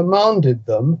 nor commanded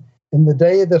them in the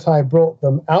day that I brought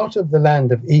them out of the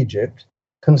land of Egypt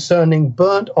concerning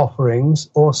burnt offerings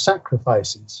or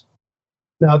sacrifices."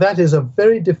 Now, that is a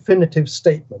very definitive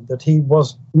statement that he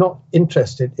was not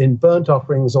interested in burnt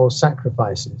offerings or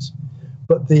sacrifices.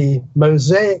 But the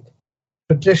Mosaic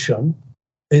tradition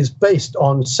is based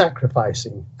on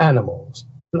sacrificing animals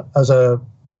as a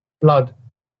blood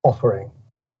offering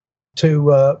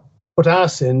to put our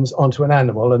sins onto an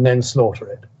animal and then slaughter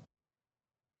it.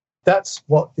 That's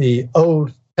what the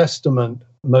Old Testament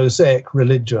Mosaic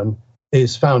religion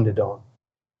is founded on.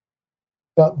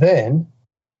 But then,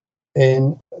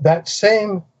 in that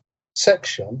same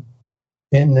section,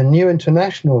 in the New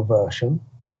International Version,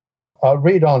 I'll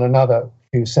read on another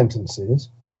few sentences.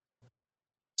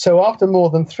 So after more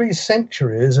than 3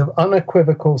 centuries of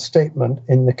unequivocal statement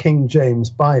in the King James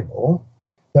Bible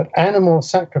that animal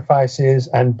sacrifices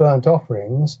and burnt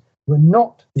offerings were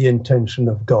not the intention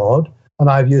of God, and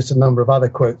I've used a number of other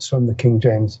quotes from the King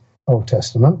James Old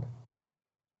Testament,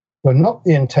 were not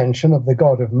the intention of the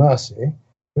God of mercy,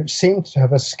 which seemed to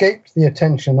have escaped the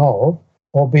attention of,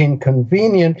 or been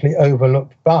conveniently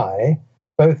overlooked by,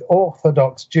 both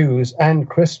Orthodox Jews and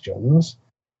Christians,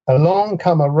 along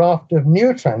come a raft of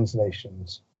new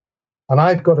translations. And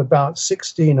I've got about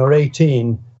 16 or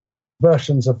 18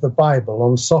 versions of the Bible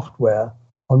on software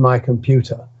on my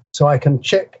computer. So I can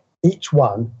check each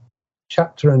one,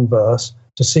 chapter and verse,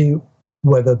 to see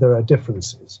whether there are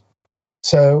differences.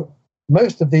 So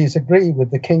most of these agree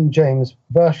with the King James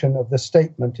version of the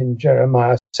statement in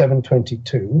Jeremiah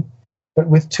 7:22, but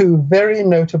with 2 very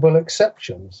notable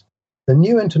exceptions, the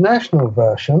New International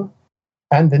Version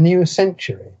and the New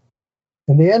Century.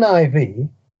 In the NIV,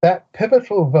 that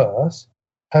pivotal verse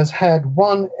has had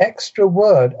one extra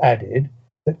word added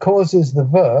that causes the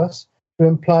verse to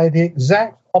imply the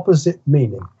exact opposite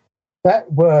meaning.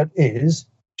 That word is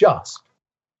just.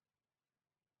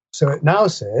 So it now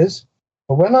says,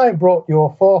 "For when I brought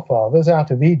your forefathers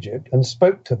out of Egypt and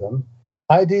spoke to them,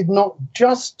 I did not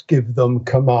just give them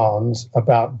commands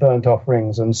about burnt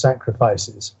offerings and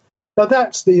sacrifices." Now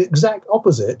that's the exact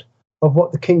opposite of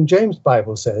what the King James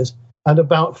Bible says, and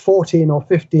about 14 or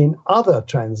 15 other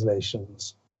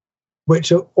translations,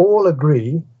 which all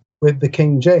agree with the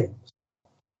King James.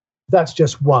 That's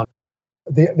just one.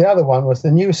 The other one was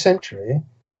the New Century.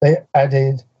 They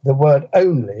added the word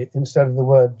only instead of the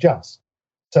word just.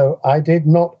 So I did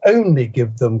not only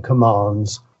give them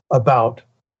commands about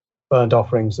burnt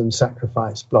offerings and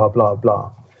sacrifice, blah, blah,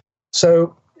 blah.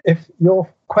 So if your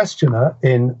questioner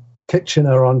in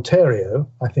Kitchener, Ontario,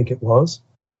 I think it was,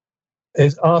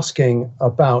 is asking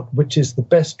about which is the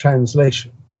best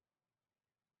translation,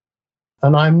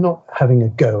 and I'm not having a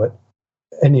go at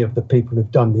any of the people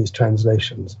who've done these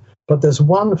translations. But there's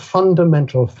one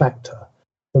fundamental factor.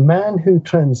 The man who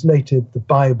translated the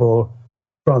Bible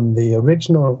from the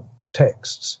original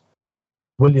texts,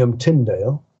 William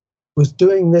Tyndale, was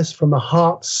doing this from a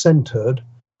heart-centered,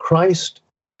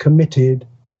 Christ-committed,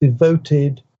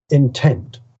 devoted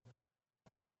intent.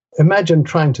 Imagine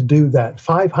trying to do that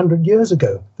 500 years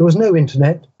ago. There was no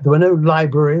internet, there were no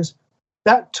libraries.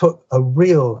 That took a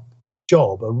real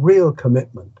job, a real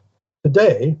commitment.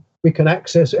 Today, we can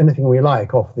access anything we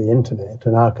like off the internet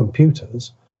and our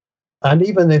computers. And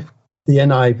even if the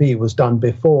NIV was done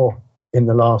before, in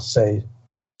the last, say,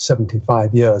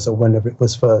 75 years or whenever it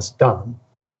was first done,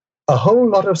 a whole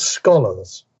lot of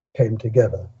scholars came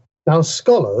together. Now,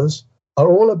 scholars are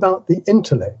all about the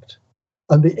intellect,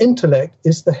 and the intellect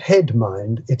is the head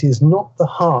mind. It is not the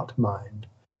heart mind.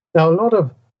 Now, a lot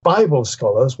of Bible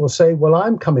scholars will say, well,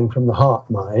 I'm coming from the heart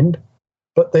mind,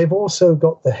 but they've also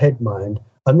got the head mind,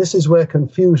 and this is where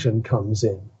confusion comes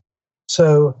in.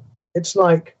 So it's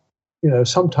like,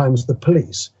 sometimes the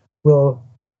police will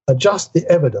adjust the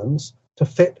evidence to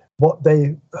fit what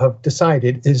they have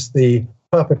decided is the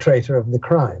perpetrator of the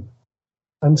crime.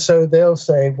 And so they'll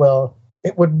say, well,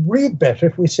 it would read better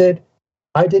if we said,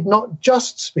 I did not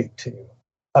just speak to you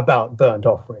about burnt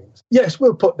offerings. Yes,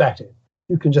 we'll put that in.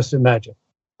 You can just imagine.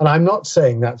 And I'm not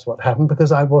saying that's what happened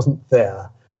because I wasn't there.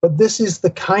 But this is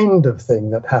the kind of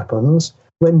thing that happens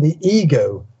when the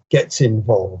ego gets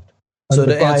involved. And so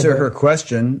to answer her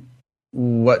question,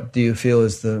 what do you feel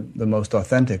is the most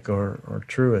authentic or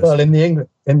truest? Well, in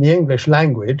the English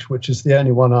language, which is the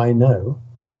only one I know,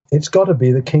 it's got to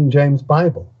be the King James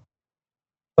Bible.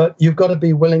 But you've got to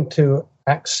be willing to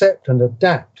accept and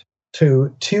adapt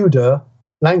to Tudor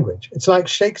language. It's like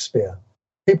Shakespeare.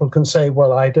 People can say,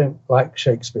 well, I don't like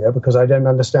Shakespeare because I don't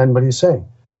understand what he's saying.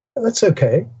 That's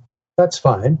okay. That's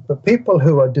fine. But people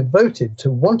who are devoted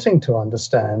to wanting to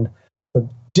understand the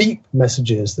deep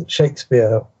messages that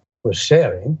Shakespeare was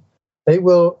sharing, they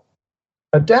will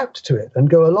adapt to it and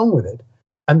go along with it.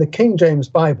 And the King James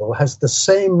Bible has the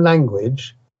same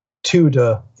language,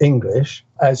 Tudor English,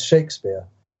 as Shakespeare.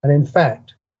 And in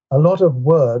fact, a lot of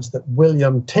words that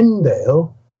William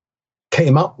Tyndale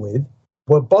came up with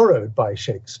were borrowed by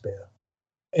Shakespeare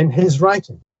in his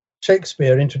writing.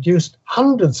 Shakespeare introduced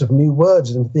hundreds of new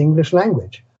words into the English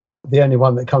language. The only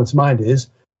one that comes to mind is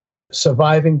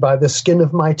surviving by the skin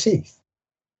of my teeth.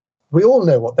 We all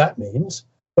know what that means,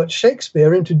 but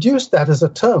Shakespeare introduced that as a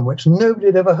term which nobody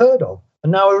had ever heard of,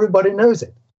 and now everybody knows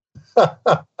it.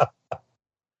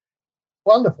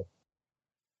 Wonderful.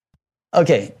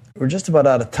 Okay, we're just about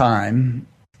out of time.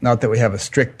 Not that we have a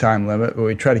strict time limit, but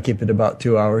we try to keep it about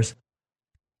 2 hours.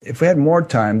 If we had more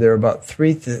time, there are about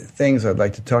three things I'd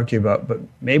like to talk to you about, but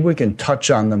maybe we can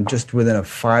touch on them just within a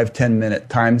 5-10 minute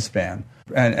time span,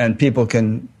 and people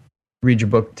can read your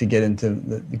book to get into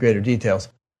the greater details.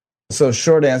 So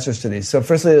short answers to these. So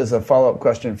firstly, there's a follow-up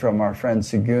question from our friend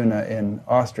Siguna in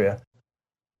Austria.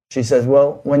 She says,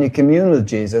 well, when you commune with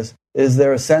Jesus, is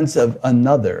there a sense of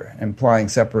another, implying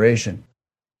separation?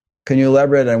 Can you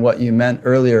elaborate on what you meant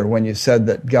earlier when you said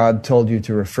that God told you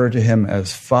to refer to him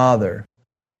as Father?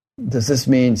 Does this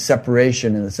mean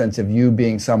separation in the sense of you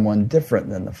being someone different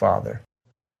than the Father?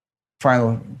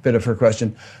 Final bit of her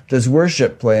question, does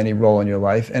worship play any role in your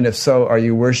life? And if so, are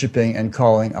you worshiping and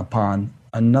calling upon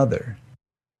another?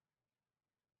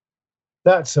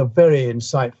 That's a very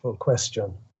insightful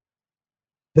question.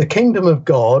 The kingdom of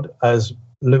God, as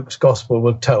Luke's gospel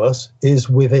will tell us, is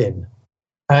within.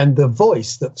 And the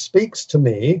voice that speaks to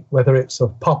me, whether it's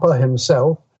of Papa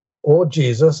himself or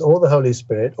Jesus or the Holy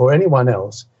Spirit or anyone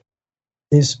else,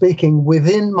 is speaking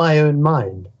within my own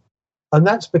mind. And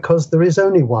that's because there is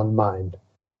only one mind.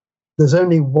 There's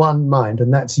only one mind,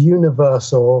 and that's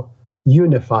universal,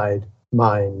 unified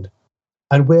mind.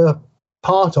 And we're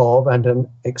part of and an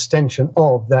extension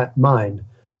of that mind.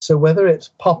 So whether it's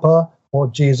Papa or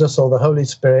Jesus or the Holy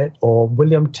Spirit or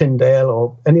William Tyndale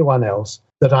or anyone else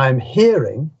that I'm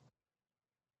hearing,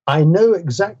 I know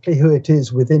exactly who it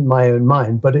is within my own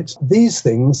mind, but it's these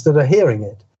things that are hearing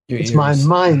it. It's my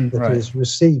mind that is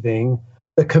receiving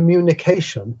the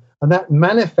communication, and that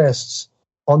manifests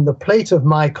on the plate of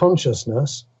my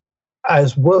consciousness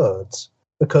as words,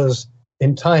 because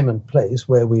in time and place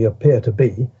where we appear to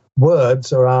be,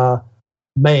 words are our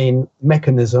main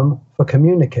mechanism for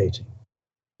communicating.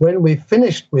 When we've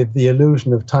finished with the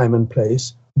illusion of time and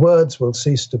place, words will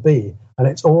cease to be, and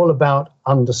it's all about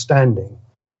understanding.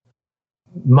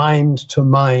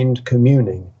 Mind-to-mind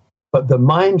communing. But the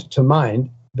mind-to-mind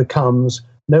becomes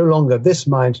no longer this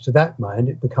mind to that mind,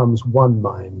 it becomes one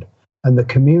mind. And the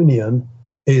communion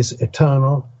is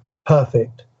eternal,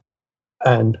 perfect,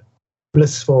 and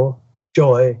blissful,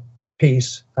 joy,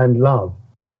 peace, and love.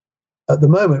 At the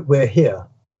moment, we're here.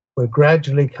 We're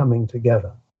gradually coming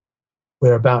together.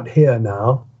 We're about here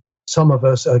now. Some of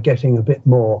us are getting a bit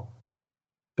more,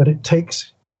 but it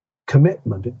takes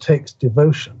commitment, it takes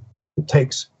devotion, it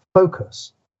takes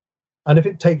focus. And if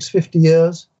it takes 50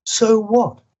 years, so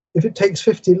what? If it takes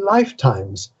 50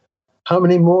 lifetimes, how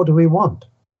many more do we want?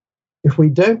 If we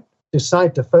don't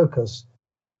decide to focus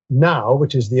now,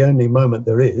 which is the only moment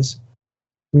there is,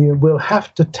 we will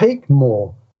have to take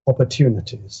more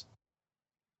opportunities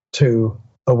to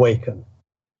awaken.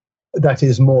 That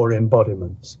is, more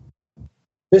embodiments.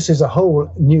 This is a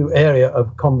whole new area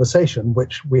of conversation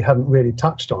which we haven't really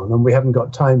touched on, and we haven't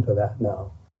got time for that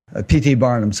now. P.T.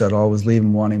 Barnum said, always leave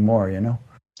them wanting more, you know?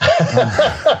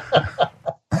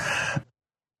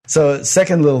 So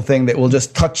second little thing that we'll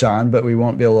just touch on, but we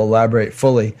won't be able to elaborate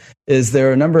fully, is there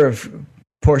are a number of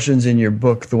portions in your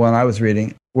book, the one I was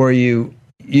reading, where you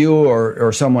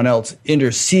or someone else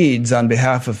intercedes on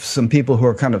behalf of some people who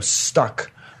are kind of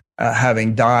stuck,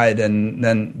 having died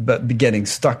but getting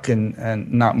stuck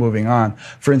and not moving on.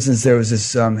 For instance, there was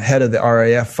this head of the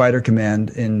RAF Fighter Command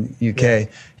in UK, yes,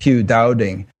 Hugh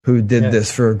Dowding, who did yes,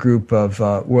 this for a group of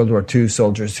World War II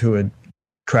soldiers who had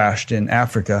crashed in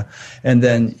Africa. And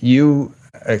then you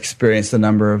experienced a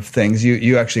number of things.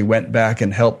 You actually went back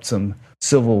and helped some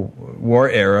Civil War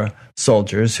era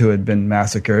soldiers who had been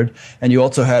massacred. And you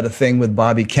also had a thing with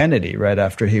Bobby Kennedy right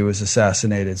after he was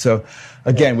assassinated. So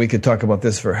again, we could talk about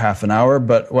this for half an hour,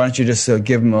 but why don't you just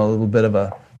give them a little bit of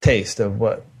a taste of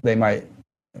what they might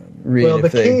read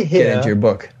if they get into your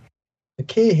book? The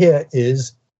key here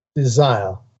is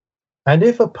desire. And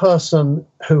if a person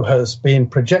who has been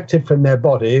projected from their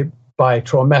body by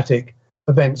traumatic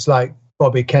events like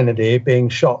Bobby Kennedy being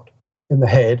shot in the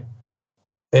head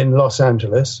in Los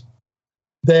Angeles,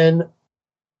 then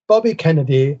Bobby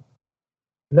Kennedy,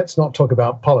 let's not talk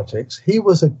about politics, he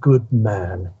was a good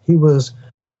man. He was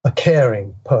a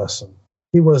caring person.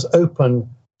 He was open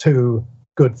to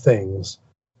good things.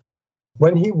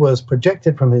 When he was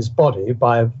projected from his body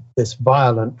by this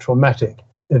violent, traumatic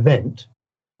event,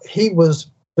 he was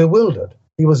bewildered.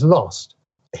 He was lost.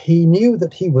 He knew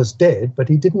that he was dead, but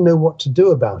he didn't know what to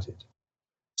do about it.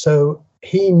 So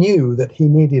he knew that he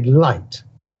needed light.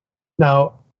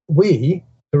 Now, we,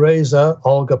 Teresa,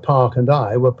 Olga Park, and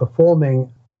I were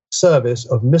performing service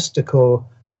of mystical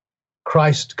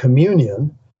Christ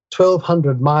communion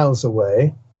 1,200 miles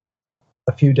away.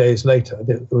 A few days later,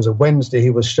 it was a Wednesday he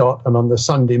was shot, and on the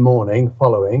Sunday morning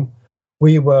following,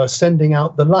 we were sending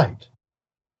out the light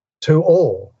to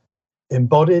all,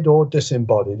 embodied or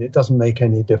disembodied. It doesn't make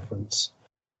any difference.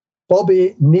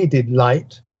 Bobby needed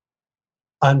light,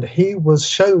 and he was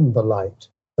shown the light.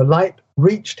 The light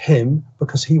reached him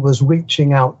because he was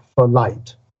reaching out for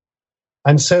light.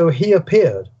 And so he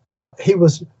appeared.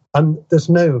 And there's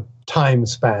no time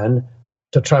span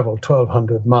to travel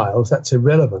 1,200 miles. That's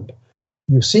irrelevant.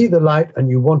 You see the light and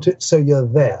you want it, so you're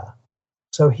there.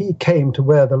 So he came to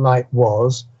where the light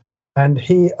was, and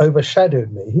he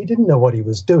overshadowed me. He didn't know what he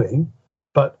was doing,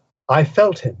 but I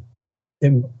felt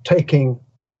him taking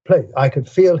place. I could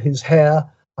feel his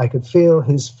hair. I could feel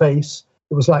his face.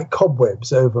 It was like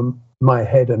cobwebs over my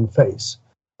head and face.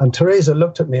 And Teresa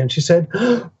looked at me and she said,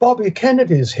 Bobby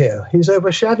Kennedy's here. He's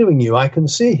overshadowing you. I can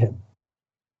see him.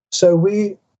 So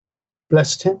we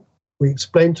blessed him. We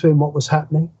explained to him what was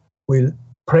happening. We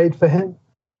prayed for him,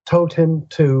 told him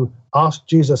to ask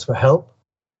Jesus for help.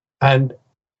 And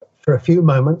for a few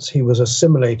moments, he was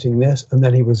assimilating this, and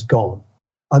then he was gone.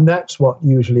 And that's what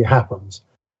usually happens.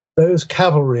 Those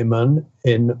cavalrymen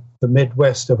in the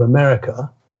Midwest of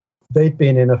America, they'd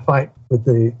been in a fight with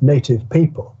the native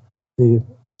people, the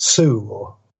Sioux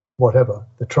or whatever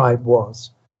the tribe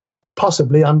was,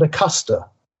 possibly under Custer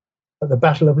at the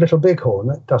Battle of Little Bighorn.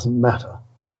 It doesn't matter.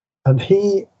 And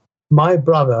my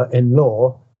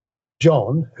brother-in-law,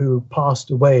 John, who passed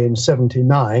away in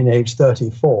 1979, age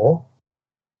 34,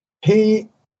 he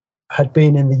had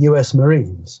been in the US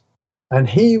Marines, and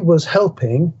he was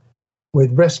helping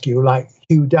with rescue like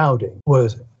Hugh Dowding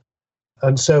was.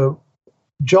 And so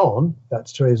John,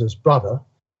 that's Teresa's brother,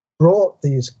 brought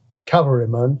these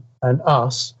cavalrymen and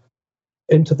us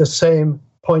into the same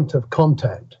point of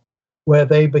contact where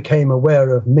they became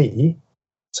aware of me.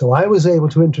 So I was able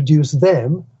to introduce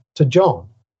them to John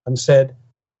and said,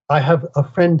 I have a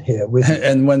friend here with me.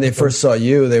 And when they first saw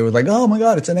you, they were like, oh my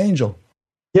God, it's an angel.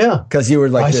 Yeah. Because you were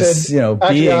like I this, said,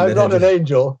 actually, being. I'm not an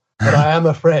angel, but I am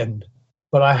a friend.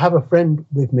 But I have a friend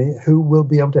with me who will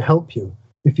be able to help you.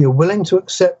 If you're willing to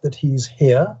accept that he's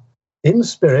here in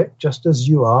spirit, just as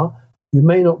you are, you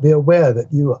may not be aware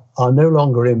that you are no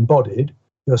longer embodied.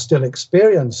 You're still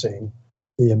experiencing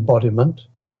the embodiment,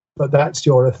 but that's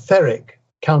your etheric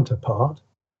counterpart.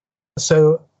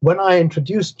 So when I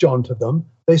introduced John to them,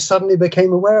 they suddenly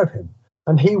became aware of him,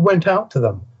 and he went out to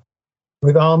them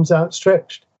with arms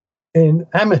outstretched in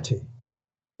amity,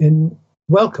 in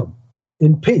welcome,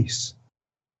 in peace.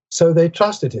 So they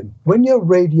trusted him. When you're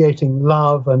radiating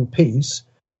love and peace,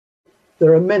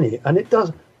 there are many, and it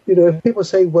does, if people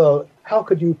say, well, how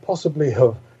could you possibly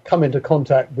have come into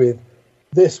contact with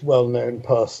this well-known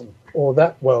person or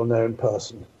that well-known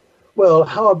person? Well,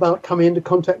 how about coming into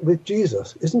contact with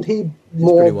Jesus? Isn't he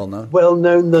more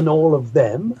well-known than all of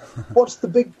them? What's the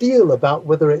big deal about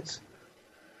whether it's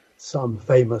some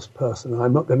famous person?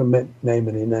 I'm not going to name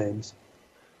any names.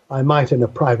 I might in a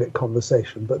private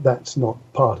conversation, but that's not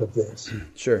part of this.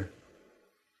 Sure.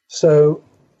 So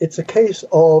it's a case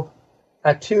of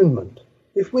attunement.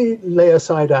 If we lay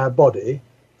aside our body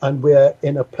and we're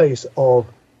in a place of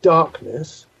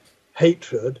darkness,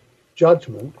 hatred,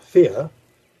 judgment, fear,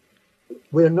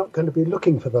 we're not going to be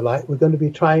looking for the light. We're going to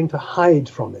be trying to hide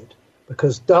from it,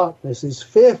 because darkness is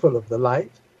fearful of the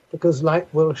light, because light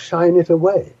will shine it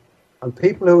away. And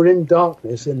people who are in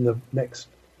darkness in the next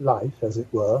life, as it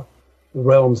were, the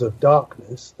realms of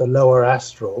darkness, the lower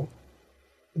astral,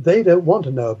 they don't want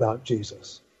to know about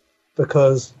Jesus,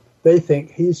 because they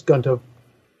think he's going to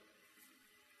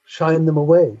shine them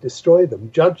away, destroy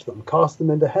them, judge them, cast them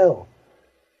into hell.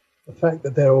 The fact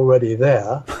that they're already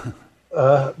there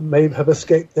may have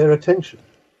escaped their attention.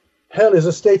 Hell is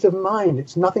a state of mind.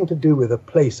 It's nothing to do with a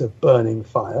place of burning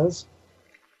fires.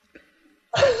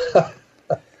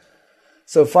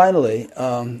 So finally,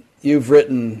 you've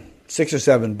written 6 or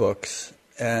 7 books,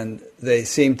 and they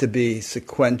seem to be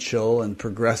sequential and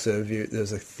progressive.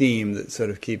 There's a theme that sort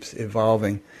of keeps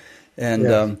evolving. And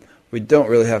yes. We don't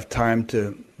really have time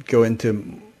to go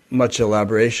into much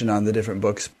elaboration on the different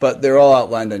books, but they're all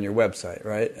outlined on your website,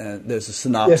 right? And there's a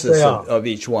synopsis of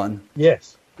each one.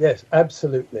 Yes,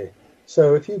 absolutely.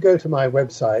 So if you go to my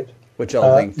website, which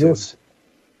I'll link to,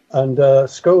 and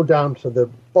scroll down to the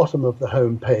bottom of the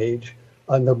home page,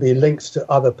 and there'll be links to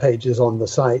other pages on the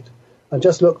site, and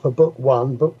just look for book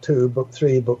 1, book 2, book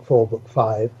 3, book 4, book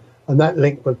 5, and that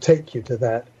link will take you to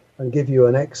that and give you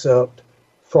an excerpt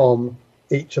from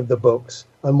each of the books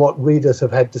and what readers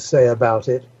have had to say about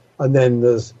it. And then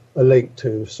there's a link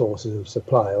to sources of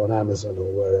supply on Amazon or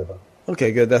wherever.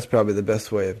 Okay, good. That's probably the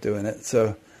best way of doing it.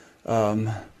 So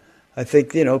I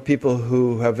think, people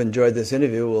who have enjoyed this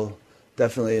interview will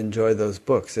definitely enjoy those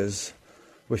books.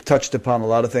 We've touched upon a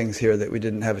lot of things here that we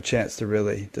didn't have a chance to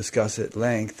really discuss at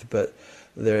length, but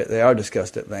they are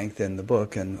discussed at length in the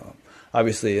book. And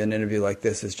obviously an interview like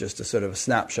this is just a sort of a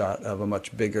snapshot of a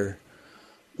much bigger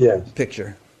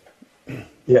picture.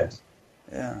 Yes.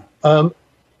 Yeah.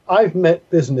 I've met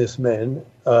businessmen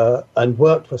and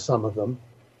worked for some of them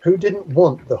who didn't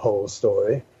want the whole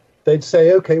story. They'd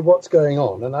say, okay, what's going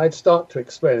on? And I'd start to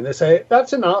explain. And they'd say,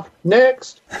 that's enough.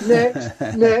 Next. They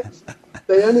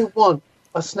only want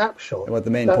a snapshot. They want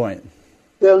the main point.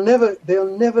 They'll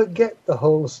never get the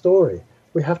whole story.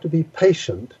 We have to be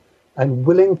patient and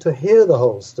willing to hear the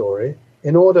whole story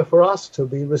in order for us to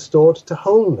be restored to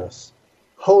wholeness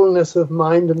of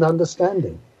mind and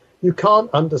understanding. You can't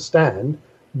understand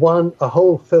a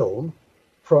whole film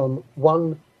from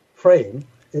one frame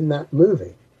in that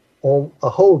movie, or a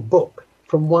whole book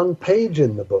from one page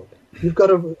in the book. You've got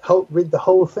to read the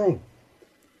whole thing.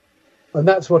 And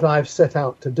that's what I've set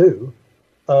out to do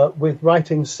with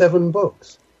writing 7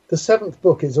 books. The 7th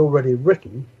book is already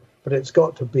written, but it's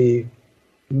got to be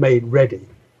made ready,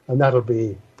 and that'll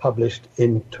be published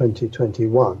in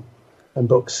 2021. And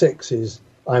book 6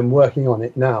 I'm working on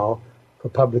it now for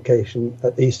publication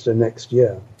at Easter next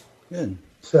year. Good.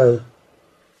 So,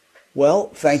 well,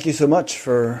 thank you so much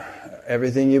for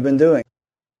everything you've been doing.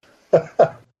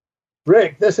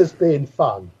 Rick, this has been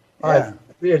fun. Yeah. I've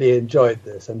really enjoyed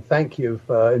this, and thank you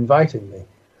for inviting me.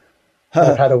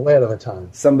 I've had a whale of a time.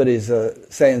 Somebody's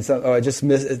saying something. Oh, I just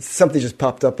missed it. Something just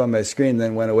popped up on my screen,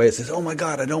 then went away. It says, "Oh my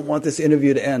God, I don't want this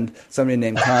interview to end." Somebody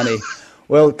named Connie.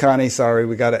 Well, Connie, sorry,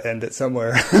 we got to end it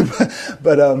somewhere.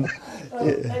 But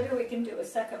maybe we can do a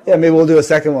second one. Yeah, maybe we'll do a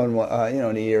second one,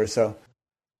 in a year or so.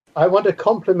 I want to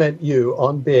compliment you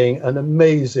on being an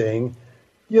amazing.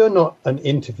 You're not an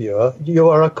interviewer. You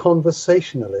are a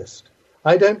conversationalist.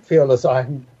 I don't feel as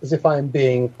if I'm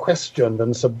being questioned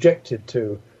and subjected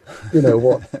to,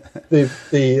 what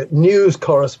the news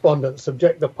correspondents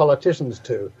subject the politicians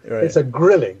to. Right. It's a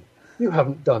grilling. You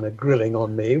haven't done a grilling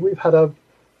on me. We've had a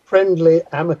friendly,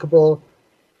 amicable,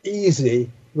 easy,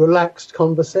 relaxed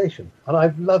conversation, and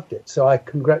I've loved it. So I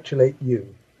congratulate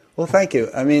you. Well, thank you.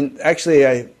 I mean,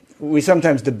 actually, we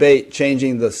sometimes debate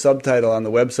changing the subtitle on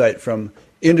the website from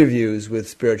interviews with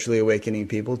spiritually awakening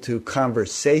people to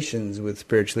conversations with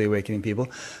spiritually awakening people,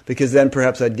 because then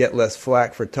perhaps I'd get less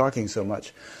flack for talking so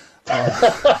much.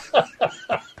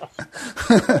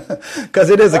 Because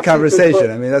it is a conversation.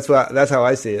 I mean, that's how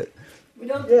I see it. We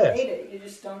don't debate it. You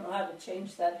just don't know how to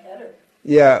change that header.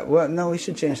 Yeah, well, no, we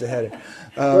should change the header.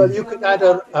 Well, you could add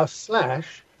a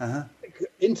slash,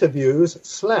 interviews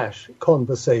 /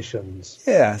 conversations.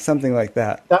 Yeah, something like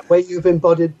that. That way you've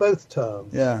embodied both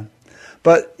terms. Yeah.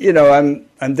 But,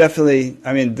 I'm definitely,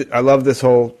 I love the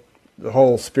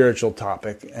whole spiritual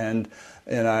topic, and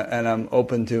I'm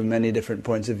open to many different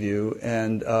points of view,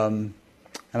 and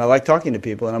I like talking to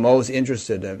people, and I'm always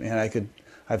interested.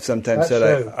 I've sometimes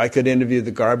said I could interview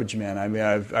the garbage man. I mean,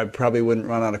 I probably wouldn't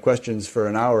run out of questions for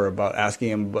an hour about asking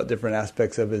him about different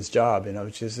aspects of his job.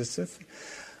 Which is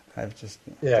I've just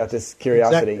got this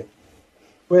curiosity.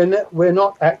 Exactly. We're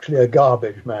not actually a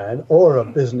garbage man or a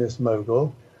business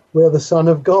mogul. We're the Son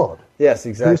of God. Yes,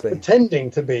 exactly. Who's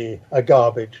pretending to be a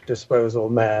garbage disposal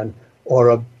man or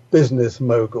a business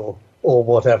mogul or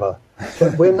whatever.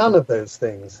 But we're none of those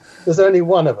things. There's only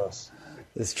one of us.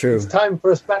 It's true. It's time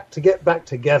for us to get back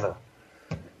together.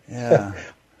 Yeah.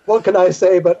 What can I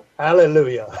say but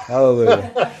hallelujah?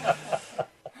 Hallelujah.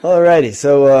 All righty.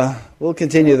 So we'll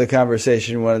continue the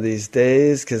conversation one of these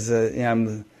days, because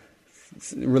I'm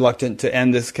reluctant to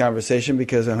end this conversation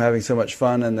because I'm having so much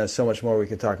fun and there's so much more we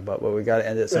could talk about, but we got to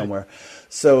end it somewhere.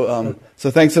 So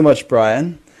thanks so much,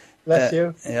 Brian. Bless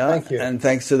you. Yeah. Thank you. And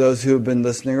thanks to those who have been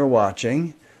listening or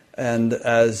watching. And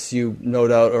as you no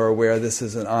doubt are aware, this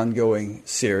is an ongoing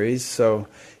series. So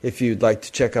if you'd like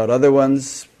to check out other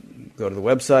ones, go to the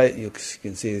website. You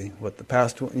can see what the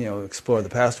past, explore the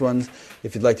past ones.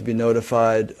 If you'd like to be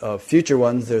notified of future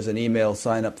ones, there's an email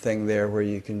sign-up thing there where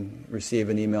you can receive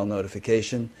an email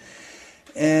notification.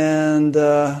 And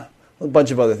a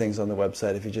bunch of other things on the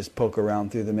website if you just poke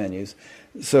around through the menus.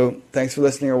 So thanks for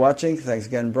listening or watching. Thanks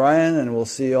again, Brian, and we'll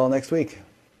see you all next week.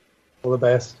 All the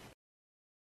best.